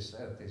jetzt, das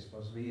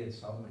was wir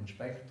jetzt haben im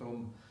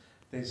Spektrum,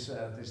 das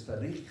der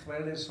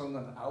Lichtquelle,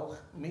 sondern auch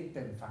mit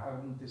den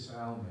Farben des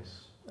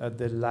Raumes.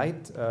 The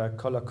light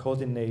color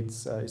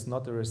coordinates is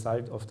not a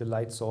result of the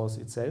light source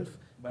itself.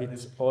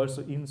 It's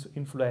also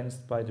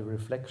influenced by the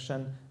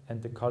reflection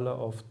and the color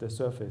of the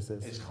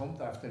surfaces. Es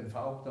kommt auf den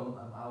Farbton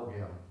am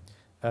Auge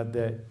an.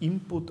 The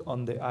input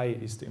on the eye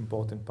is the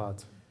important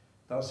part.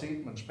 Da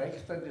sieht man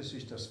Spektren, das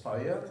ist das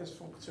Feuer, das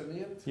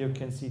funktioniert. Here you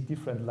can see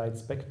different light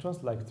spectra,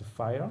 like the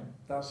fire.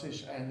 Das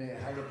ist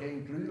eine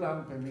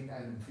Halogenglühlampe mit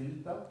einem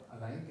Filter,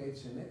 allein geht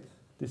sie nicht.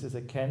 This is a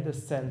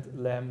incandescent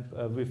lamp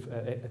with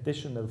an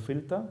additional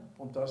filter.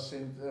 Und das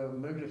sind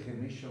mögliche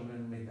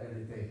Mischungen mit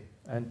LED.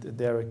 And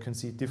there you can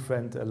see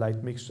different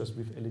light mixtures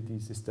with LED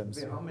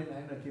systems. Wir haben in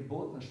einer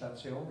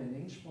Geburtenstation in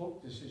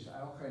Innsbruck, das ist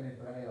auch eine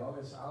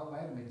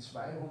 3-Jahresarbeit mit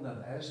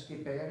 200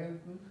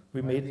 Erstgebärenden,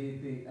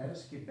 die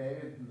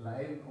Erstgebärenden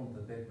leiden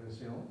unter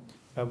Depression.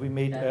 We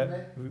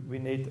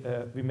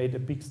made a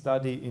big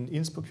study in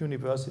Innsbruck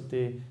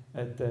University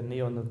at the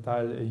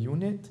neonatal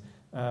unit.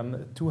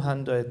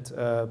 200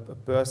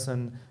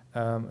 person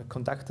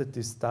conducted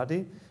this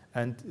study,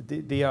 and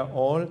they are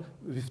all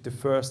with the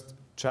first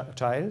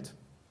child.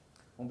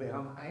 Und wir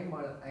haben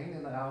einmal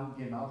einen Raum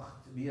gemacht,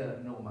 wie er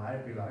normal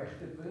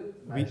beleuchtet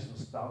wird,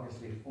 meistens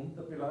Tageslicht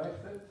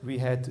unterbeleuchtet.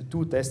 We had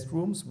 2 test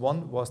rooms.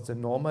 One was the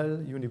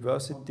normal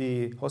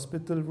university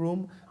hospital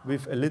room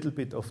with a little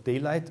bit of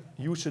daylight,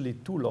 usually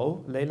too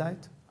low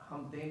daylight.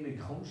 Haben den mit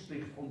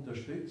Kunstlicht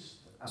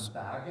unterstützt am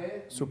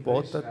Tage,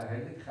 supported. Mit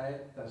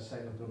Helligkeit, dass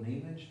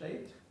Serotonin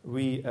entsteht.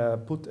 We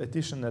put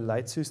additional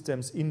light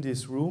systems in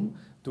this room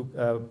to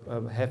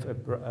have a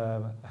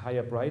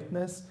higher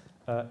brightness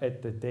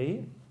at the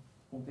day.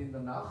 Und in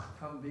der Nacht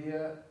haben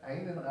wir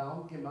einen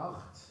Raum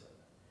gemacht,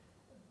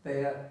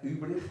 der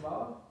üblich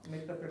war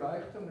mit der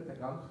Beleuchtung, mit der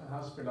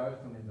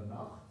Krankenhausbeleuchtung in der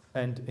Nacht.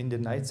 And in the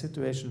night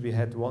situation we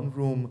had one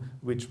room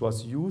which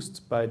was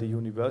used by the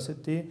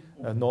university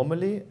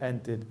normally,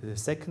 and the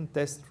second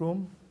test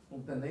room.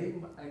 Und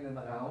daneben einen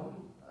Raum,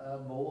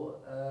 wo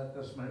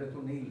das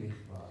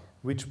Melatoninlicht war.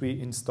 Which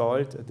we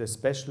installed the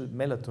special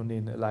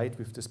melatonin light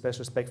with the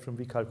special spectrum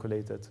we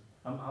calculated.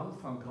 Am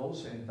Anfang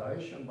große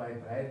Enttäuschung, bei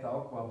 3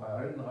 Tagen war bei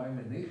allen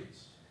Räumen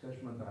nichts. Da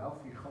ist man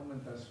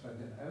draufgekommen, dass bei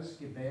den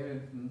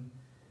Erstgebärenden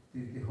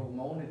die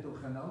Hormone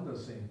durcheinander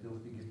sind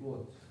durch die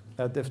Geburt.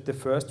 The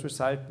first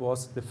result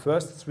was the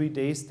first 3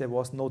 days there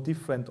was no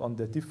different on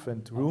the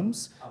different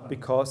rooms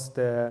because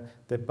the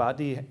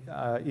body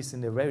is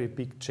in a very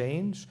big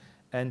change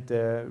and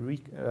the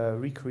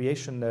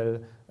recreational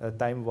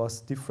time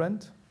was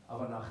different.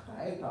 Aber nach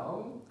 3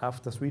 Tagen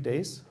after 3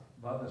 days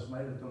war das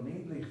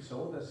Melatoninlicht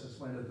so, dass das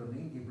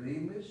Melatonin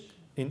geblieben ist.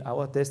 In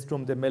our test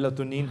room, the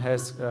melatonin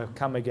has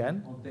come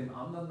again. Und im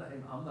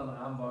anderen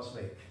Raum war es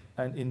weg.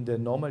 And in the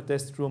normal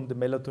test room, the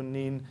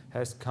melatonin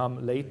has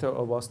come later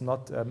or was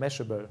not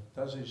measurable.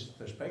 Das ist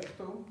das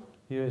Spektrum.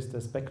 Here is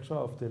the spectra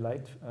of the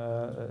light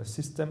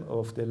system,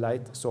 of the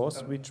light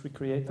source which we Dann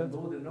created.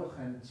 wurde noch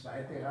ein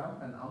zweiter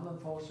Raum, ein anderen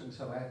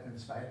Forschungsarbeit, ein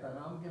zweiter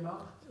Raum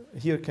gemacht.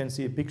 Here you can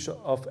see a picture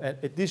of an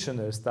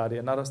additional study,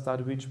 another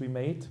study which we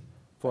made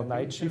for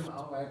night shift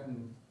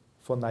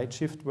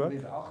work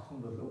Mit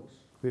 800 Lux.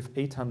 with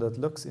 800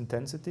 lux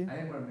intensity.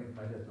 Einmal mit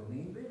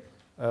Melatoninlicht.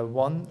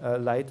 One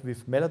light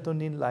with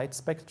melatonin light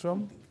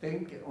spectrum. Ich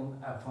denke,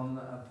 von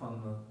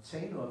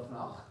 10 Uhr auf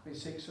Nacht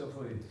bis 6 Uhr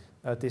früh.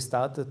 They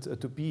started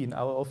to be in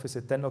our office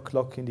at 10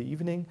 o'clock in the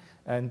evening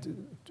and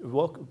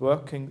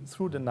working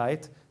through the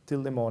night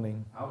till the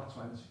morning. Auch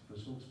 20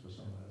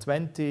 Versuchspersonen.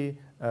 20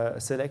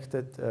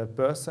 selected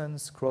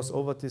persons,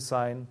 crossover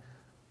design.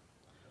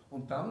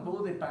 Und dann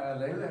wurde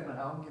parallel ein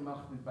Raum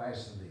gemacht mit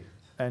weißem Licht.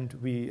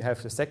 And we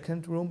have the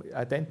second room,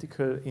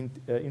 identical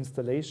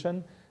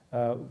installation,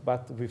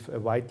 but with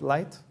a white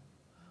light.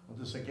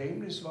 Und das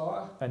Ergebnis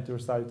war, And the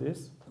result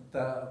is,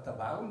 der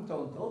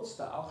Warmton trotz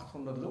der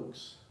 800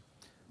 Lux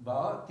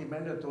war die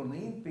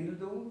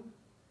Melatoninbildung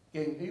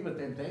gegenüber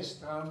dem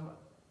Testraum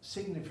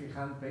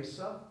signifikant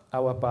besser.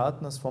 our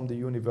partners from the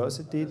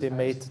university, they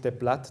made the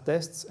blood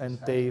tests and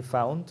they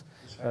found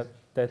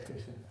that,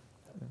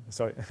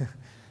 sorry,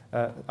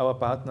 our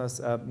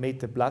partners made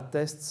the blood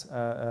tests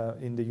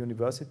in the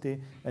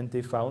university and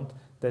they found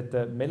that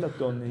the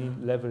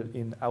melatonin level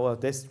in our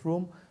test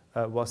room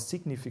was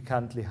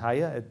significantly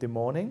higher at the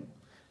morning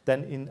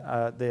than in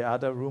the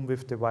other room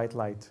with the white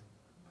light.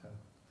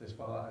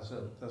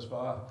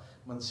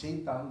 Man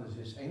sieht dann, das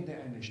ist Ende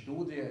einer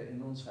Studie in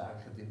unserer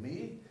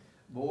Akademie,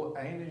 wo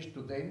eine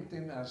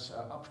Studentin als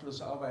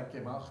Abschlussarbeit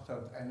gemacht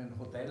hat, einen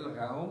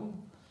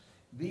Hotelraum,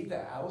 wie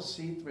der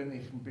aussieht, wenn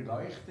ich ihn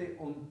beleuchte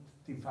und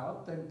die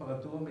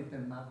Farbtemperatur mit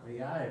dem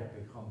Material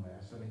bekomme,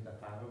 also mit der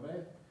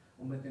Farbe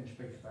und mit den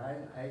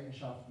spektralen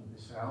Eigenschaften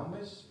des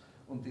Raumes.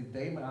 Und in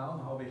dem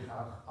Raum habe ich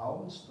auch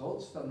abends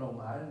trotz der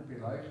normalen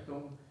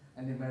Beleuchtung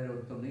eine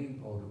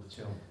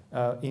Melatoninproduktion.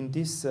 In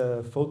this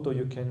photo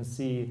you can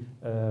see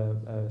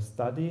a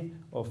study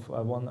of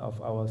one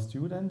of our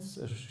students.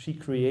 She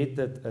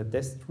created a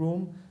test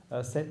room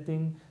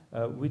setting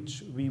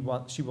which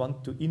she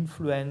want to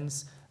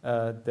influence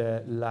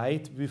the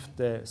light with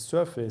the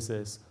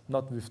surfaces,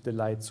 not with the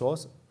light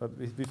source, but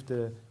with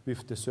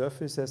the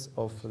surfaces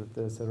of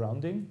the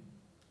surrounding.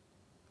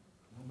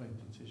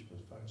 Moment, jetzt ist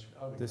was falsch.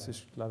 Das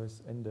ist, glaube ich,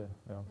 das Ende.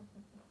 Ja.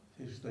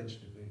 Das ist das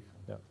letzte Bild.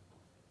 Ja. Haben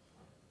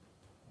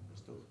wir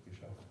es doch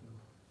geschafft noch.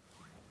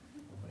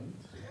 Moment.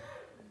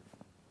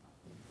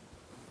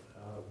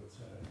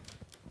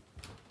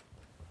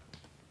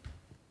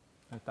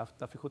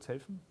 Darf ich kurz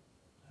helfen?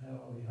 Ja,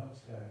 aber ich habe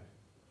es gleich.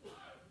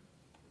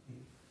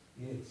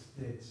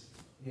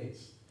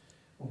 Jetzt.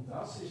 Und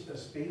das ist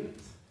das Bild,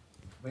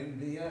 wenn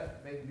wir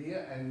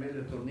ein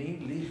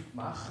Melatoninlicht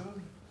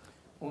machen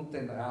und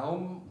der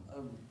Raum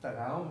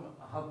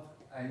hat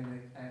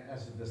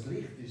also das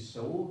Licht ist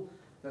so,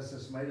 dass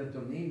das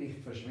Melatonin nicht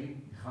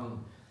verschwinden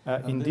kann.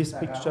 In this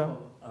picture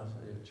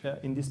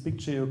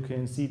you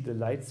can see the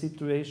light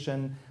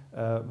situation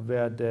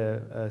where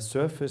the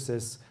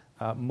surfaces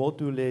are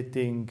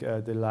modulating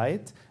the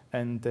light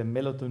and the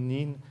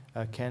melatonin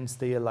can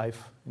stay alive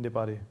in the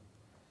body.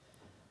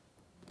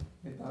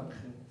 Wir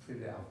danken für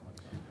die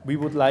Aufmerksamkeit. We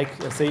would like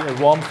to say a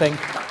warm thank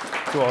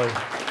to all.